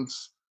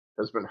Jones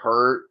has been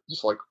hurt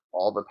just like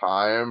all the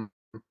time.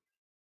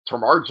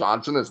 Tamar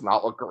Johnson has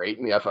not looked great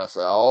in the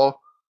FSL.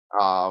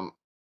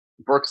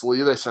 Brooks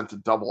Lee they sent to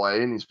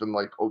Double-A, and he's been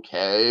like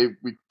okay.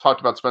 We talked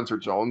about Spencer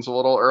Jones a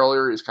little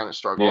earlier. He's kind of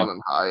struggling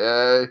in High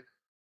A.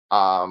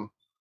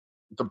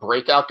 The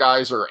breakout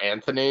guys are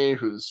Anthony,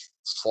 who's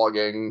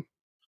slugging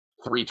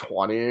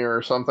 320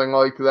 or something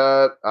like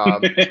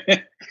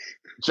that.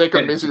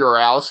 Jacob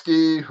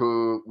Misiorowski,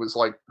 who's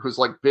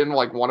been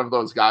like one of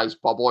those guys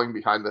bubbling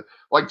behind the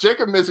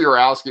Jacob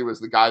Misiorowski was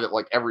the guy that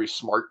like every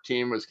smart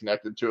team was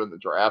connected to in the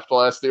draft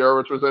last year,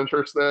 which was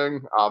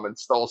interesting. And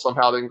still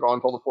somehow didn't go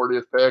until the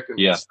 40th pick,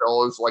 and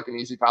still is like an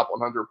easy top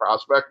 100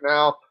 prospect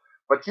now.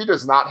 But he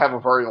does not have a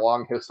very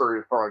long history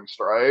of throwing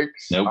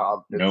strikes.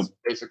 It's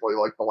basically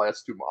like the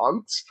last 2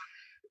 months.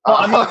 Well,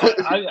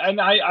 I mean,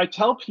 I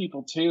tell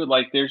people too,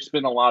 like there's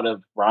been a lot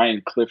of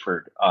Ryan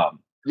Clifford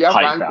hype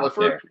Ryan out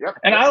Clifford. there. Yep.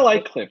 And I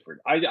like Clifford.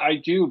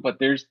 I do, but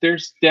there's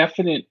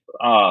definite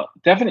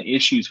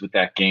issues with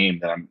that game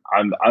that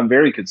I'm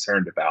very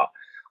concerned about.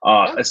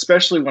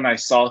 Especially when I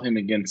saw him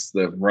against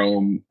the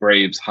Rome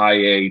Braves High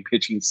A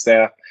pitching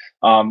staff.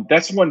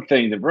 That's one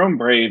thing. The Rome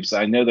Braves,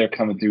 I know they're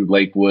coming through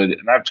Lakewood,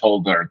 and I've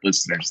told our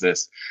listeners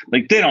this.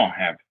 Like they don't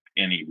have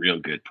any real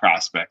good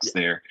prospects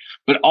there,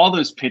 but all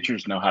those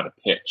pitchers know how to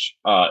pitch.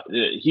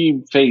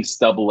 He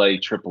faced Double-A,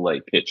 Triple-A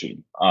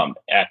pitching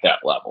at that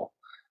level.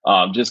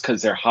 Just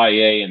because they're High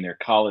A and they're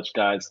college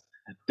guys,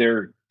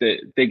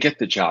 they get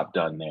the job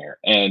done there.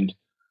 And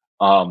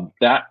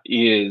that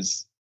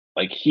is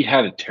like he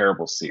had a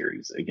terrible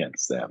series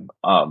against them.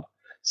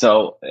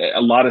 So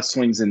a lot of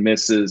swings and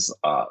misses.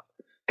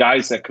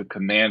 Guys that could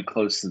command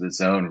close to the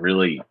zone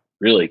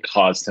really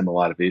caused him a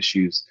lot of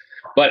issues.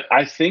 But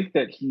I think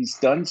that he's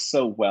done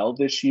so well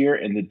this year,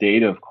 and the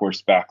data, of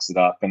course, backs it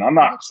up. And I'm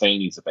not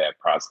saying he's a bad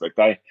prospect.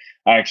 I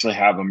actually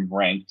have him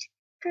ranked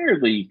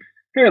fairly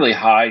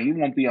high. He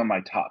won't be on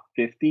my top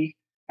 50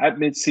 at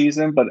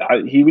midseason, but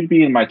he would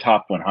be in my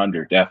top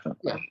 100,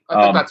 definitely. Yeah,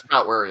 I think that's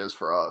about where he is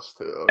for us,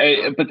 too.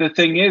 But the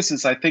thing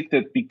is I think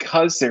that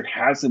because there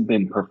hasn't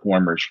been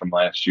performers from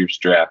last year's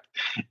draft,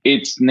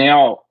 it's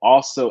now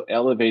also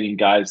elevating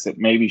guys that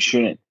maybe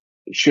shouldn't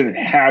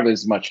have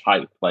as much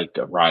hype, like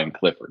Ryan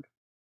Clifford.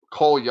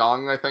 Cole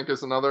Young, I think,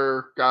 is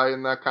another guy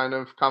in that kind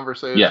of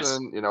conversation. Yes.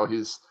 You know,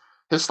 his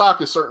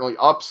stock is certainly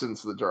up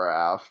since the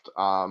draft.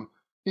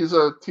 He's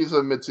a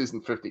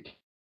midseason 50.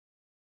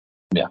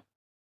 Yeah.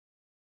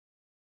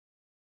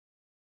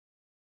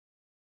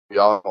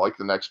 Young, like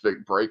the next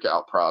big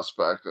breakout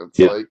prospect. It's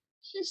like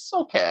he's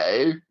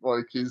okay.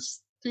 Like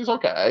he's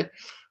okay.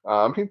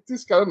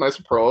 He's got a nice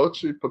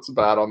approach. He puts a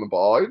bat on the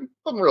ball. He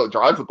doesn't really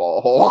drive the ball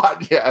a whole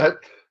lot yet.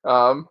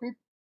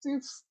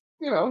 He's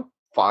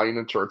fine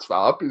in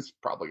shortstop. He's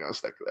probably going to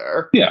stick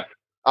there. Yeah.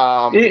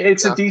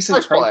 It's a decent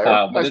nice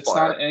profile, but nice it's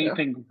player. not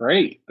anything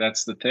great.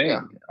 That's the thing.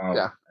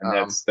 And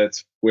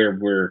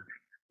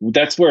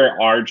that's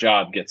where our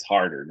job gets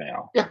harder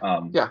now.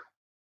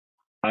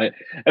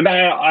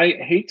 I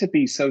hate to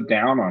be so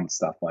down on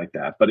stuff like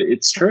that, but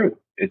it's true.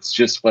 It's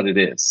just what it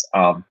is.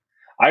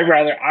 I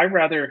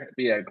rather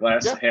be a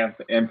glass half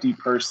empty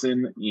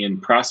person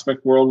in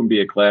prospect world and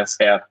be a glass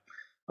half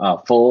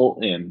full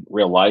in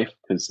real life,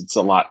 because it's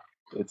a lot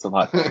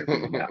better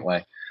being that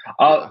way.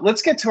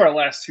 Let's get to our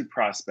last two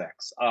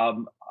prospects.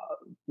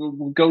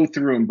 We'll go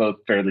through them both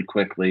fairly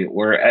quickly,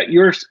 or at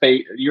your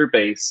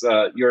pace,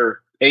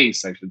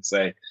 I should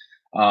say.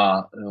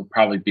 It'll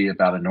probably be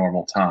about a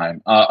normal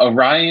time.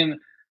 Orion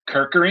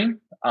Kerkering,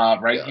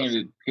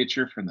 right-handed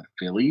pitcher from the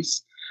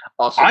Phillies.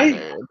 Awesome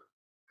name.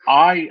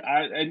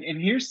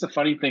 And here's the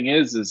funny thing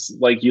is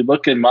like you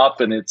look him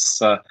up and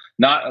it's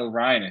not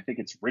Orion. I think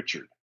it's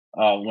Richard.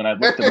 When I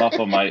looked him up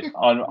on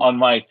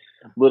my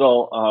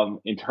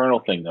little internal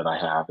thing that I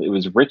have, it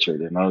was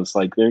Richard, and I was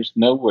like, "There's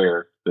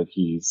nowhere that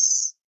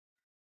he's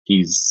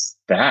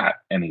that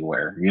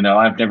anywhere."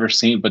 I've never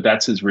seen, but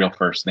that's his real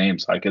first name,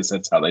 so I guess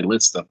that's how they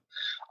list him.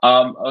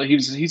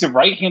 He's a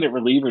right-handed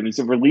reliever, and he's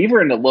a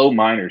reliever in the low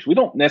minors. We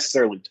don't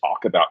necessarily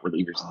talk about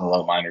relievers in the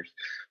low minors,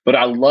 but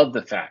I love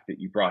the fact that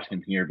you brought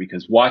him here,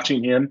 because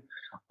watching him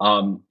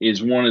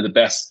is one of the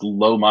best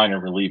low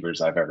minor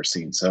relievers I've ever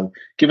seen. So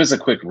give us a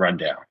quick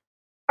rundown.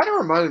 Kind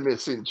of reminded me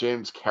of seeing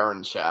James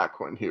Karinchak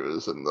when he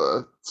was in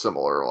the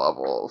similar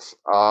levels.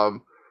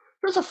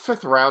 He was a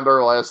fifth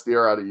rounder last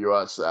year out of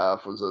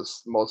USF,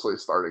 was mostly a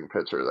starting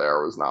pitcher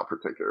there, was not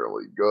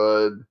particularly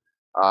good.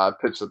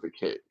 Pitched on the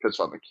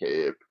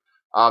Cape.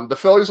 The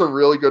Phillies are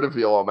really good at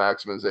velo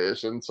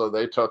maximization, so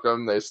they took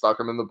him, they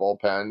stuck him in the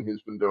bullpen.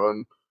 He's been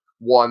doing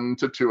 1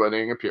 to 2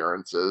 inning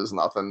appearances,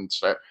 nothing.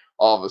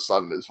 All of a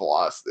sudden, his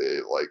velocity,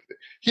 like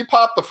he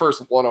popped the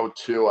first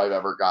 102 I've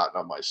ever gotten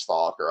on my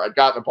stalker. I'd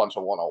gotten a bunch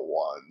of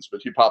 101s,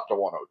 but he popped a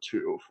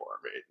 102 for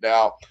me.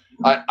 Now,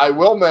 I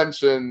will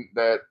mention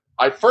that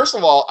first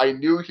of all, I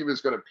knew he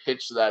was going to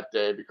pitch that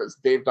day because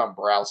Dave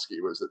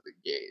Dombrowski was at the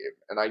game.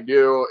 And I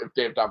knew if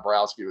Dave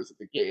Dombrowski was at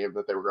the game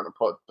that they were going to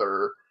put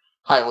their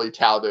highly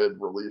touted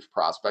relief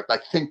prospect. I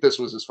think this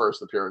was his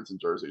first appearance in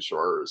Jersey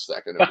Shore, or his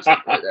second. It was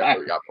like right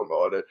after he got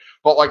promoted.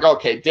 But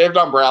okay, Dave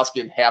Dombrowski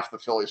and half the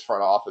Phillies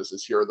front office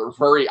is here. They're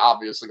very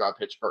obviously going to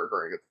pitch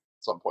Kerkering at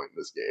some point in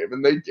this game,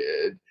 and they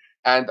did.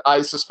 And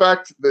I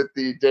suspect that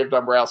the Dave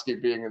Dombrowski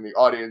being in the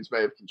audience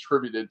may have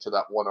contributed to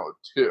that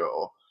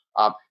 102.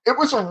 It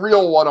was a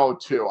real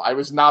 102. I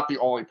was not the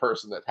only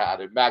person that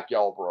had it. Matt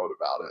Gelb wrote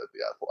about it at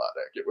The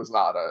Athletic. It was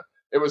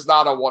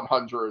not a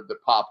 100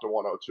 that popped a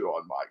 102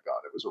 on my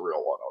gun. It was a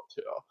real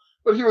 102.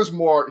 But he was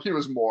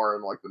more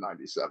in like the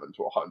 97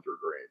 to 100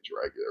 range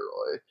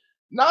regularly.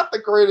 Not the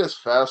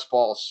greatest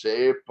fastball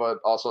shape, but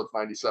also it's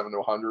 97 to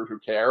 100. Who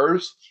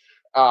cares?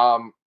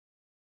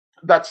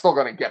 That's still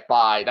going to get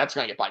by. That's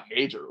going to get by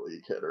major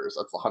league hitters.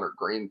 That's the Hunter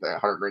Green thing.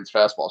 Hunter Green's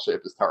fastball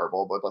shape is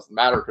terrible, but it doesn't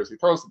matter because he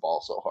throws the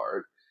ball so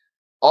hard.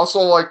 Also,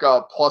 like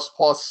a plus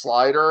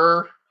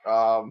slider,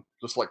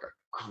 just like a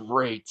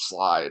great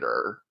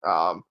slider.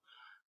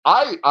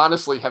 I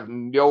honestly have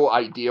no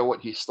idea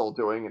what he's still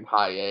doing in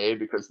high A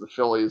because the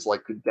Phillies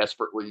like could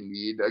desperately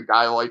need a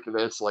guy like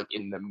this, like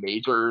in the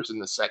majors in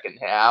the second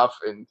half,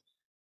 and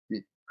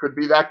he could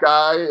be that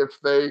guy if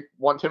they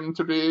want him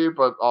to be,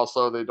 but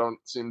also they don't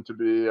seem to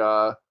be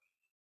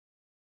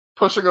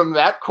pushing him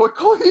that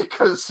quickly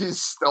because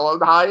he's still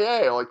in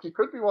high A. Like he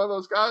could be one of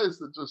those guys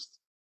that just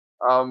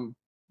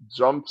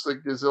jumps a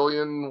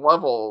gazillion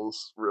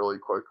levels really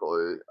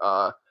quickly.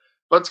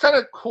 But it's kind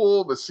of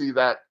cool to see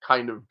that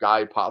kind of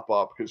guy pop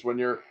up because when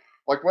you're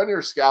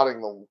scouting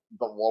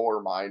the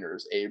lower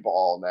minors A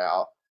ball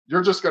now,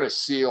 you're just going to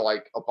see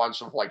like a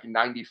bunch of like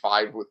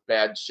 95 with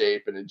bad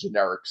shape and a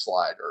generic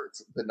slider.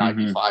 It's the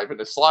 95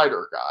 and a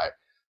slider guy.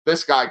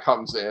 This guy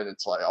comes in,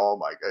 it's like, oh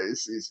my God,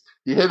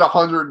 he hit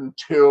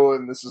 102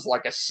 and this is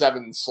like a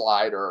 7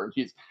 slider,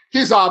 and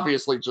he's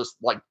obviously just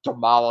like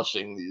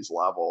demolishing these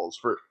levels.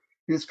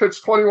 He's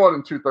pitched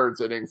 21 2/3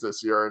 innings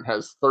this year and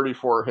has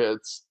 34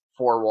 hits,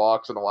 4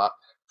 walks, and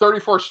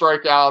 34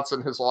 strikeouts,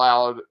 and has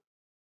allowed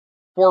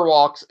 4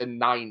 walks and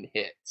 9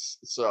 hits.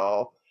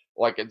 So,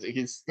 like,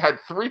 he's had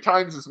 3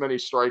 times as many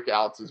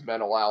strikeouts as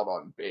men allowed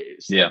on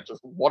base. Yeah. Like,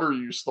 just what are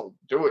you still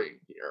doing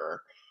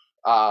here?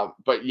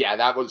 But yeah,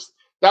 that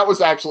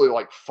was actually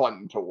like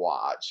fun to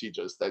watch. He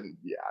was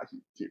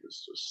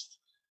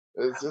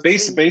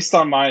just based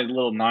on my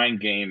little 9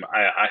 game.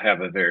 I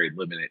have a very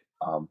limited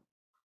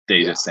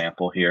data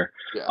sample here.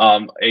 Yeah.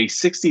 A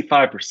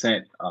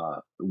 65%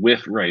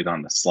 whiff rate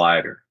on the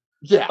slider.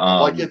 Yeah,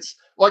 like it's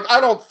like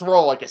I don't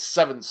throw like a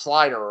 7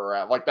 slider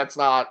around. Like that's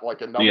not like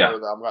a number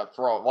that I'm gonna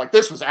throw. Like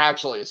this was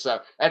actually a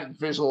 7, and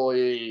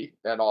visually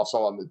and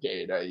also on the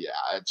data,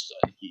 it's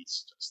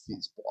he's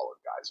blowing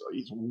guys. So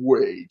he's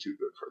way too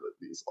good for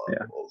these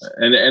levels.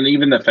 Yeah. And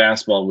even the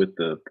fastball with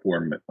the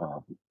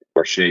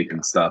poor shape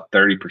and stuff,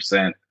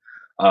 30%.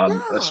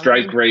 A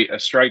strike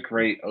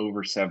rate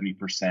over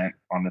 70%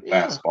 on the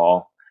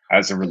fastball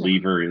as a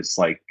reliever is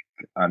like,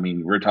 I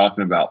mean, we're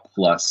talking about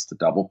plus to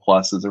double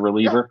plus as a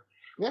reliever.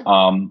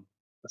 Yeah.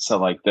 So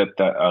like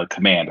that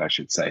command, I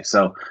should say.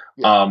 So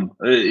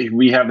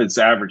we have its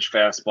average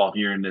fastball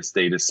here in this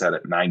data set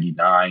at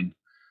 99.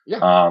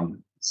 Yeah.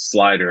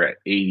 Slider at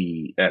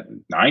 80 at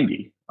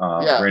 90.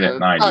 Right at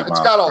 90. It's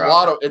got a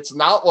lot of. It's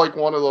not like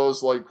one of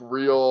those like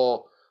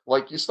real.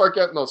 Like you start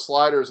getting those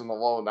sliders in the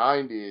low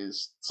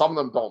 90s, some of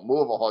them don't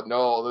move a lot.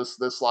 No, this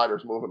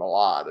slider's moving a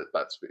lot at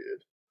that speed.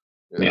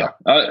 Yeah.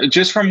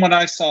 Just from what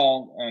I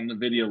saw on the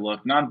video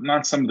look,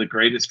 not some of the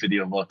greatest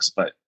video looks,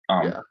 but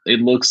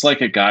it looks like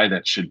a guy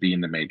that should be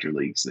in the major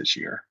leagues this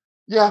year.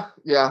 Yeah.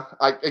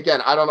 I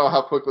don't know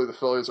how quickly the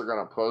Phillies are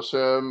going to push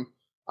him.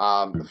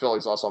 The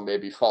Phillies also may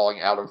be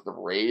falling out of the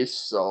race,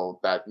 so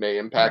that may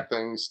impact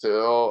things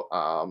too.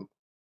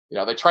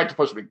 They tried to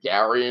push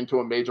McGarry into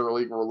a major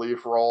league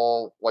relief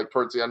role like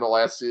towards the end of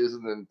last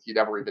season, and he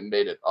never even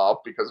made it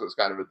up because it was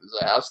kind of a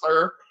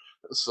disaster.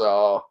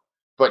 So,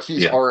 but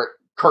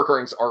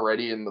Kerkering's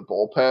already in the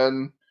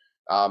bullpen.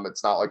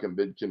 It's not like a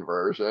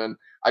mid-conversion.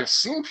 I've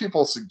seen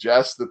people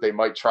suggest that they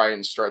might try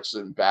and stretch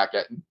him back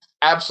at.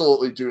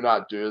 Absolutely do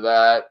not do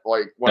that.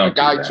 Like when a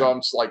guy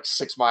jumps like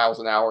 6 miles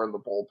an hour in the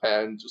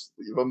bullpen, just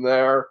leave him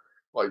there.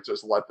 Like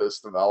just let this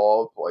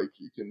develop. Like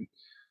you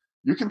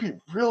can be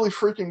really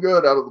freaking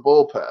good out of the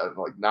bullpen.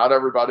 Like not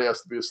everybody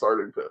has to be a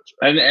starting pitcher.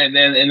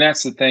 And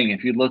that's the thing.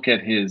 If you look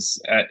at his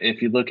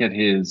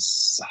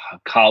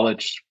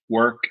college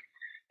work,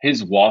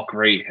 his walk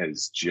rate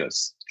has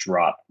just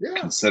dropped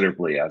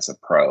considerably as a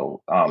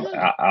pro.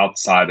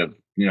 Outside of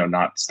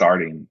not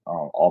starting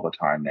all the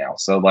time now.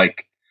 So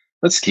like,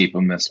 let's keep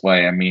him this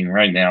way. I mean,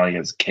 right now he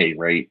has a K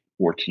rate,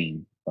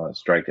 14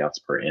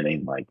 strikeouts per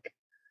inning. Like,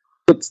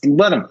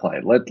 let him play.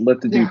 Let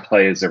the dude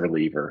play as a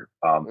reliever.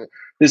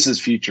 This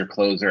is future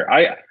closer.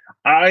 I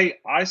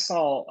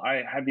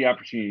had the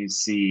opportunity to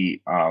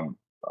see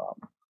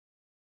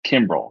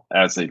Kimbrel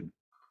as a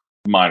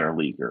minor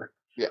leaguer.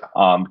 Yeah.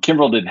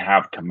 Kimbrel didn't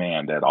have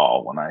command at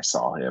all when I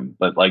saw him,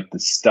 but like the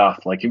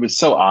stuff, like it was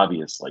so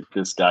obvious, like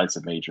this guy's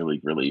a major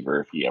league reliever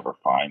if he ever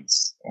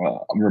finds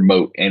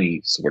remote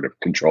any sort of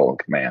control and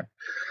command.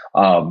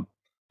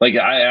 Like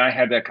I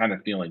had that kind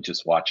of feeling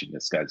just watching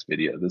this guy's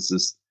video. It's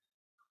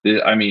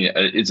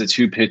a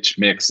 2-pitch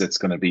mix that's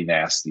going to be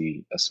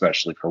nasty,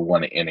 especially for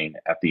 1 inning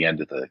at the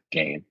end of the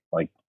game.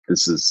 Like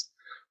this is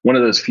one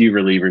of those few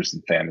relievers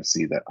in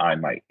fantasy that I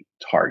might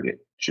target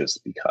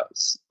just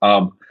because.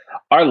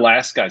 Our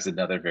last guy's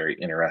another very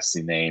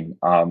interesting name,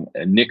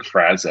 Nick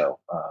Frasso.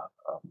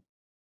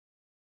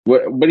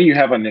 What do you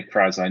have on Nick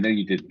Frasso? I know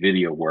you did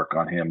video work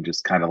on him,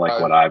 just kind of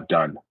like what I've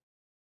done.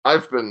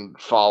 I've been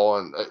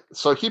following.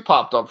 So he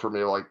popped up for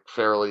me like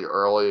fairly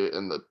early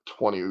in the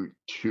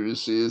 22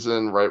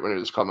 season, right when he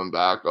was coming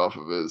back off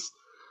of his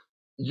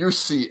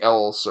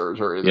UCL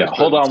surgery. Yeah,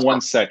 hold on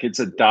one sec. It's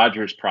a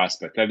Dodgers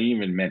prospect. I didn't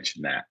even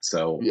mention that.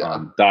 So,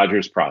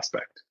 Dodgers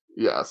prospect.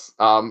 Yes.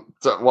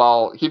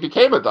 Well, he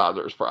became a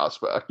Dodgers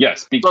prospect.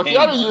 Yes. So if he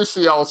had a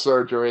UCL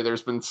surgery,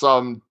 there's been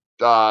some.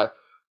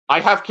 I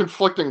have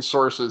conflicting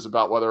sources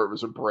about whether it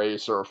was a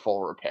brace or a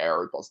full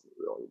repair. It doesn't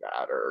really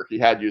matter. He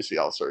had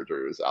UCL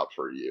surgery. He was out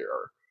for a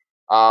year.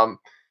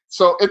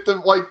 So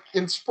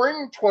in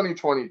spring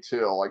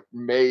 2022, like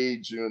May,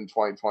 June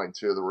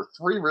 2022, there were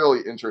three really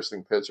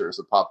interesting pitchers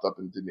that popped up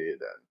in Dunedin.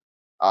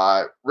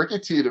 Ricky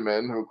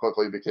Tiedemann, who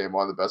quickly became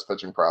one of the best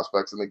pitching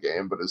prospects in the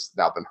game, but has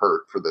now been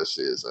hurt for this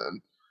season.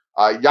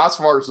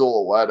 Yasvar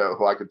Zulueta,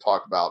 who I could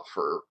talk about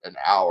for an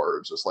hour,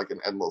 just like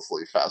an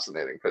endlessly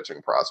fascinating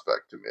pitching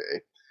prospect to me.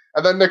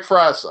 And then Nick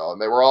Frasso,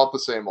 and they were all at the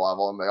same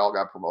level, and they all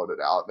got promoted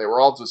out. They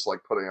were all just like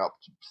putting up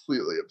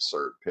completely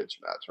absurd pitch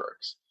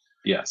metrics.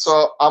 Yes.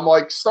 So I'm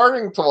like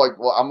starting to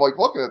I'm like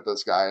looking at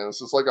this guy, and this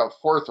is like a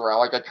fourth round.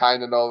 Like I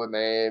kind of know the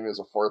name. He's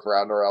a fourth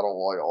rounder out of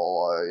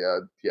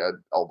Loyola. He had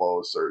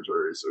elbow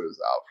surgery, so he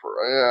was out for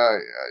yeah.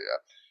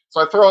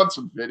 So I throw on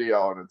some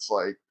video, and it's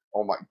like,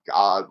 oh my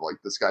god, like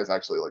this guy's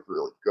actually like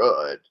really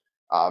good.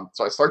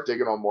 So I start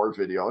digging on more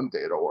video and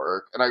data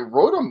work, and I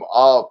wrote him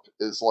up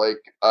as like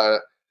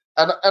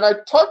and I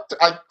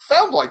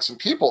found like some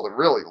people that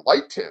really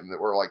liked him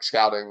that were like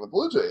scouting the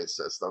Blue Jays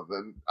system,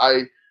 and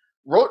I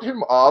wrote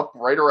him up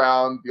right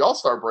around the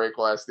All-Star break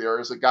last year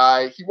as a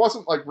guy. He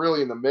wasn't like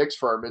really in the mix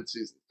for our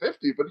midseason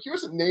 50, but he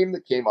was a name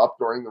that came up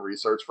during the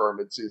research for our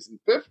midseason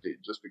 50,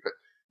 just because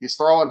he's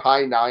throwing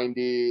high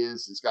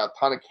 90s. He's got a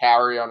ton of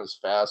carry on his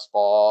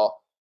fastball.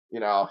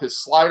 You know,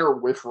 his slider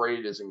whiff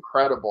rate is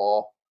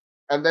incredible.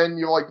 And then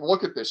you like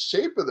look at the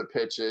shape of the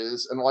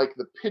pitches, and like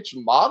the pitch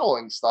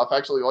modeling stuff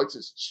actually likes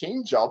his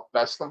changeup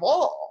best of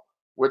all,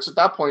 which at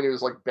that point he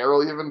was like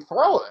barely even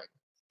throwing.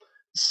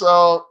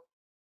 So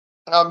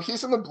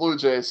he's in the Blue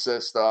Jays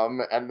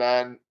system, and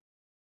then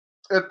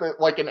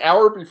like an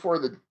hour before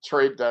the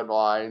trade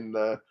deadline,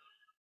 the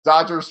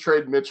Dodgers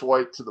trade Mitch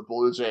White to the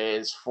Blue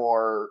Jays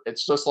for,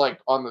 it's just like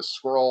on the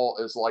scroll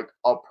is like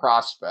a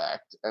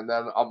prospect. And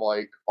then I'm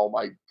like, oh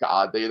my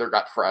God, they either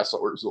got Frasso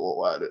or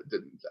Zulueta,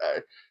 didn't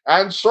they?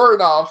 And sure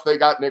enough, they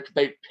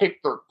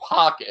picked their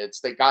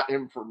pockets. They got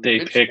him from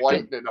Mitch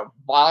White and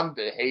Ivan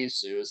de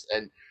Jesus.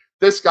 And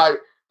this guy,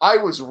 I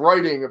was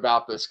writing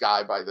about this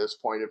guy by this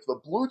point. If the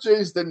Blue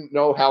Jays didn't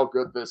know how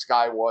good this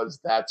guy was,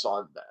 that's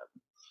on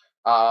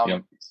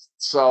them.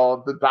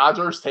 So the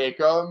Dodgers take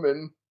him,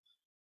 and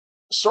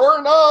sure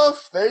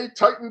enough, they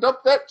tightened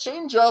up that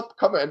changeup.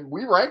 And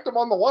we ranked him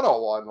on the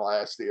 101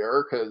 last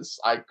year because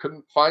I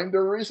couldn't find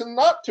a reason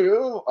not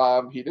to.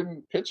 He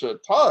didn't pitch a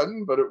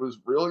ton, but it was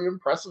really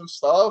impressive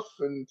stuff,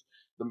 and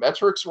the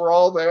metrics were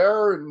all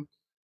there, and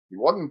he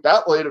wasn't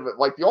that late of it.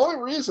 Like, the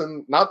only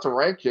reason not to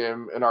rank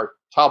him in our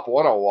top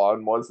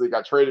 101 was they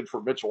got traded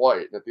for Mitch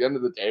White. And at the end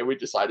of the day, we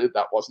decided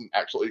that wasn't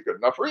actually a good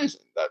enough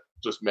reason. That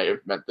just may have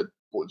meant that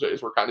Blue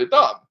Jays were kind of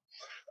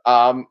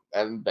dumb.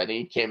 And then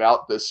he came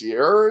out this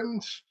year,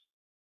 and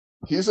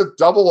he's a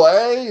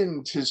AA,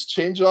 and his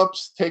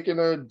changeup's taking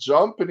a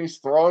jump, and he's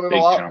throwing it a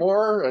lot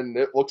more, and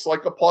it looks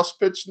like a plus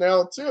pitch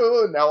now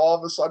too. And now all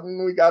of a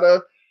sudden we got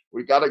a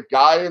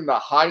guy in the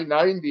high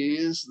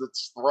 90s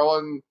that's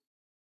throwing.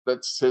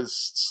 That's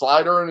his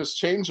slider and his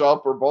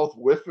changeup are both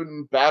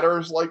whiffing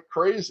batters like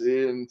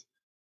crazy, and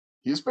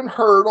he's been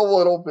hurt a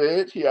little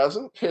bit. He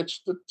hasn't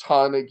pitched a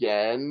ton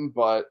again,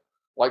 but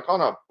like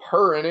on a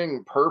per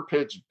inning, per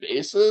pitch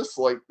basis,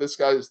 like this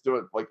guy's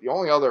doing, like the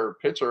only other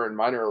pitcher in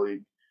minor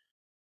league,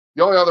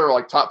 the only other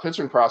like top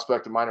pitching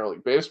prospect in minor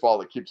league baseball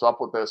that keeps up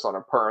with this on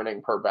a per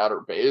inning, per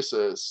batter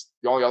basis,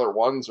 the only other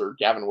ones are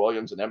Gavin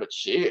Williams and Emmett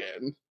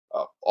Sheehan,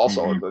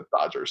 also in the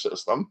Dodger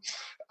system.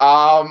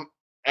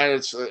 And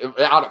it's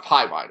out of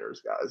high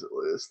minors, guys, at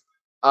least.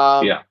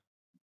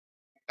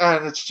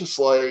 And it's just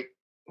like,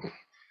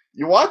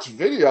 you watch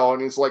video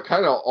and he's like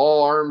kind of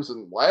all arms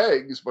and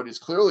legs, but he's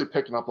clearly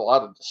picking up a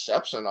lot of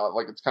deception.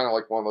 Like, it's kind of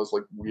like one of those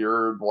like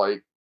weird,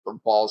 like the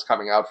ball's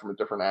coming out from a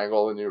different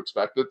angle than you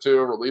expect it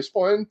to, release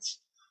points.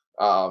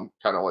 Kind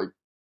of like,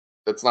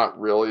 it's not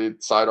really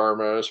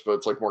sidearmish, but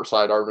it's like more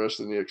sidearmish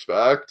than you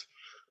expect.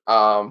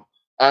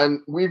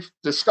 And we've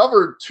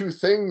discovered two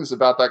things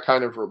about that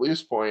kind of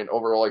release point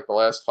over like the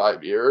last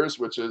 5 years,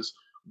 which is,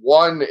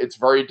 one, it's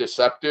very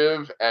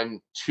deceptive,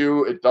 and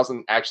two, it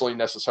doesn't actually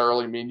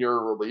necessarily mean you're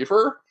a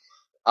reliever.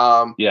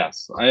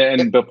 Yes,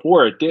 and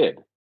before it did.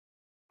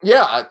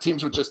 Yeah,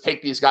 teams would just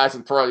take these guys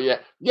and throw.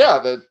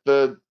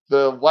 The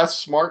less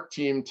smart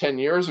team 10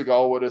 years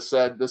ago would have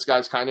said, this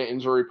guy's kind of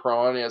injury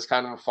prone. He has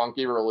kind of a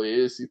funky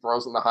release. He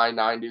throws in the high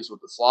 90s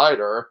with the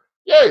slider.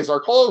 Yeah, he's our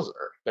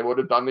closer. They would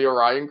have done the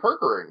Orion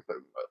Kerkering thing with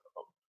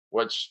him.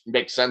 which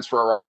makes sense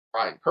for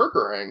Orion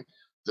Kerkering,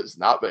 does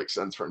not make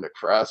sense for Nick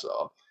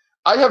Frasso.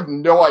 I have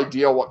no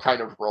idea what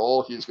kind of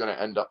role he's going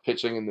to end up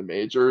pitching in the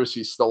majors.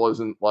 He still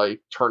isn't like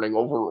turning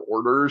over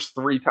orders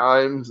 3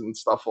 times and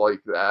stuff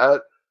like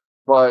that.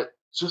 But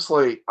just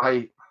like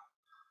it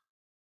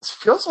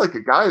feels like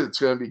a guy that's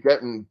going to be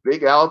getting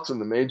big outs in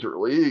the major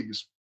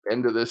leagues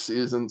end of this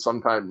season,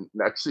 sometime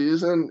next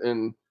season,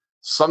 in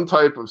some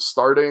type of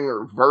starting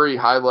or very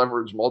high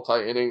leverage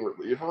multi-inning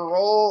reliever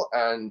role.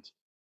 And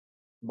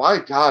my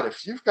God,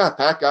 if you've got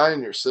that guy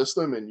in your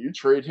system and you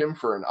trade him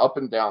for an up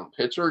and down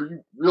pitcher,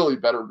 you really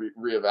better be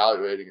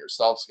reevaluating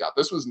yourself, Scott.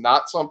 This was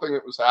not something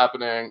that was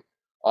happening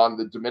on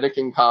the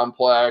Dominican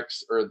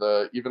complex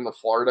or even the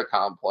Florida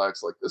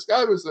complex. Like, this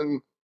guy was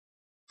in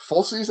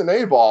full season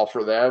A ball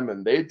for them,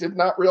 and they did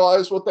not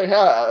realize what they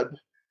had.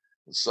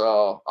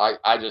 So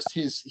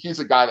he's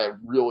a guy that I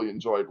really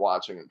enjoyed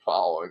watching and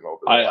following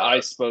over the I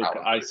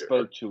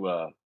spoke to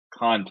a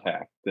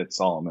contact that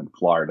saw him in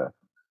Florida.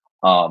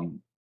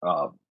 And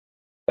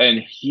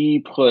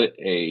he's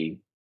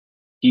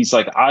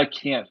like, I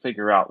can't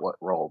figure out what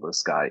role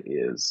this guy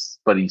is,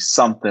 but he's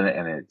something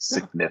and it's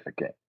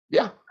significant.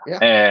 Yeah.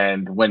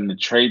 And when the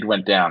trade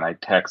went down, I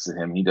texted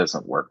him. He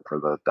doesn't work for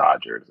the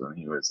Dodgers, and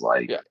he was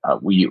like,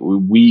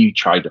 we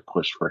tried to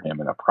push for him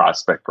in a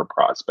prospect for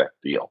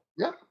prospect deal.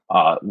 Yeah.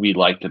 We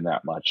liked him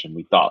that much, and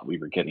we thought we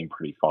were getting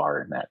pretty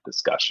far in that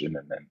discussion.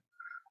 And then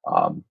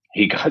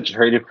he got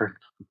traded for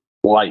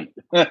White.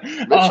 Mitch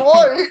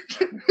White.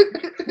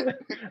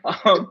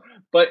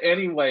 But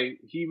anyway,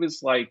 he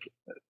was like,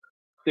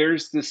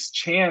 there's this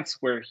chance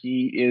where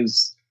he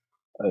is,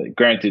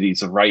 granted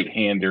he's a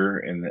right-hander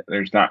and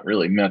there's not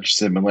really much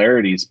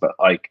similarities, but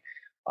like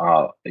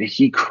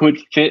he could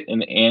fit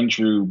an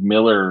Andrew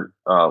Miller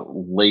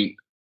late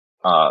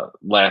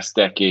last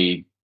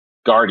decade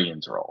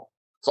Guardians role.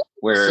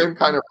 Where same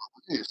kind of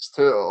release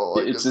too.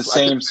 Like, it's the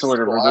same sort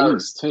of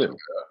release too.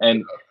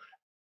 And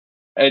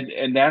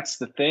that's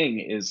the thing,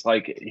 is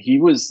like, he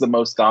was the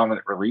most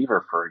dominant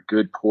reliever for a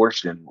good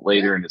portion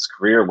later in his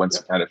career once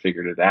he kind of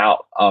figured it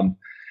out.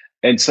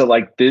 And so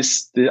like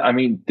this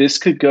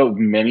could go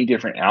many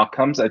different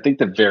outcomes. I think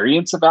the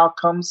variance of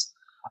outcomes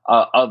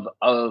of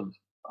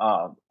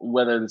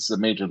whether this is a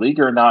major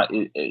leaguer or not,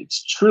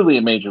 it's truly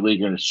a major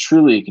leaguer and it's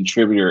truly a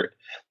contributor.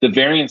 The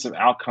variance of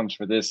outcomes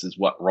for this is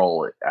what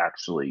role it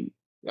actually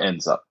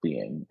ends up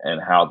being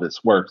and how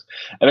this works.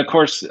 And of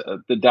course,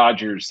 the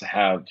Dodgers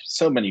have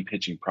so many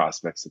pitching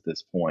prospects at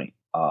this point.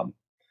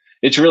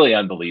 It's really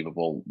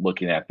unbelievable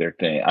looking at their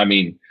thing. I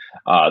mean,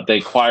 they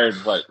acquired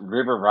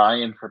River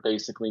Ryan for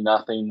basically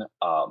nothing.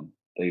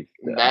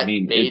 Matt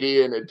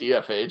Beatty in a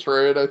DFA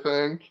trade, I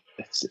think.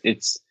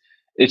 It's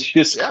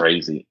just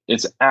crazy.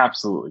 It's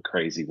absolutely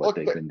crazy what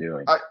they've been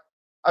doing.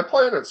 I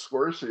play in a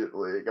score sheet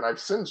league, and I've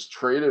since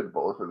traded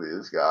both of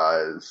these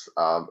guys,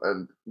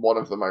 and one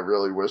of them I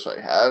really wish I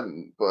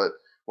hadn't. But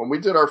when we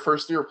did our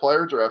first-year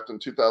player draft in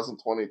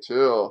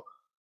 2022,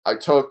 I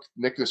took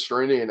Nick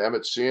Nastrini and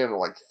Emmett Sheehan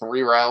like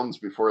 3 rounds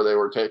before they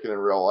were taken in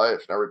real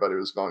life, and everybody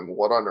was going,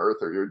 "What on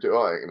earth are you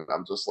doing?" And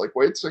I'm just like,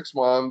 "Wait 6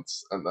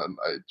 months," and then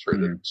I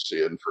traded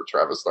Sheehan for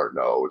Travis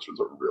d'Arnaud, which was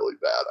a really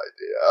bad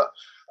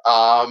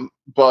idea.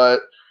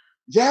 But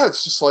yeah,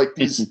 it's just like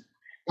these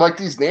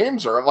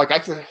names are like, I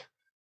can.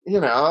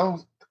 Yeah,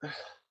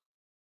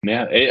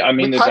 I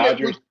mean, the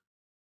Dodgers.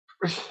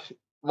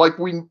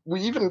 We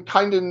even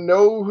kind of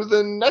know who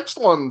the next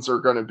ones are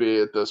going to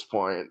be at this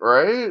point,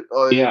 right?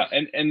 Like,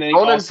 and they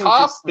Ronan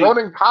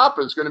Kopp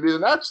is going to be the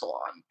next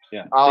one.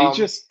 Yeah,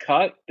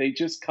 they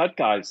just cut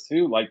guys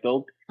too. Like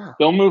they'll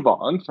move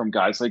on from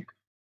guys. Like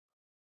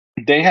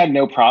they had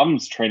no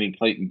problems trading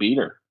Clayton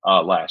Beeter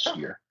last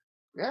year.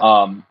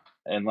 Yeah.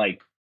 And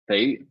like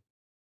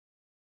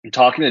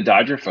talking to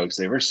Dodger folks,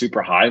 they were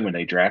super high when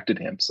they drafted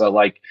him. So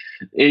like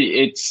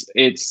if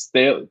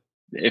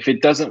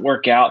it doesn't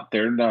work out,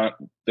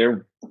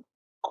 they're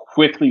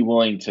quickly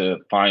willing to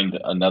find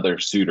another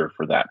suitor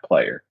for that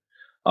player.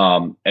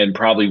 And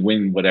probably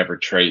win whatever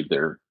trade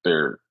they're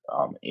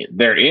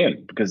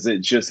in, because it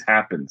just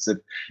happens.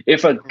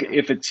 If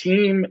a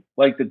team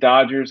like the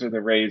Dodgers or the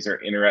Rays are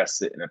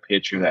interested in a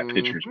pitcher, that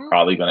pitcher's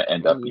probably going to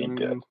end up being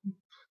good.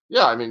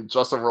 Yeah, I mean,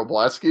 Justin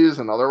Robleski is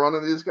another one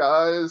of these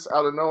guys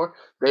out of nowhere.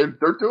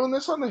 They're doing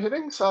this on the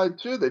hitting side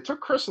too. They took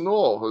Chris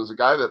Newell, who's a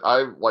guy that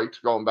I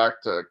liked going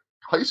back to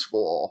high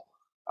school.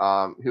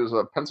 He was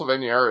a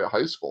Pennsylvania area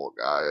high school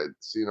guy. I'd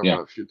seen him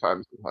a few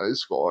times in high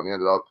school, and he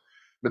ended up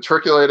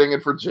matriculating in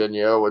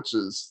Virginia, which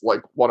is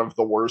like one of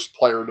the worst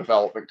player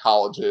development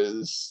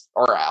colleges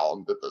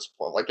around at this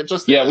point. Like, it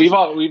just we've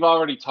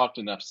already talked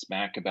enough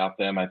smack about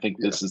them. I think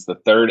this is the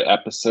 3rd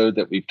episode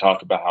that we've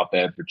talked about how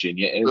bad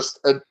Virginia is. Just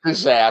a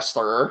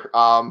disaster.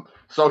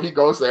 So he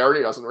goes there and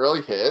he doesn't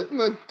really hit, and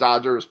the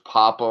Dodgers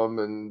pop him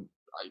in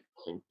I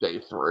think day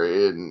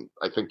 3, and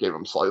I think gave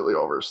him slightly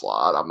over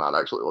slot. I'm not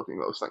actually looking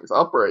those things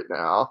up right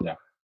now. Yeah.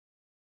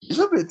 He's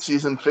a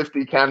mid-season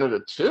 50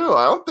 candidate too.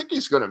 I don't think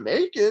he's going to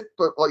make it,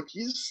 but like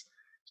he's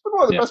been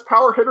one of the best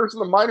power hitters in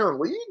the minor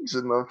leagues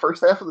in the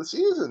first half of the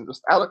season.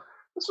 This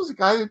was a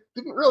guy who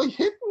didn't really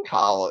hit in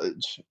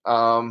college.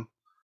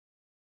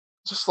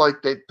 Just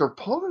like they're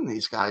pulling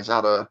these guys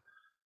out of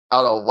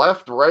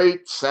left, right,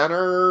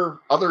 center,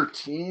 other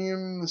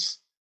teams,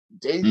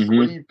 day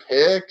 3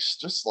 picks,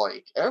 just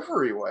like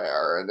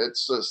everywhere. And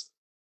it's just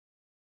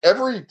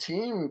every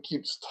team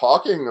keeps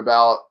talking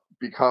about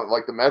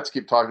like the Mets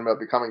keep talking about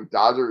becoming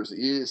Dodgers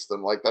East,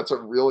 and like that's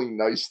a really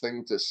nice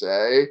thing to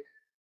say.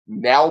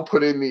 Now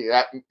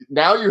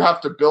now you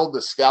have to build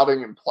the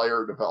scouting and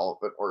player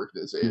development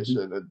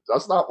organization. It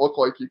does not look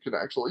like you can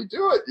actually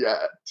do it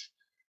yet.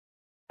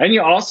 And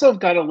you also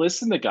got to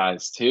listen to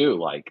guys too.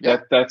 Like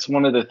that's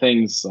one of the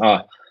things.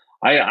 I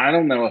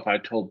don't know if I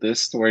told this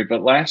story,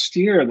 but last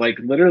year, like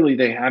literally,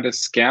 they had a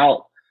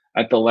scout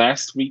at the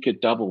last week of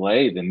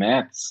AA, the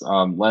Mets,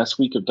 last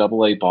week of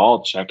AA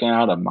ball, checking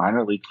out a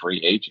minor league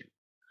free agent.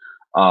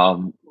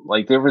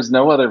 Like there was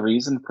no other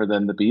reason for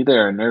them to be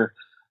there, and they're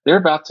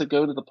about to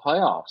go to the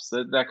playoffs.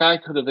 That guy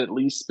could have at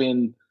least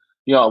been.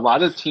 A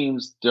lot of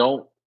teams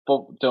don't.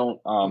 What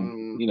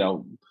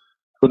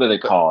do they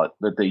call it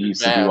that they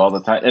used to do all the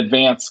time?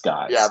 Advanced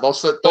guys. Yeah,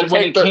 but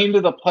when it came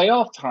to the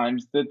playoff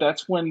times,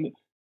 that's when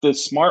the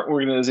smart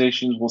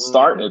organizations will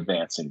start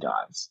advancing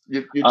guys.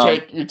 You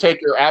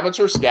take your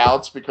amateur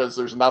scouts because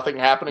there's nothing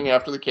happening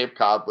after the Cape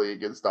Cod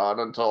League is done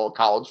until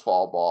college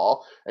fall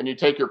ball, and you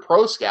take your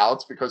pro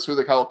scouts because who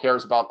the hell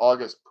cares about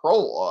August pro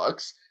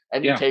looks,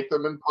 and you take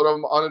them and put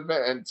them on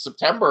in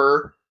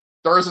September.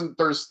 There's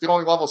the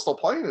only level still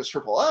playing is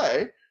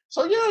AAA.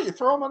 So yeah, you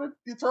throw them on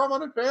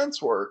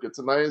advance work. It's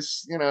a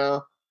nice,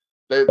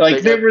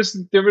 there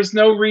was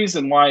no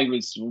reason why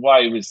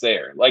he was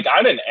there. Like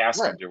I didn't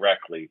ask him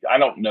directly. I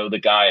don't know the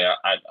guy,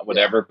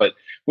 whatever. But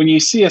when you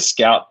see a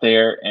scout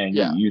there and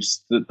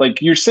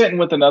you're sitting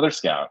with another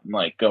scout and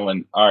like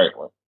going, all right,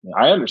 well,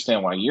 I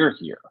understand why you're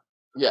here.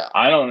 Yeah,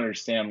 I don't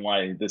understand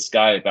why this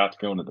guy about to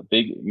go into the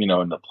big, in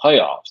the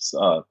playoffs.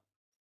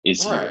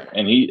 Is here.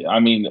 And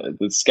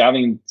the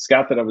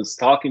scout that I was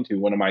talking to,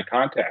 one of my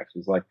contacts,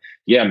 was like,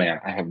 yeah, man,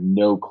 I have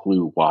no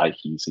clue why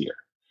he's here.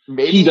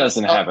 Maybe he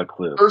doesn't have a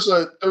clue. There's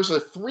a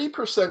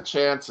 3%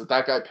 chance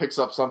that guy picks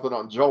up something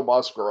on Joe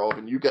Musgrove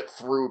and you get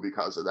through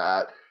because of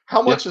that.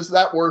 How much is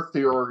that worth to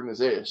your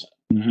organization?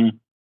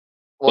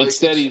 Like,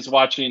 instead, he's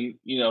watching,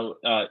 Eli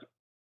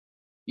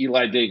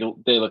De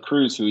La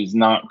Cruz, who he's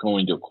not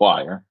going to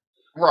acquire.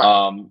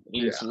 Right.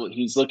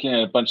 He's looking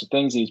at a bunch of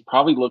things. He's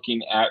probably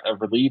looking at a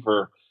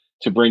reliever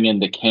to bring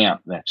into camp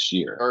next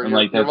year. Or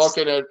you're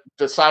looking at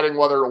deciding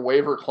whether to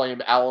waiver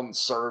claim Alan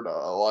Cerda.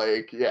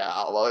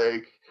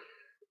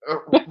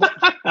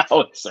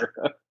 Alan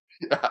Cerda.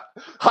 Yeah.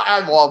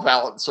 I love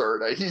Alan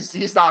Cerda.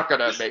 He's not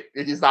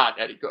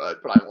any good,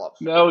 but I love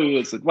him. No, he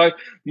isn't. My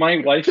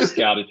wife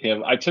scouted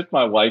him. I took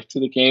my wife to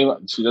the game.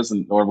 She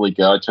doesn't normally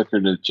go. I took her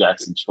to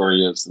Jackson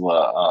Chorio's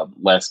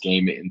last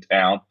game in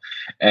town,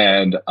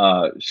 and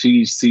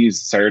she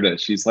sees Cerda.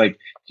 She's like,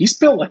 he's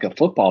built like a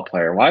football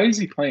player. Why is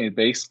he playing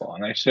baseball?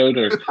 And I showed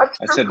her. I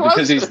said,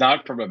 because he's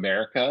not from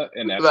America,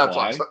 and that's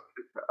why.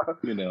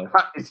 Awesome.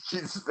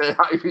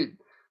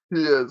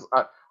 He is.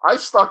 I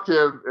stuck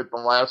him at the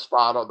last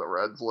spot on the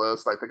Reds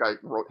list. I think I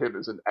wrote him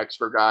as an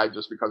extra guy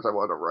just because I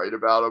wanted to write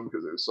about him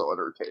because it was so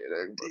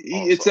entertaining.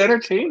 It's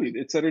entertaining.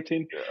 It's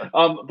entertaining. Yeah.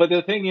 But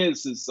the thing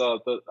is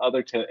the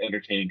other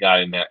entertaining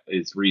guy in that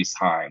is Reese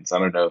Hines. I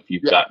don't know if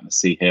you've gotten to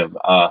see him.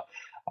 I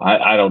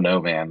don't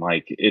know, man.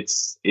 Like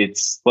it's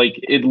like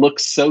it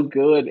looks so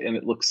good and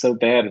it looks so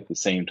bad at the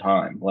same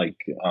time.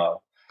 Like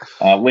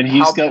when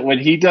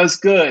he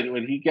gets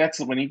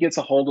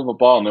a hold of a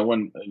ball, no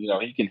one,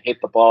 he can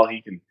hit the ball.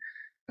 He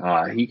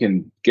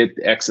can get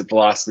exit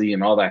velocity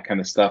and all that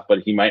kind of stuff, but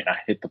he might not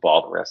hit the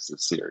ball the rest of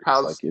the series.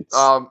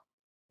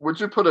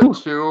 Would you put a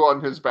 2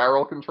 on his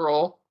barrel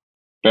control?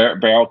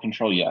 Barrel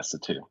control, yes, a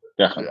 2,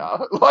 definitely.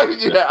 Definitely.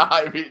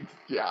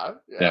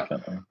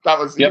 That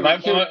was and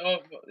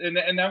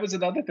that was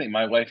another thing.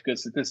 My wife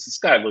goes, "This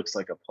guy looks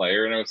like a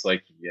player," and I was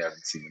like, "You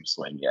haven't seen him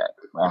swing yet,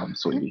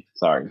 sweetie.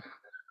 Sorry."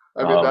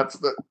 I mean, that's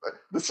the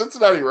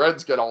Cincinnati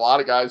Reds get a lot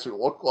of guys who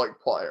look like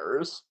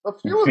players. A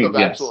few of them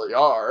actually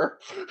are.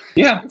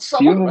 Yeah,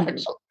 some of them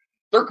actually.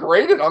 They're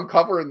great at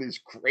uncovering these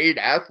great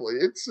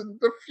athletes, and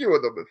a few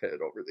of them have hit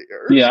over the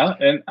years. Yeah,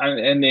 and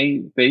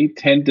they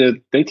tend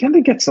to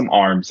get some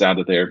arms out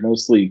of there,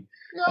 mostly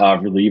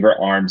reliever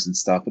arms and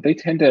stuff. But they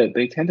tend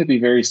to be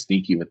very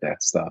sneaky with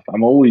that stuff.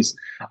 I'm always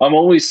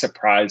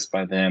surprised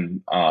by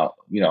them.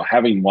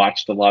 Having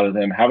watched a lot of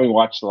them, having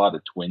watched a lot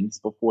of Twins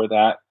before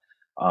that.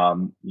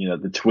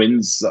 The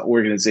Twins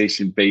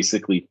organization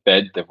basically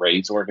fed the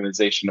Rays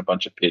organization a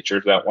bunch of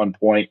pitchers at one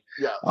point,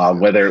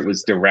 whether it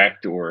was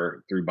direct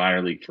or through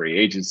minor league free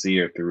agency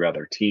or through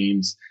other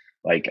teams.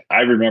 Like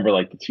I remember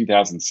like the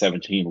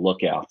 2017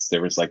 lookouts,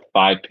 there was like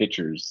 5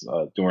 pitchers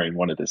during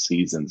one of the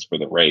seasons for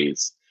the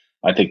Rays.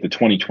 I think the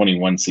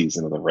 2021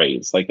 season of the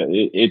Rays, like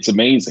it's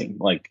amazing.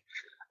 Like,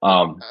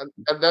 and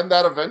then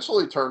that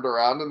eventually turned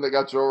around and they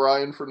got Joe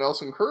Ryan for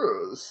Nelson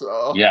Cruz.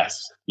 So.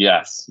 Yes.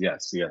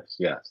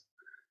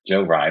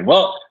 Joe Ryan.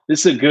 Well,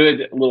 this is a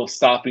good little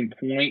stopping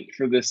point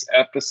for this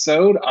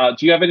episode.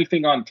 Do you have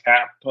anything on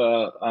tap,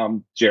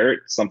 Jarrett?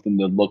 Something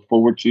to look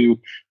forward to,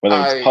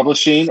 whether it's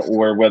publishing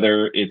or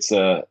whether it's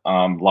a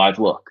live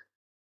look?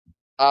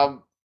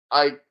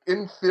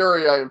 In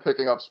theory, I am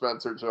picking up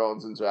Spencer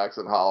Jones and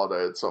Jackson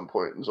Holliday at some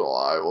point in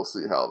July. We'll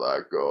see how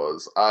that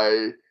goes.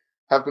 I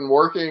have been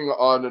working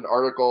on an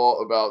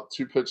article about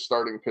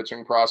starting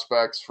pitching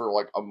prospects for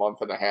like a month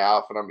and a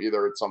half, and I'm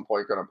either at some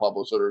point going to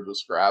publish it or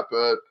just scrap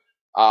it.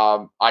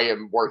 I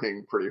am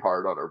working pretty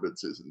hard on our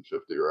midseason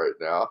 50 right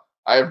now.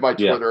 I have my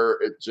Twitter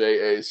at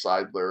JA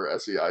Seidler,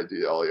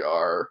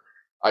 Seidler.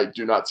 I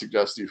do not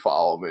suggest you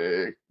follow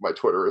me. My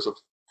Twitter is a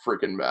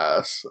freaking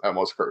mess. I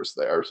almost cursed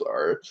there.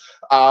 Sorry.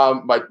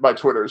 My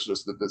Twitter is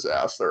just a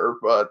disaster.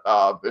 But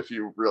if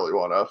you really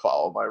want to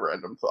follow my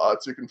random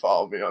thoughts, you can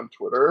follow me on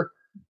Twitter.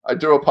 I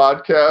do a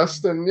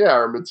podcast, and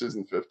our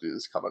midseason 50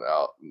 is coming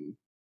out in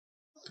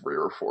 3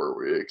 or 4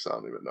 weeks. I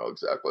don't even know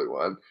exactly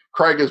when.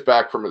 Craig is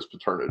back from his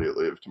paternity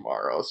leave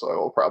tomorrow, so I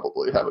will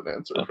probably have an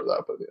answer for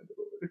that by the end of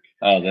the week.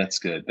 Oh, that's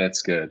good.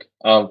 That's good.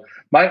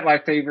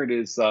 My favorite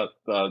is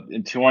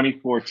in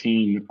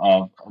 2014,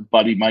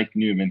 buddy Mike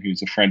Newman,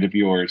 who's a friend of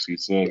yours,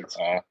 who's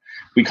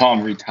we call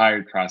him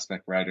retired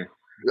prospect writer.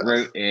 Yes.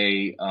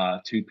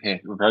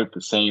 Wrote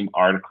the same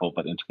article,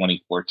 but in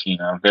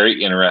 2014. I'm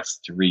very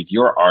interested to read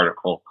your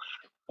article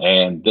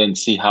and then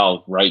see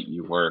how right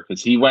you were,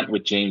 because he went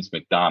with James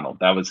McDonald.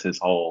 That was his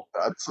whole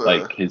and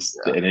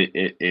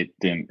it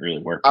didn't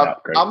really work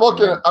out great. I'm going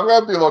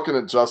to be looking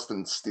at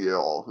Justin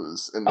Steele,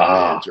 who's in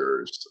the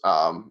majors.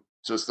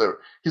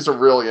 He's a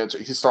really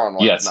interesting. He's throwing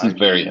he's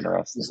very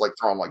interesting. He's like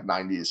throwing like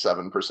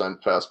 97%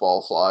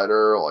 fastball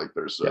slider. Like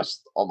there's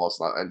just almost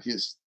not, and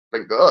he's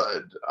been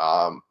good.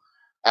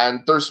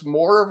 And there's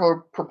more of a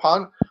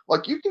preponderance.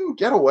 Like you can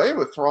get away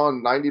with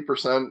throwing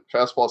 90%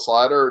 fastball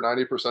slider,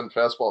 90%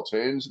 fastball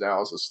change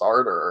now as a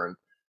starter. And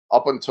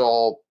up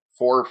until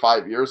 4 or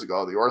 5 years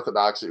ago, the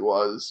orthodoxy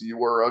was you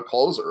were a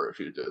closer if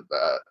you did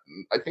that.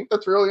 And I think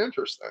that's really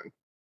interesting.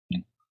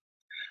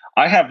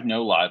 I have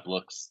no live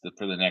looks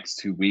for the next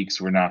 2 weeks.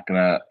 We're not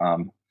gonna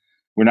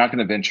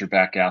venture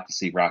back out to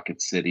see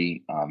Rocket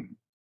City.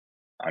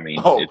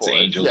 It's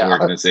Angels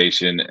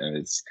organization,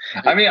 and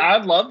I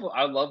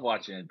love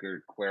watching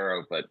Edgar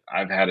Cuero, but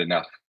I've had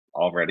enough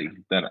already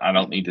that I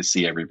don't need to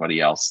see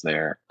everybody else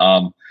there.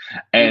 And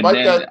you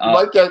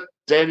might get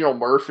Daniel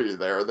Murphy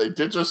there. They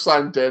did just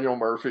sign Daniel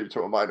Murphy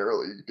to a minor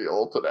league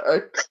deal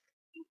today.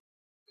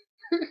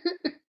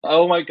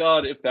 Oh my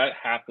God! If that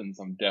happens,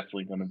 I'm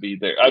definitely going to be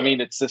there.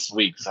 It's this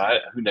week, so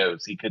who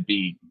knows? He could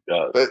be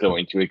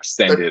going to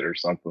extend it or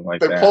something like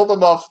that. They pulled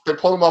him off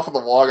of the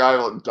Long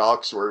Island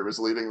Ducks, where he was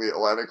leading the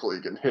Atlantic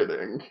League in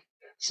hitting.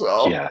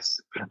 So yes,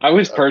 I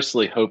was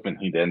personally hoping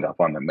he'd end up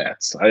on the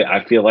Mets.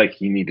 I feel like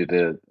he needed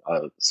a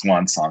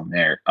swan song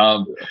there.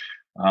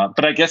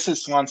 But I guess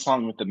his swan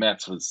song with the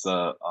Mets was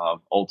the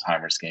Old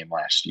Timers game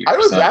last year. I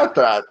was at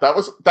that.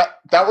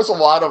 That was a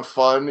lot of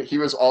fun. He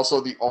was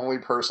also the only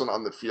person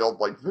on the field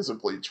like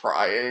visibly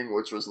trying,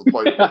 which was the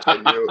point at which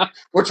I knew.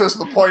 Which was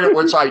the point at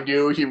which I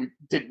knew he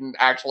didn't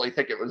actually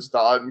think it was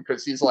done,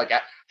 because he's like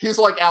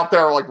out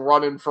there like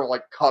running for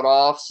like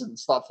cutoffs and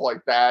stuff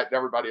like that, and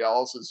everybody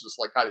else is just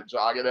like kind of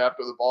jogging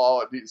after the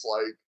ball, and he's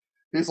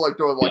like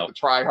doing like the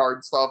try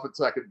hard stuff at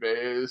second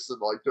base and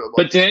like doing.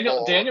 Like, but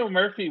Daniel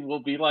Murphy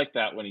will be like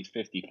that when he's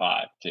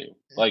 55 too.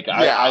 Like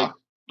I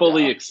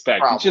fully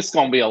expect he's just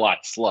going to be a lot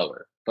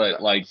slower, but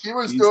he's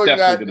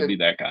definitely going to be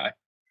that guy.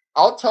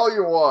 I'll tell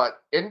you what,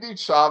 Indy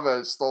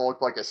Chavez still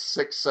looked like a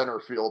 6th center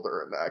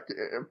fielder in that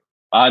game.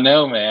 I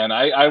know, man.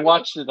 I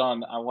watched it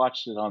on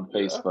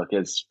Facebook.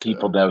 As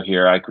people know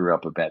here, I grew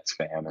up a Mets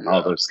fan, and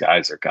all those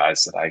guys are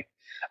guys that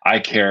I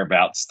care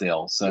about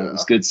still. So it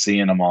was good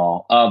seeing them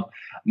all.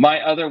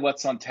 My other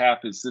what's on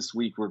tap is this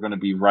week we're going to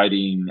be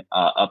writing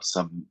up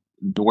some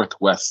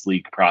Northwest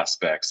League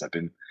prospects. I've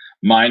been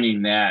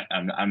mining that.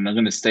 I'm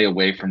going to stay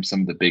away from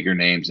some of the bigger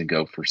names and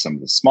go for some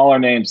of the smaller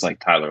names like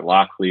Tyler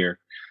Locklear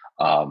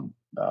from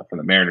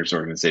the Mariners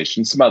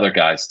organization. Some other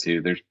guys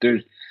too.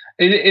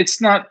 It's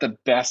not the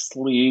best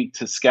league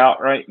to scout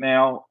right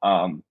now,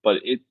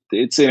 but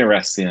it's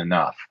interesting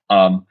enough.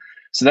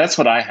 So that's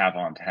what I have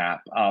on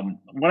tap. I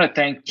want to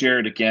thank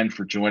Jarrett again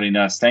for joining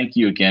us. Thank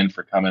you again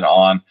for coming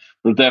on.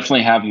 We'll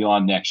definitely have you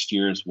on next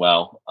year as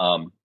well.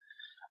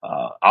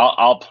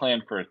 I'll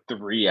plan for a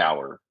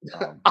 3-hour.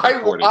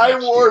 I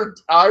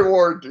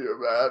warned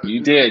you, man. You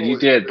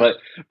did. But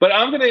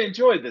I'm going to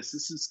enjoy this.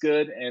 This is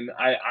good, and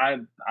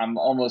I'm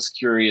almost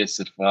curious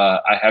if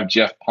I have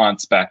Jeff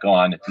Ponce back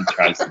on if he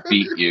tries to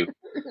beat you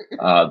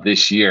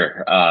this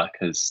year,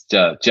 because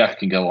Jeff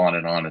can go on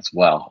and on as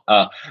well.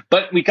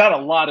 But we got a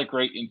lot of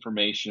great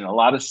information, a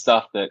lot of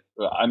stuff that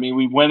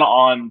we went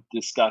on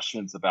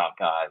discussions about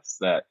guys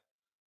that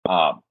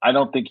I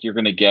don't think you're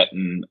going to get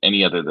in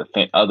any other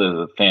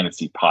the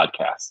fantasy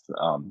podcast.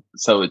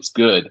 So it's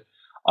good,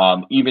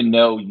 even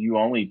though you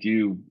only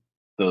do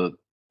the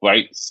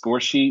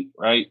score sheet,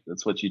 right?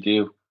 That's what you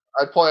do.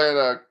 I play in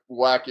a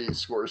wacky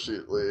score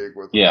sheet league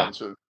with a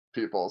bunch of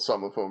people,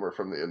 some of whom are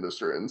from the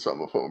industry and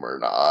some of whom are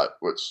not,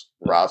 which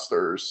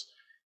rosters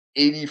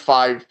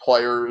 85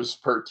 players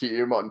per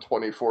team on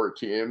 24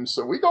 teams.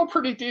 So we go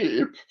pretty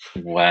deep.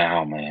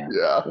 Wow, man.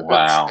 Yeah.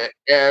 Wow.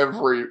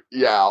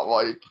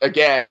 Like,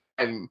 again,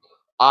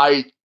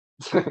 I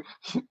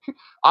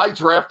I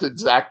drafted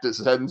Zach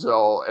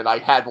DeCenzo and I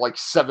had like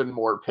 7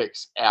 more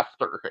picks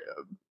after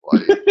him.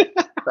 Like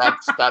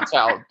that's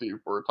how deep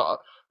we're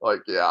talking.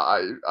 Like, yeah, I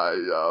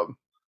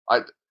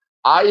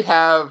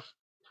have,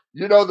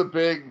 the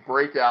big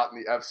breakout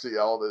in the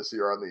FCL this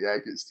year on the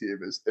Yankees team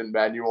is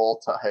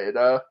Emmanuel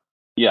Tejeda.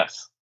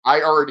 Yes.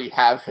 I already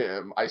have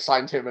him. I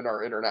signed him in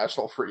our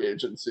international free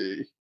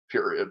agency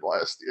period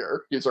last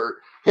year.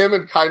 Him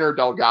and Kiner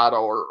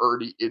Delgado are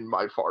already in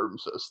my farm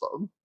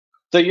system.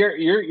 So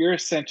you're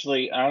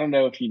essentially, I don't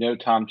know if you know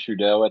Tom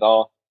Trudeau at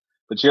all,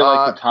 but you're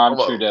like the Tom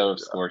Trudeau of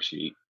score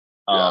sheet.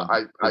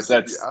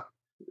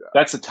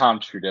 That's a Tom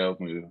Trudeau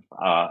move.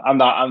 I'm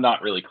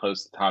not really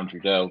close to Tom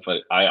Trudeau,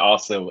 but I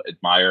also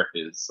admire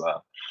his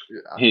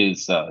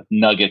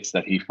nuggets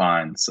that he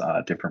finds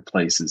different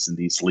places in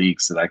these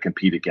leagues that I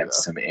compete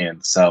against him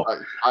in. So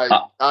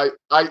I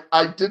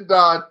did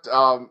not.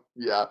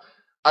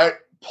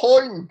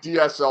 Pulling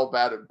DSL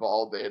batted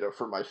ball data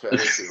for my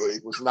fantasy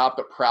league was not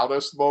the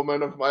proudest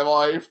moment of my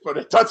life, but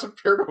it does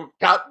appear to have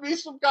gotten me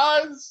some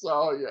guys.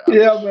 So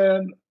yeah,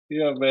 man.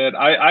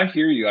 I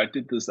hear you. I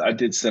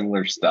did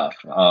similar stuff.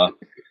 Well,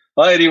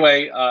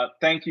 anyway,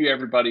 thank you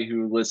everybody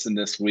who listened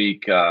this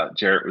week.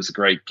 Jarrett was a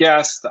great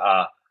guest.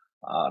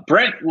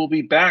 Brent will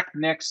be back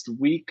next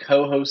week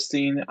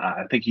co-hosting.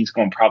 I think he's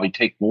going to probably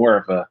take more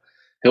of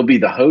he'll be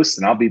the host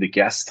and I'll be the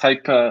guest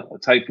type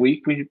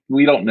week.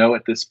 We don't know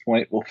at this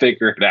point. We'll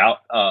figure it out.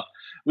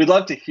 We'd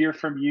love to hear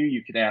from you.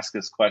 You can ask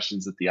us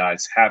questions at the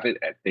Eyes Have It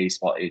at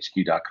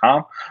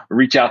baseballhq.com or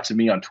reach out to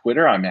me on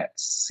Twitter. I'm at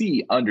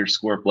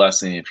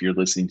C_blessing. If you're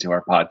listening to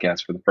our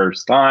podcast for the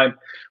first time,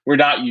 we're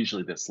not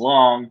usually this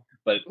long,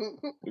 but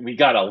we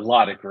got a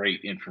lot of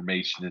great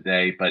information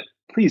today. But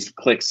please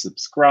click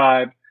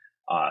subscribe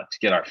to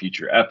get our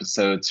future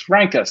episodes.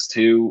 Rank us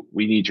too.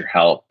 We need your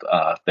help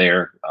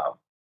there.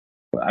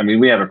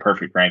 We have a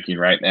perfect ranking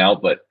right now,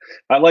 but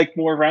I like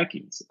more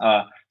rankings.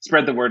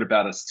 Spread the word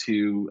about us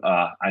too.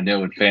 I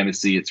know in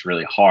fantasy it's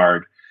really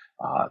hard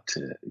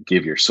to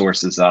give your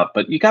sources up,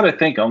 but you got to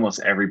think almost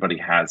everybody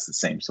has the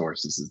same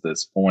sources at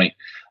this point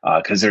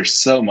because there's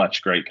so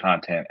much great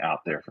content out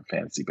there for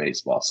fantasy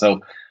baseball.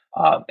 So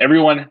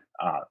everyone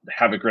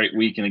have a great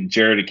week. And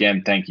Jarrett,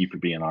 again, thank you for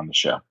being on the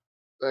show.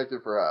 Thank you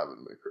for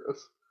having me,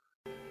 Chris.